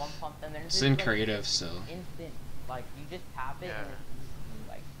even one pump and then It's in creative, so... instant. Like, you just tap it Yeah. and it's easy.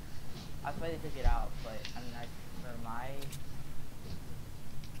 Like, that's why they took it out. But, I mean, for my...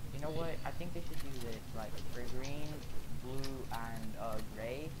 You know what? I think they should do this. Like, for green, blue, and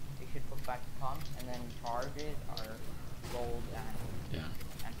gray, they should put back the pumps, and then charges are gold and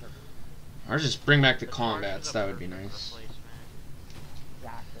purple. Or just bring back the charge combats, is a that would be perfect nice. replacement.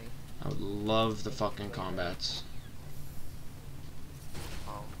 Exactly. I would love the fucking combats.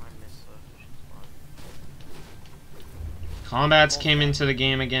 Oh, I missed those. Combats came into the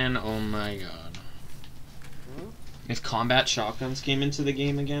game again, oh my god. Blue? If combat shotguns came into the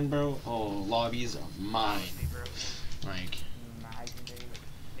game again, bro, oh, lobbies are mine. Be broken. Like, Imaginary.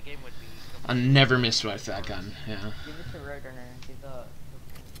 The game would be. I never missed with that gun, yeah. Give it to Roadrunner. Give the...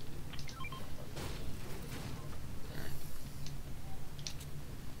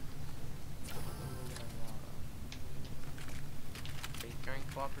 Are you carrying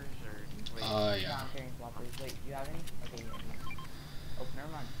floppers or? Wait. Yeah. I'm carrying floppers. Wait, do you have any? Okay, yeah. Oh, never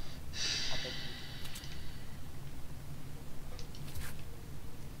mind. I'll take these.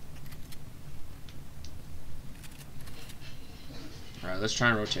 Alright, let's try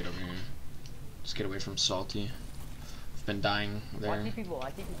and rotate over here. Just get away from Salty. I've been dying I there. see people.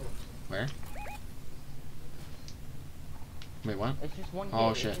 Where? Wait, what? It's just one kid. Oh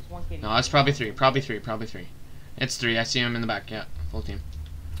It's shit. just one kid. No, it's probably three. Probably three. It's three. I see him in the back. Yeah, full team.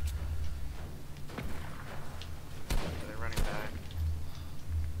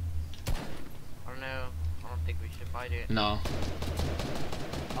 fight it. No.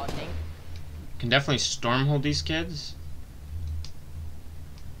 Oh, dang. Can definitely stormhold these kids.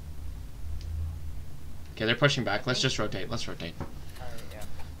 Okay, they're pushing back. Let's just rotate. Let's rotate. Alright, yeah.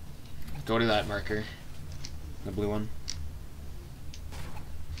 Go to that marker. The blue one.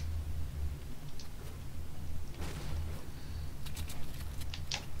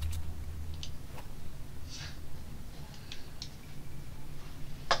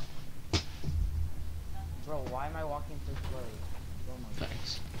 Bro, why am I walking so slowly? Oh my God.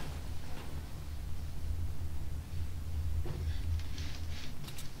 Thanks.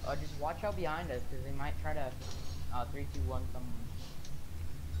 Just watch out behind us, because they might try to 3, 2, 1 someone.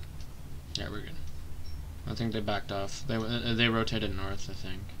 Yeah, we're good. I think they backed off. They rotated north, I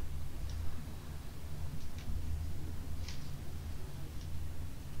think.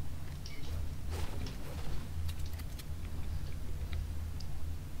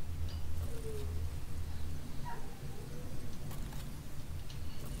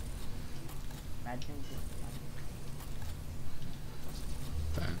 Imagine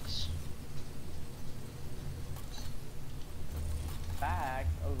Thanks. back.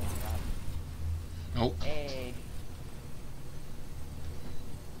 Oh my God. Oh. Hey.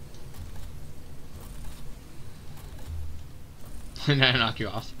 Did I knock you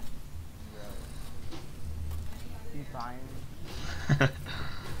off? You fine?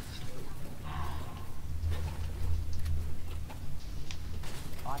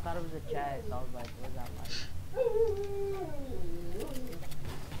 Oh, I thought it was a chest. I was like, what is that like?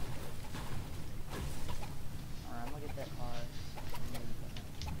 Alright, I'm gonna get that car.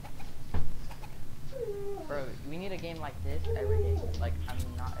 Bro, we need a game like this every day. Like, I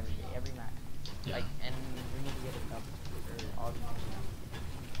mean, not every day, every match. Yeah. Like, and we need to get a cup for all the matches.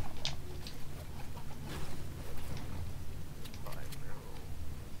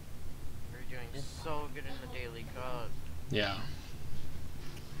 We're doing so good in the daily cup. Yeah.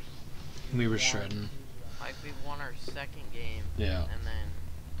 We were shredding. Like we won our second game. Yeah.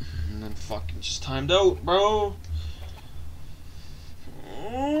 And then fucking just timed out, bro.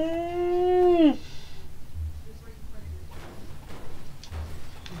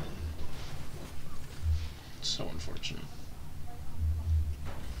 So unfortunate.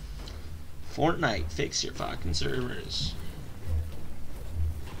 Fortnite, fix your fucking servers.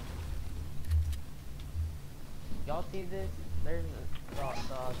 Y'all see this? There's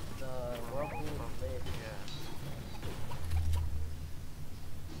the whirlpool of lit. yeah.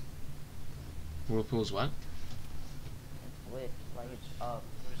 Whirlpool's what? It's lit. Like, it's up.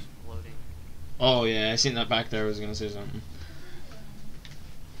 It was floating. Oh yeah, I seen that back there. I was gonna say something.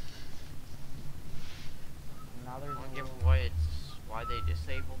 Now there's I don't no get why they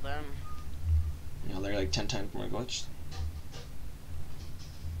disabled them. You know, they're like 10 times more glitched.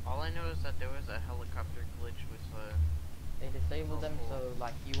 All I know is that there was a helicopter glitch with They disabled them so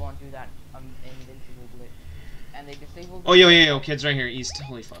like you won't do that invincible glitch. And they disabled Oh, yo, kids right here, east.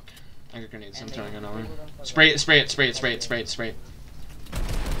 Holy fuck. I got grenades. I'm throwing it over. Spray it.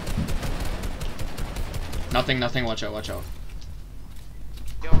 Nothing. Watch out.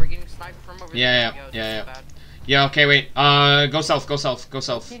 Yo, we're getting sniped from over Yeah. there. Yo, this is bad. Yeah, okay, wait. Go south. Go down.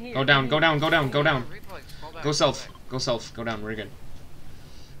 Reflex, fall back, Go fall south. back. Go south. Go down. We're good.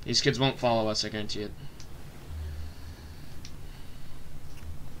 These kids won't follow us, I guarantee it.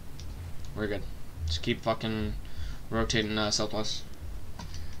 We're good. Just keep fucking rotating southwest.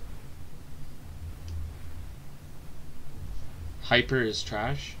 Hyper is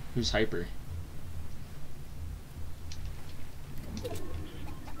trash? Who's Hyper?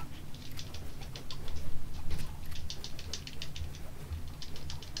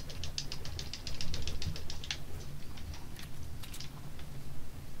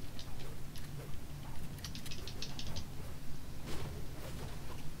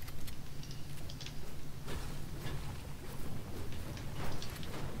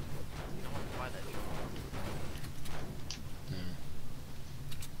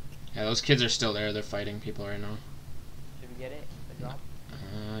 Yeah, those kids are still there. They're fighting people right now. Should we get it? The drop?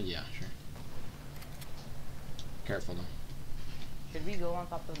 Yeah, sure. Careful though. Should we go on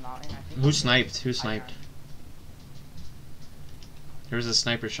top of the mountain? I think Who sniped? Who I sniped? can. There was a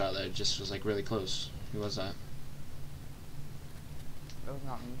sniper shot that just was like really close. Who was that? It was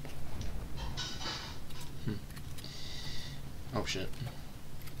not me. Oh shit.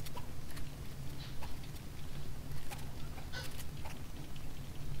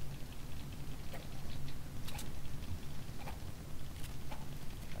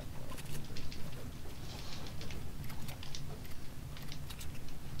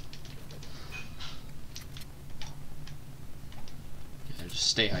 Yeah, just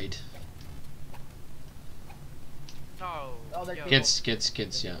stay hide. Oh, they're Yo. Kids, They're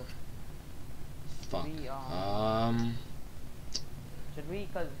yeah. people. Fuck. We, Should we?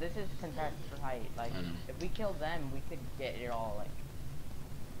 Cause this is contest for height. Like, I know. if we kill them, we could get it all.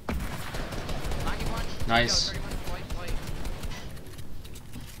 Like, 91. Nice. Yo, 31, white.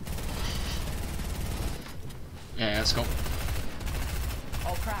 Yeah, let's go.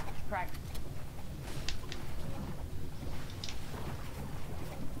 oh, crack.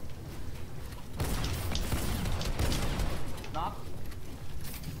 Knock.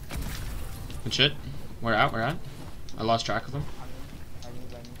 Good shit. We're at. I lost track of him. I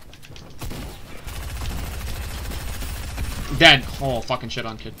need. Dead. Oh, fucking shit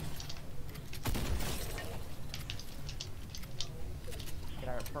on kid. Get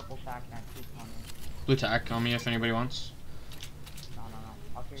our purple shack next week on me. Blue tack on me if anybody wants. No.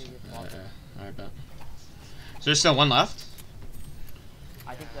 I'll carry you this wall. Alright, bet. Is there still one left?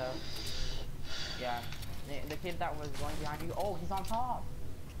 I think so. Yeah. The kid that was going behind you. Oh, he's on top.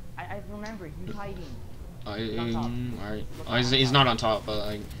 I remember. He's hiding. Alright. Oh, he's not on top, but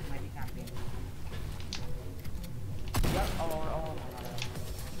like. Might be camping. Yep. Oh my god.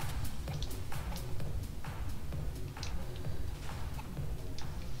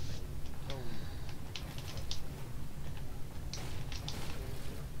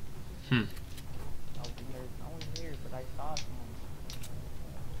 Hmm. Oh, there's no one here, but I saw someone.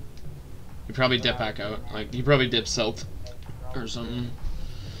 He probably dipped back out. Like, he probably dipped south or something.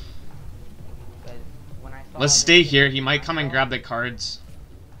 But when I saw Let's this stay kid here. He might I come and saw- grab the cards.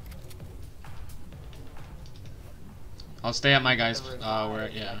 I'll stay at my guys. the revive, Where,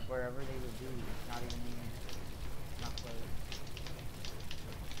 yeah. like, wherever they would be, it's not even near. Not close.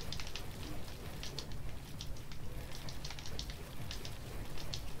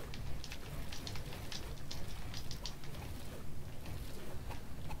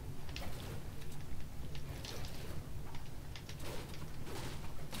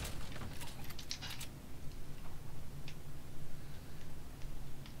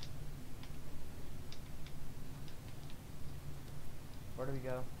 Where do we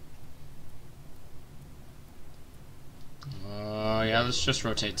go? Yeah, let's just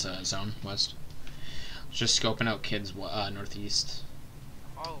rotate to zone west. Just scoping out kids northeast.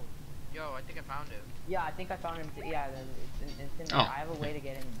 Oh, yo, I think I found it. Yeah, I think I found him. Yeah, it's in there. Oh. I have a way to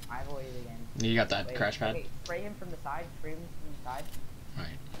get in. You got that Wait, crash pad? Okay, spray him from the side. Right.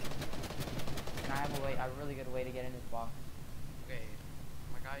 And I have a really good way to get in his box. Okay,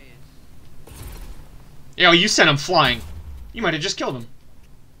 my guy is. Yo, you sent him flying. You might have just killed him.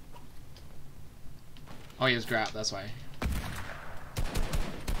 Oh, he has grab. That's why. Come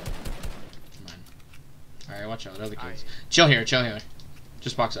on. Alright, watch out. Other kids. Chill here.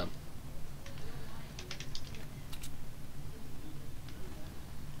 Just box up.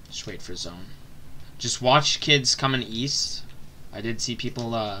 Just wait for zone. Just watch kids coming east. I did see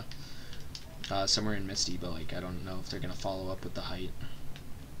people somewhere in Misty, but like I don't know if they're gonna follow up with the height.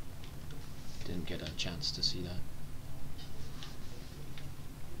 Didn't get a chance to see that.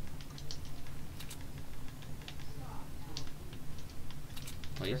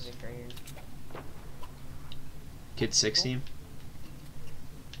 Please. Perfect right here. Kid 16.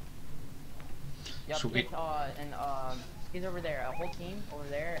 Yep, Sweet. kids, and he's over there. A whole team over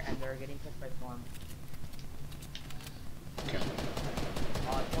there, and they're getting pushed by Storm. Okay.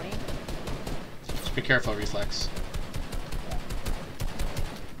 20. Just be careful, reflex. Yeah.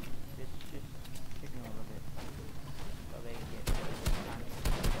 Just kick me a little bit, so they get time.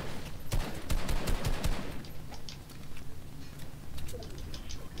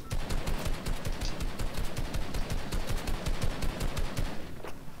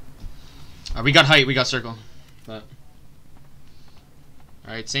 We got height, we got circle. But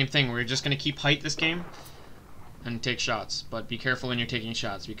alright, same thing. We're just gonna keep height this game and take shots. But be careful when you're taking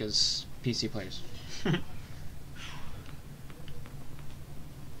shots because PC players.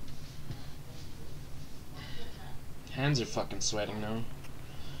 Hands are fucking sweating now.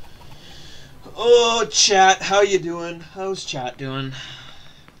 Oh, chat, how you doing? How's chat doing?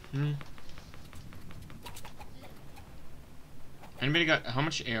 Anybody got, how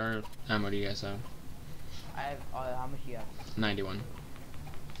much AR ammo do you guys have? I have, how much do you have? 91.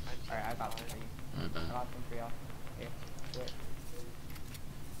 Alright, I got some for you. I I bet. got some for y'all. Here, do it.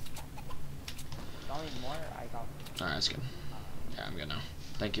 Y'all need more? I got some. Alright, that's good. Yeah, I'm good now.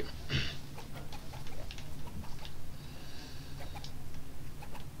 Thank you.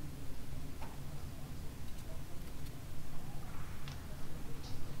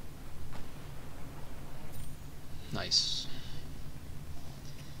 Nice.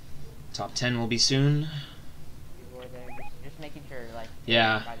 Top 10 will be soon. People are there. Just making sure, like,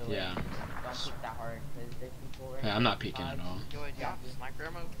 Yeah, by the way, yeah. don't don't peek that hard because there's people right Yeah, I'm not peeking beside. at all. Yo, do you have sniper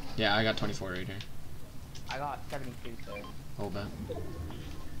ammo? Yeah, I got 24 right here. I got 72, so. Hold that.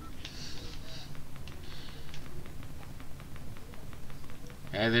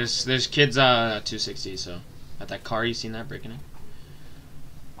 Yeah, there's kids at 260, so at that car, you seen that breaking in?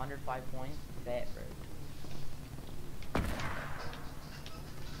 Under 5 points, bet, bro.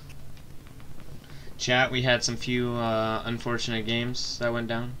 Chat, we had some few unfortunate games that went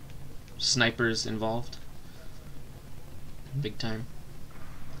down. Snipers involved. Big time.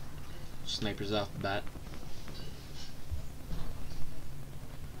 Snipers off the bat.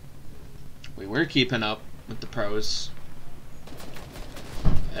 We were keeping up with the pros.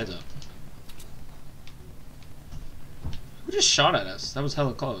 Heads up. Who just shot at us? That was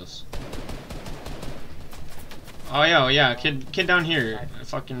hella close. Oh yeah, kid down here,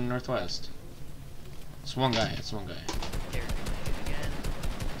 fucking northwest. It's one guy. It's one guy.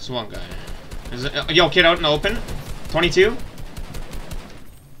 It's one guy. Is it, yo, kid out in the open. 22.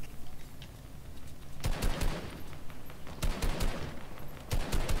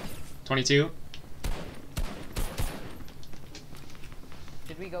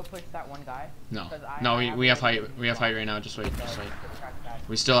 Should we go push that one guy? No. No, we have height. We have height right now. Just wait. Just wait.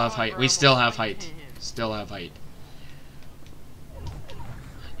 We still have height. We still have height. Still have height.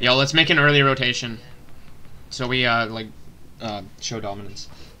 Yo, let's make an early rotation. So we like show dominance.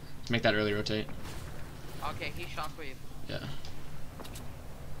 Let's make that early rotate. Okay, he shockwave. Yeah.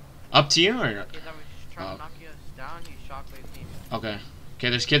 Up to you or? Okay, that was trying to knock you down. You shockwave team. Okay. Okay,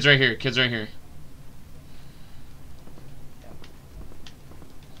 there's kids right here. Kids right here.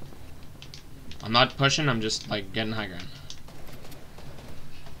 I'm not pushing. I'm just like getting high ground.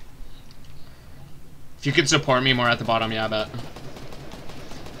 If you could support me more at the bottom, yeah, I bet.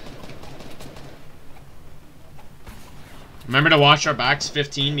 Remember to watch our backs,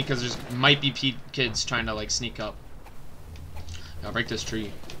 15, because there's might be kids trying to like sneak up. I'll break this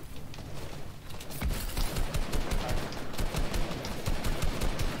tree.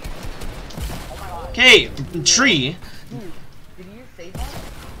 Okay, tree. Dude, did you save that?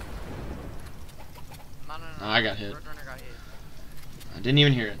 No. I got hit. Roadrunner got hit. I didn't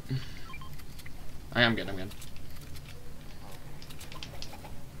even hear it. I'm good. I'm good.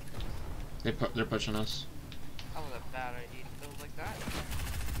 They're pushing us. That was a bad idea to build like that.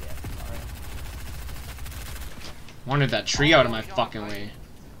 Yeah, sorry. Wanted that tree out of my fucking way.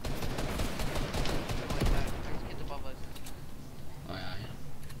 Like that. There's kids above us. Oh yeah.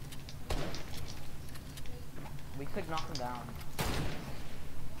 We could knock him down.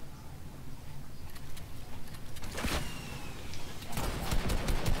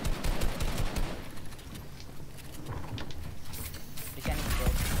 The cannon's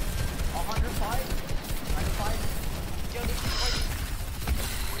broke. 105? 95?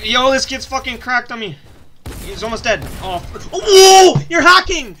 Yo, this kid's fucking cracked on me. He's almost dead. Oh, whoa! You're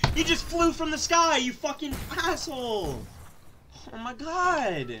hacking! You just flew from the sky, you fucking asshole! Oh my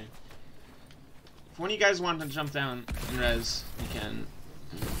god! If one of you guys want to jump down and res, you can.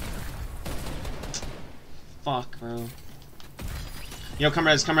 Fuck, bro. Yo, come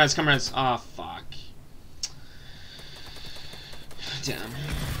res. Ah, fuck. Damn.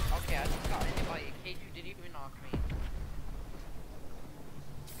 Okay, I just got hit by a kid who didn't even knock me.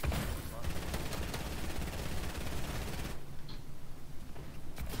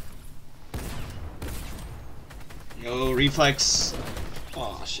 Yo, reflex.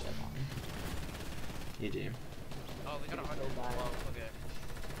 Oh shit. You do. Oh, we got 112. Okay.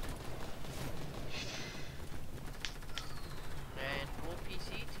 And full PC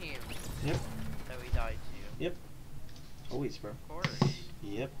team. Yep. That we died to. Yep. Always, bro. Of course.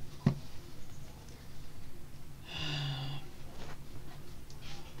 Yep.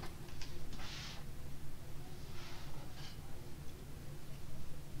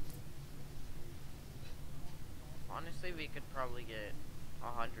 Honestly, we could probably get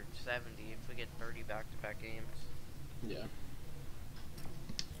 170 if we get 30 back-to-back games. Yeah.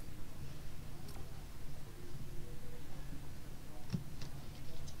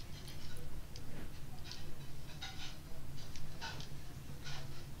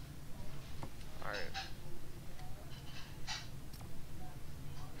 Alright.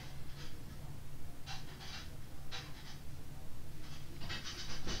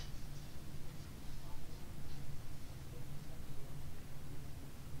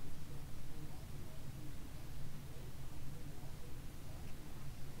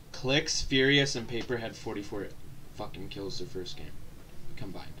 Clicks, Furious, and Paper had 44 fucking kills their first game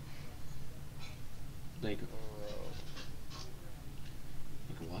combined. Like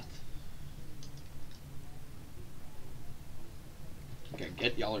what? Okay,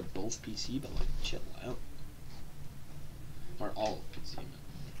 get y'all are both PC, but like chill out. Or all PC, man.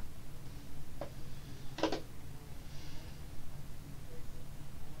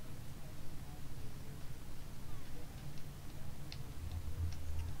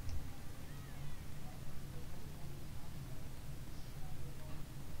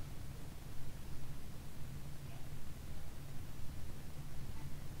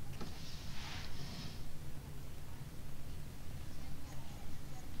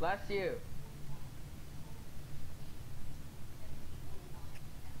 Bless you.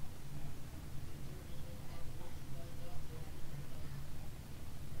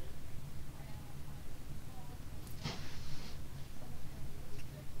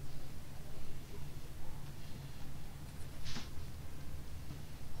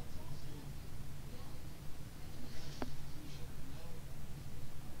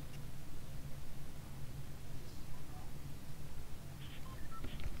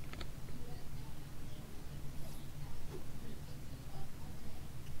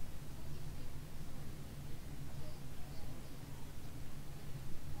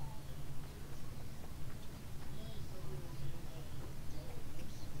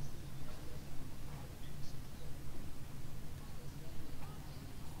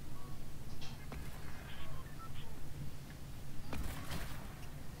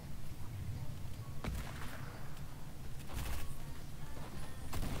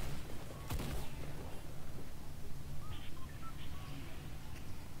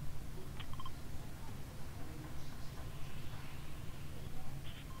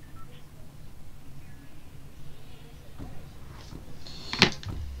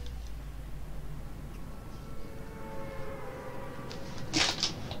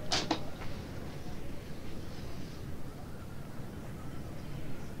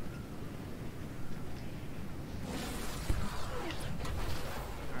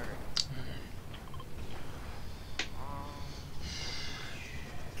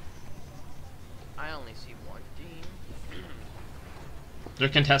 I only see one team. They're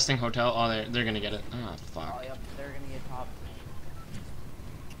contesting hotel. Oh, they're gonna get it. Ah, fuck. Oh, yep, they're gonna get top.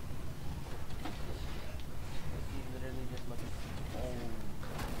 He's literally just looking. Oh.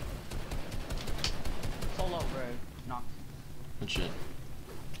 Solo, bro. Knocked. Good shit.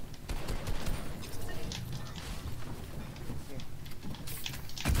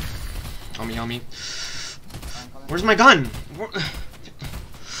 On me. Where's my gun?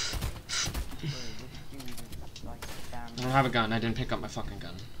 I don't have a gun. I didn't pick up my fucking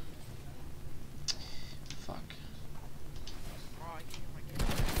gun. Fuck.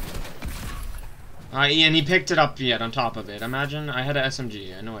 Ian, he picked it up yet on top of it. Imagine I had an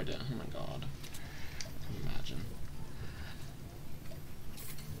SMG. I know I did. Oh my god. Imagine.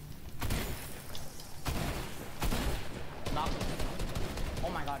 Oh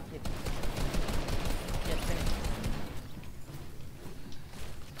my god, kid. Kid, finish.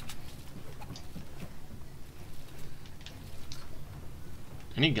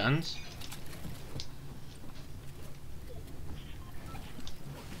 Any guns?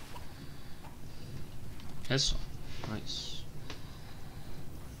 Pistol. Nice.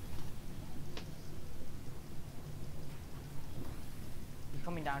 He's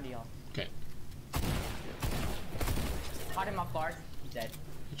coming down to y'all. Okay. Caught him off guard. He's dead.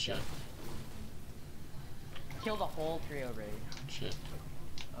 Good shit. Kill the whole trio already. Good shit.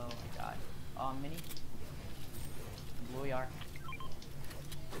 Oh my god. Mini. Blue yard.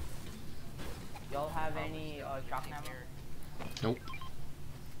 Y'all have any shock ammo? Nope.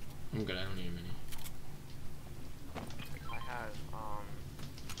 I'm good. I don't need many. I have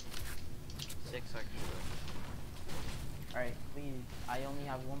 6 extra. Alright, please. I only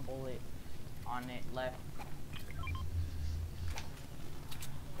have one bullet on it left.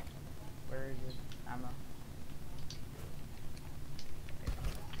 Where is it? Ammo.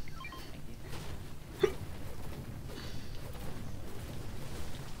 Thank you.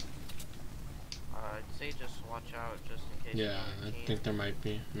 I'd say just watch out just in case. Yeah, I think there might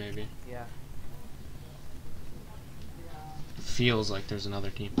be, maybe. Yeah. It feels like there's another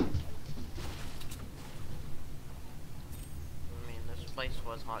team. I mean, this place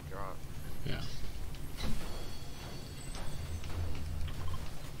was hot drop. Yeah.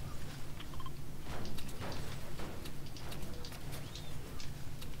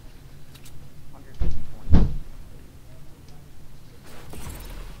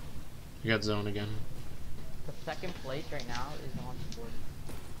 You got zone again. The second place right now is on board.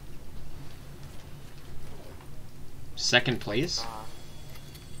 Second place? That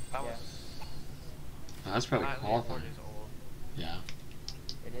Yeah. was. That's probably that qualifying. leaderboard is old. Yeah.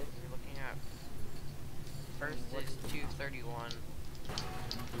 It is? You're looking at. First is 231.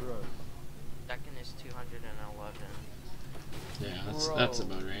 Bro. Second is 211. Yeah, that's Bro. that's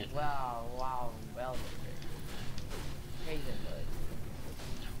about right. Wow, well, crazy, but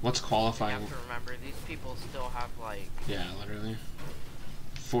What's You qualifying? have to remember, these people still have like Yeah, literally.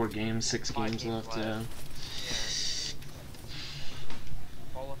 4 games, 6 5 games left. Yeah. Yeah.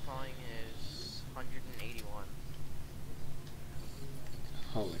 Qualifying is 181.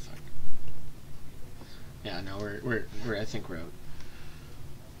 Holy fuck. Yeah, no, we're I think we're out.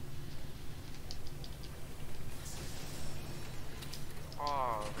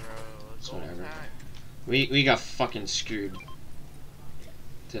 Oh, bro. It's Gold whatever. tag. We got fucking screwed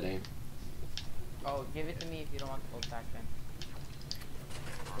today. oh, give it to me if you don't want the gold pack then.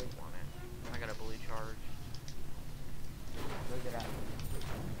 I don't want it. I got a blue charge. Where's it at?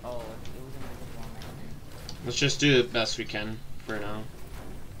 Oh, it was invisible on my screen. Let's just do the best we can for now.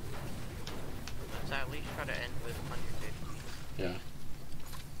 Let's at least try to end with 150. Yeah.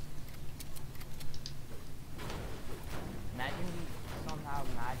 Imagine we somehow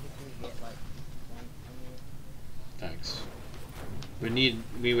magically get like points from you. Thanks. We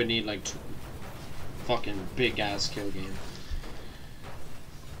would need like fucking big ass kill game.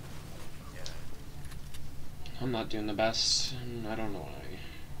 Yeah. I'm not doing the best, and I don't know why.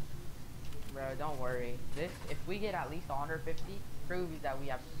 Bro, don't worry. This, if we get at least 150, proves that we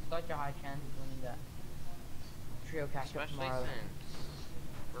have such a high chance of winning the trio catch up Especially tomorrow. since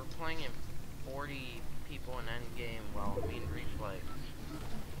we're playing in 40 people in endgame while me and Reflex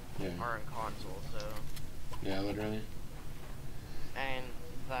Yeah. are in console, so. Yeah, literally. And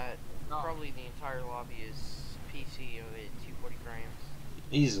that No. probably the entire lobby is PC of it, 240 frames.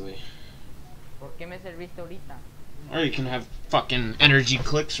 Easily. ¿Por qué me serviste ahorita? Or you can have fucking energy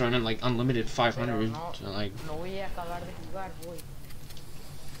clicks running like unlimited 500. Pero So like, no voy a acabar de jugar, boy.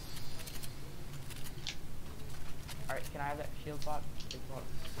 Alright, can I have that shield bot? Big bot.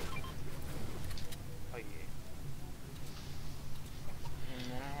 Oh yeah.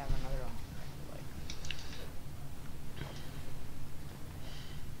 And then I have another one. Like,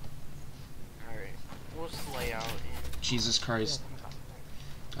 Alright. We'll slay out and Jesus Christ.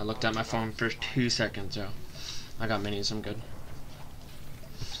 I looked at my phone for 2 seconds, yo. I got minis, I'm good.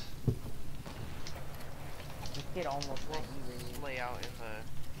 this kid almost we'll went easy. slay out in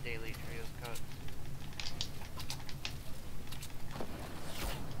the daily trios cut.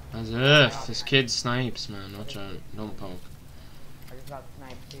 As if this kid snipes, man. Watch out. Don't poke. I just got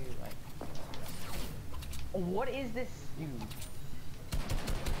sniped too, like. Oh, what is this dude?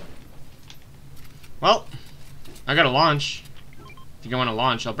 Well, I got a launch. If you want to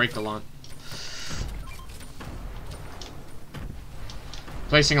launch, I'll break the launch.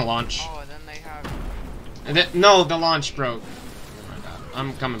 Placing a launch. Oh, and then they have. And then, no, the launch broke. Oh my god.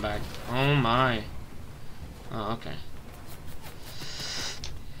 I'm coming back. Oh my. Oh, okay.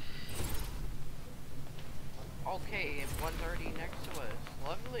 Okay, and 130 next to us.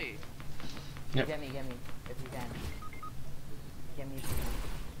 Lovely. Yep. Get me, if you can. Get me.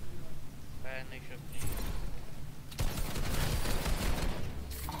 And they should.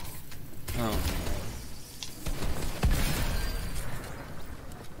 Oh.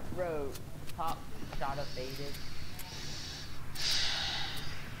 Bro, top shot of faded.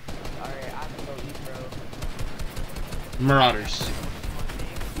 Alright, I have to go eat, bro. Marauders.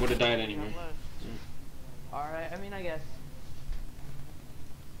 Would have died anyway. Alright, I mean, I guess.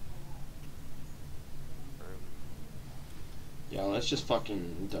 Yeah, let's just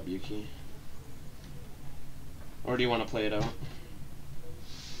fucking W key. Or do you want to play it out?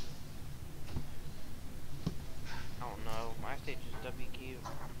 I don't know. My stage is WQ.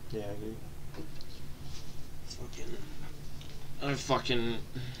 Yeah, I agree. I fucking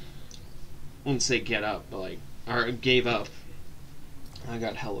wouldn't say get up, but like, or gave up. I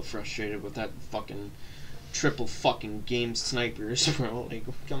got hella frustrated with that fucking triple fucking game snipers, bro. Like,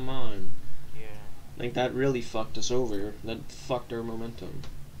 come on. Yeah. Like, that really fucked us over. That fucked our momentum.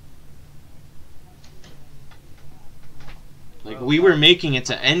 Like, we were making it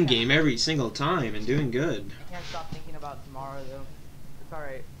to endgame every single time and doing good. I can't stop thinking about tomorrow, though. It's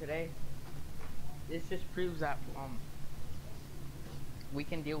alright, today. This just proves that, we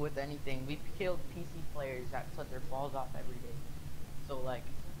can deal with anything. We've killed PC players that shut their balls off every day. So, like,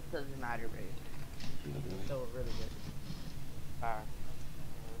 it doesn't matter, bro. So, really good.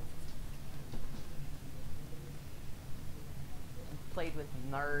 We've played with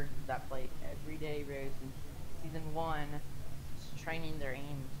nerds that play every day, bro, since season 1. Just training their aim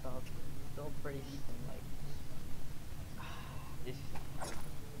and stuff. Still pretty decent, like. It's,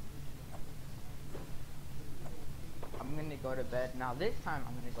 I'm gonna go to bed. Now, this time,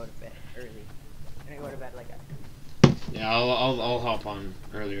 I'm gonna go to bed early. I'm gonna go to bed like at Yeah, I'll hop on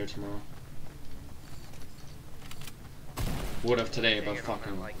earlier tomorrow. Would have today, but Get on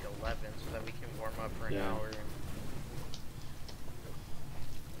fucking. at like 11 so that we can warm up for an Yeah. hour.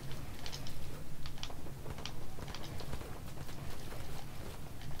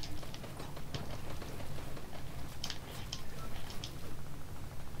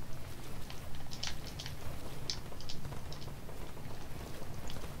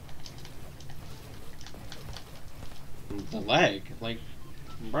 The leg, like,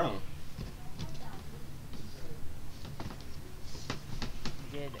 bro.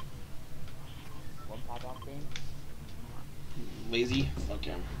 You did one pop-off game? Lazy? Fuck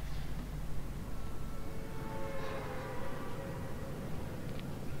him.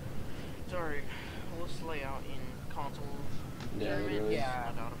 Sorry, let's lay out in console. Yeah, tournament, literally.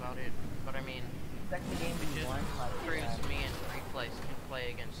 Yeah. no doubt about it. But I mean, Second game it we just won, but proves yeah. me and Reflex can play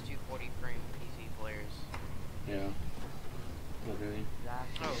against 240 frame PC players. Yeah. Literally.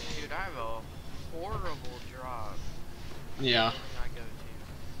 Exactly. Oh, dude, I have a horrible drop. Yeah. I go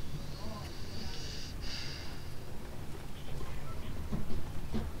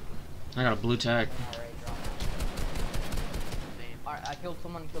to. I got a blue tag. Alright, drop. Same. Alright, I killed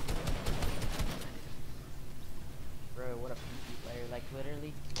someone, Bro, what a PC player. Like,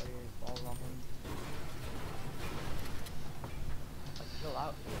 literally, players all on him. Like, chill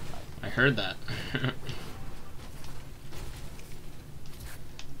out, dude. Like, I heard that.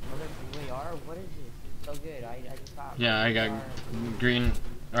 another blue AR? What is this? It's so good. I just got Yeah, I got AR.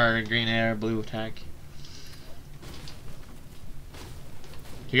 green air, blue tag.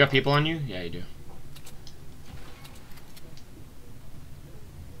 You got people on you? Yeah, you do.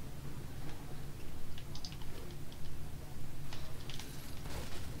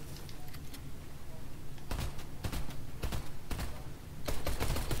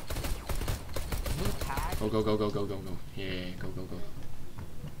 Blue tag? Go, go, go, go, go, go, go. Yeah, go, go, go.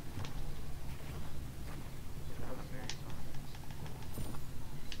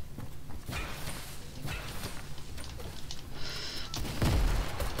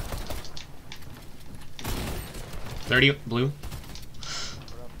 $30 blue.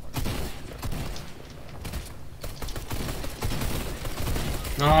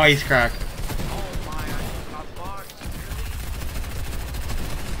 Oh, he's cracked. Oh my, I just got boxed.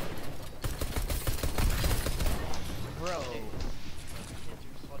 Bro. Really? Kids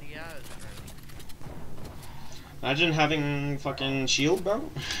are slutty ass, bro. Imagine having fucking shield, bro. Of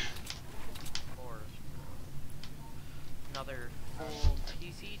course, bro. Another full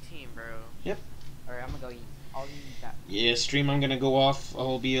PC team, bro. Alright, I'm gonna go eat. I'll eat that. Yeah, stream I'm gonna go off.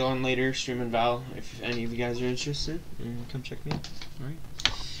 I'll be on later, streaming Val. If any of you guys are interested, come check me out. Alright.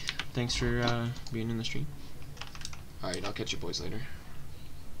 Thanks for being in the stream. Alright, I'll catch you boys later.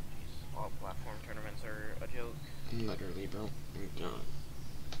 All platform tournaments are a joke. Literally, bro.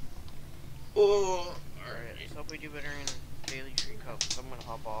 Oh, Alright, let's hope we do better in Daily Tree Cup, so I'm gonna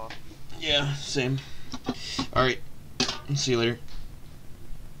hop off. yeah, same. Alright, see you later.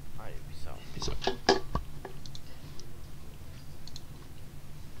 Alright, peace out. Peace out.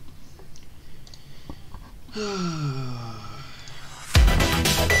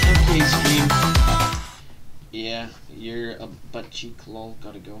 Okay, stream. Yeah, you're a butt cheek lol.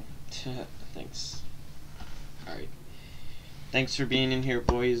 Gotta go. Thanks. Alright. Thanks for being in here,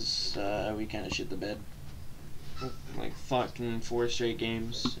 boys. We kind of shit the bed. Like fucking 4 straight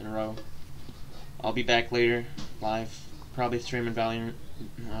games in a row. I'll be back later, live. Probably streaming Valiant.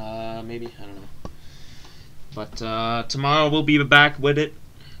 Maybe. I don't know. But tomorrow we'll be back with it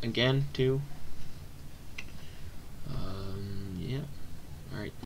again, too. Yeah. Alright.